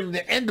 considering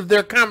the end of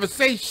their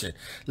conversation.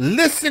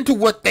 Listen to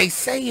what they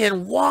say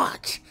and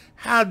watch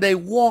how they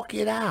walk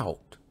it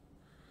out.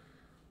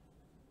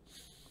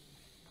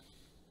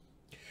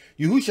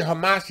 Yahushua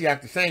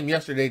HaMashiach the same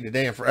yesterday,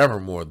 today, and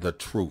forevermore, the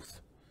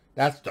truth.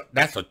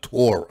 That's a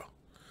Torah.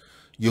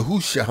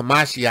 Yahushua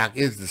HaMashiach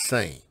is the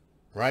same,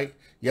 right?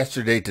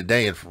 Yesterday,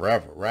 today, and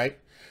forever, right?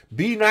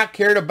 Be not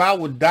carried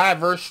about with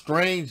diverse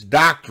strange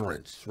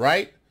doctrines,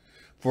 right?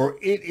 For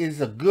it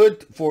is a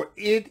good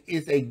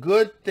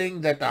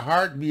thing that the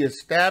heart be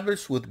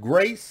established with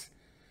grace,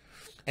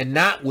 and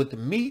not with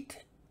meat,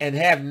 and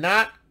have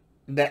not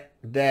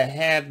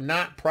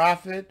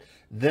profit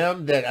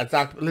them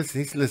that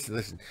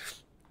listen.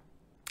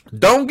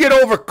 Don't get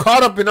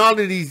caught up in all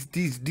of these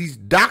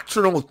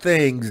doctrinal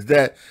things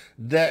that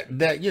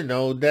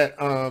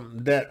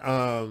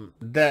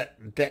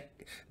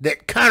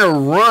kind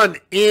of run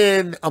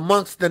in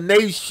amongst the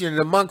nation,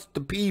 amongst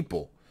the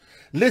people.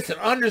 Listen,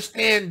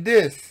 understand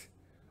this.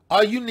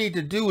 All you need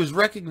to do is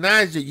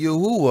recognize that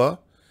Yahuwah,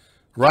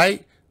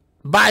 right,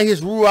 by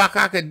his Ruach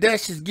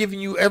HaKodesh is giving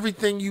you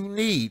everything you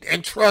need,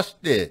 and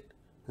trust it,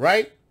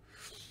 right?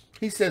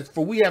 He says,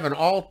 for we have an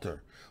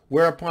altar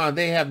whereupon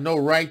they have no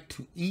right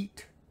to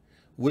eat,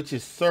 which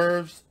is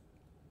serves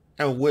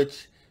and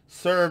which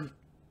serve.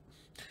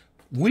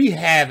 We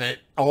have an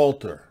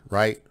altar,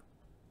 right?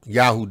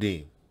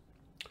 Yahudim,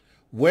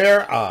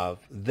 whereof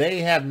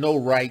they have no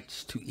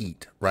rights to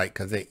eat, right?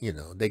 Because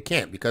they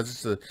can't,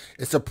 because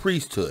it's a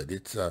priesthood.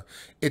 It's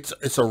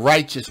a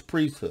righteous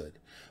priesthood,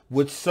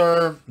 which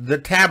serve the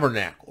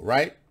tabernacle,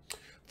 right?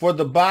 For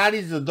the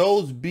bodies of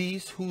those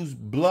beasts whose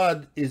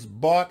blood is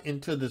bought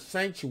into the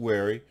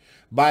sanctuary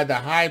by the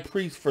high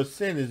priest for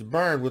sin is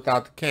burned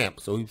without the camp.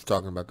 So he was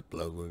talking about the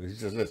blood. He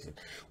says, listen,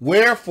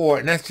 wherefore,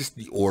 and that's just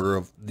the order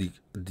of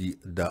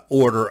the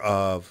order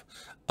of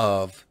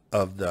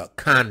the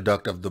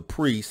conduct of the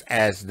priests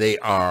as they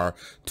are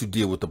to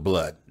deal with the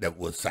blood that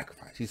was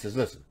sacrificed. He says,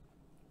 listen,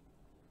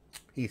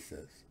 he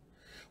says,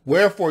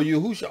 wherefore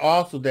Yahushua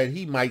also, that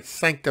he might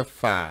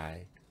sanctify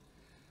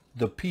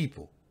the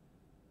people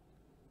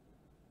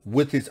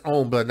with his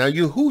own blood. Now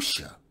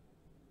Yahushua,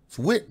 it's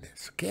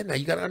witness. Okay, now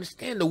you got to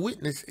understand the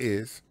witness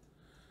is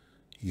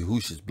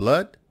Yahushua's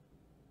blood,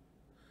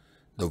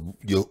 the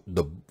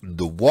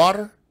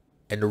water,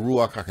 and the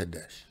Ruach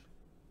HaKodesh,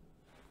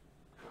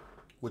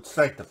 which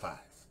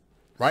sanctifies,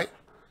 right?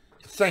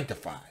 It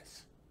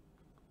sanctifies,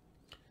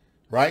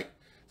 right?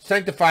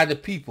 Sanctify the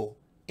people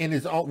in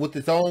his own, with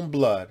his own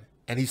blood,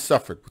 and he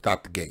suffered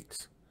without the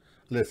gates.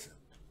 Listen.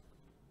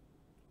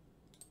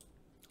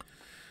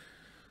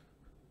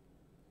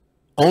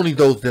 Only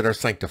those that are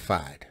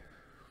sanctified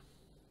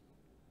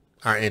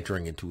are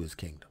entering into his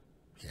kingdom.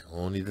 Yeah,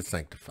 only the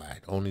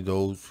sanctified. Only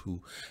those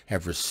who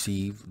have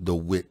received the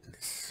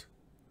witness.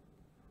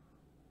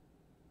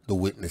 The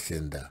witness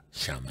in the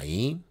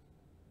Shamayim,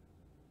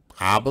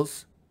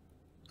 Abbas,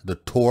 the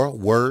Torah,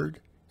 word,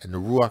 and the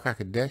Ruach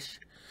HaKodesh,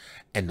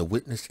 and the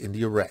witness in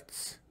the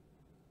Eretz.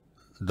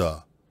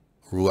 The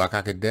Ruach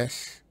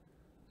HaKodesh,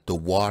 the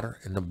water,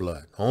 and the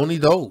blood. Only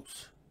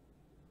those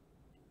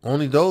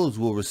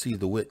will receive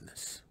the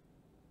witness.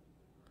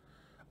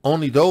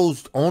 Only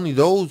those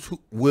who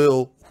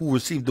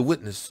receive the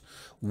witness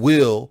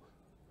will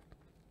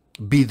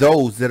be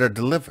those that are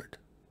delivered,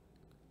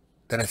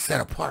 that are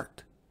set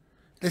apart.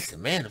 Listen,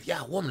 man, if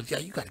y'all, woman, if y'all,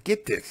 you got to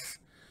get this.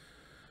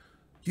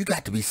 You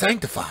got to be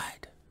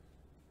sanctified.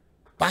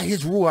 By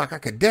his Ruach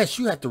HaKodesh,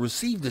 you have to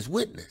receive this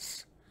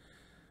witness.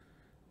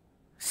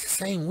 It's the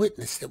same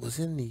witness that was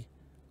in the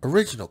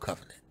original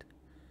covenant.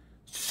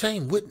 It's the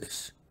same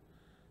witness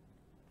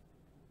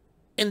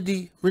in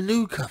the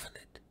renewed covenant.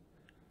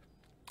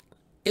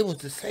 It was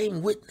the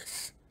same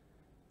witness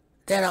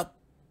that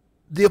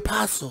the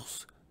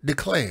apostles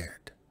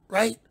declared,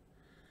 right?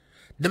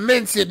 The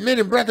men said, men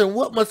and brethren,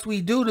 what must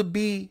we do to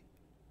be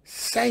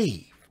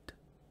saved?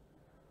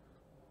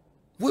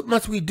 What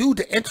must we do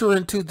to enter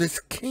into this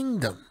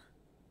kingdom?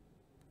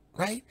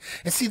 Right?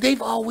 And see,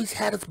 they've always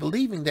had us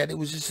believing that it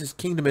was just this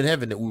kingdom in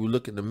heaven that we were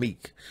looking to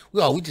meet.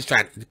 We just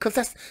trying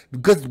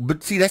to,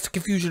 but see, that's the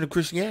confusion of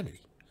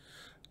Christianity.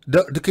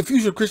 The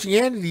confusion of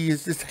Christianity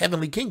is this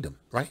heavenly kingdom,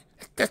 right?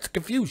 That's the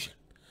confusion.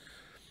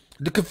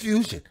 The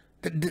confusion.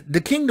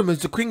 The kingdom is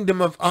the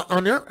kingdom of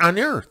on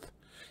earth.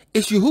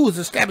 It's Yahuwah is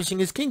establishing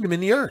his kingdom in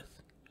the earth.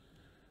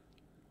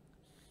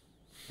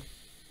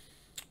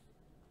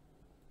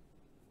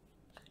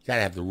 You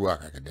gotta have the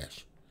Ruach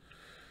HaKodesh.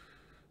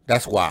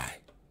 That's why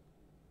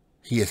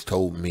he has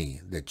told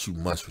me that you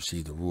must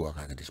receive the Ruach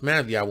HaKodesh. Man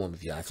of Yah, woman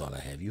of Yah, that's all I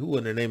have. Yahuwah,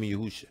 in the name of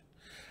Yahushua,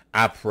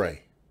 I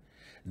pray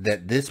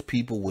that this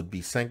people would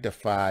be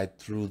sanctified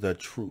through the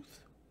truth,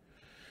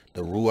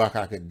 the Ruach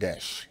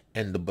HaKodesh,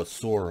 and the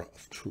Basora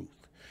of truth.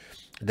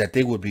 That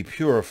they would be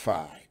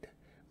purified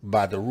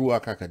by the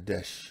Ruach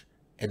HaKodesh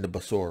and the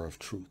Basora of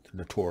truth, and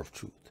the Torah of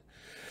truth.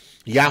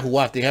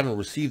 Yahuwah, if they haven't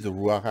received the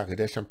Ruach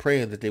HaKodesh, I'm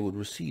praying that they would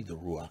receive the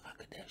Ruach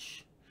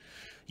HaKodesh.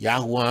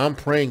 Yahuwah, I'm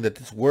praying that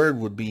this word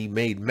would be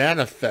made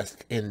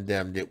manifest in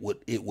them, that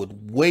it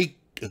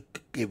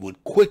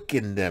would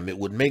quicken them, it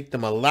would make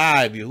them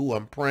alive. Yahuwah,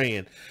 I'm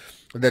praying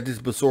that this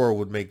Basora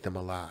would make them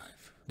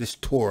alive. This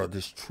Torah,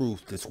 this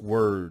truth, this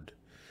word.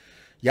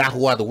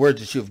 Yahuwah, the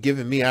words that you have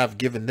given me, I've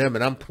given them,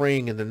 and I'm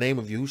praying in the name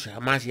of Yahushua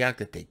HaMashiach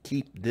that they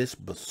keep this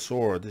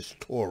Basora, this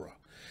Torah,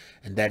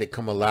 and that it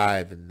come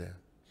alive in them.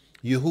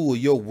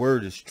 Yahuwah, your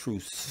word is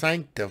truth.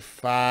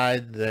 Sanctify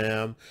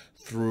them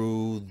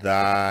through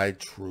thy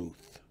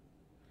truth.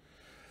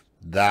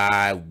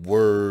 Thy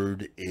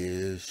word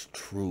is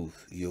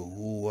truth.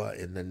 Yahuwah,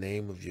 in the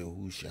name of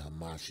Yahushua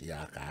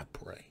HaMashiach, I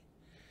pray.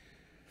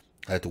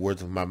 Let the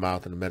words of my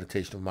mouth and the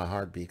meditation of my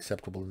heart be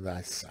acceptable in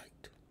thy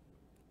sight.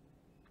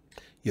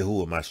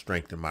 Yahuwah, my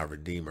strength and my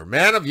redeemer.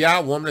 Man of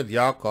Yah, woman of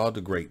Yah, called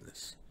to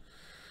greatness.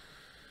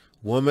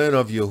 Woman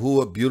of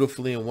Yahuwah,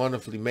 beautifully and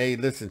wonderfully made.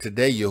 Listen,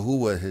 today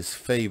Yahuwah has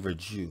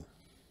favored you.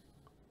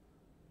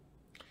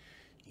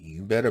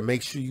 You better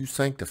make sure you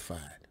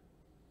sanctified.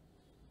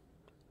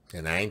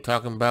 And I ain't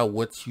talking about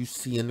what you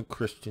see in the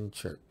Christian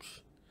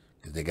church,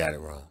 because they got it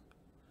wrong.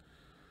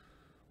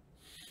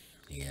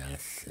 Yeah, I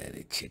said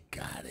it. You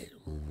got it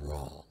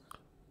wrong.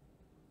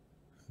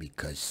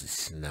 because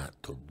it's not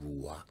the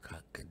Ruach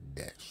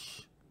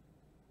HaKodesh.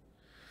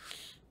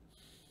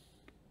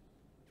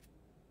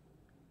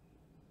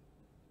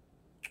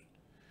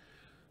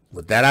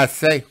 With that I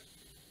say,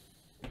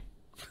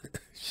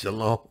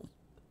 shalom,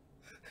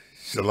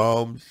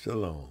 shalom,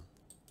 shalom.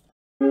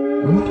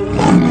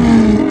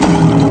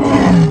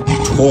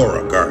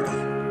 Torah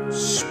guardian,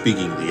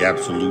 speaking the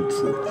absolute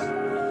truth.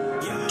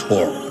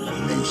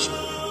 Torah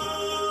nation.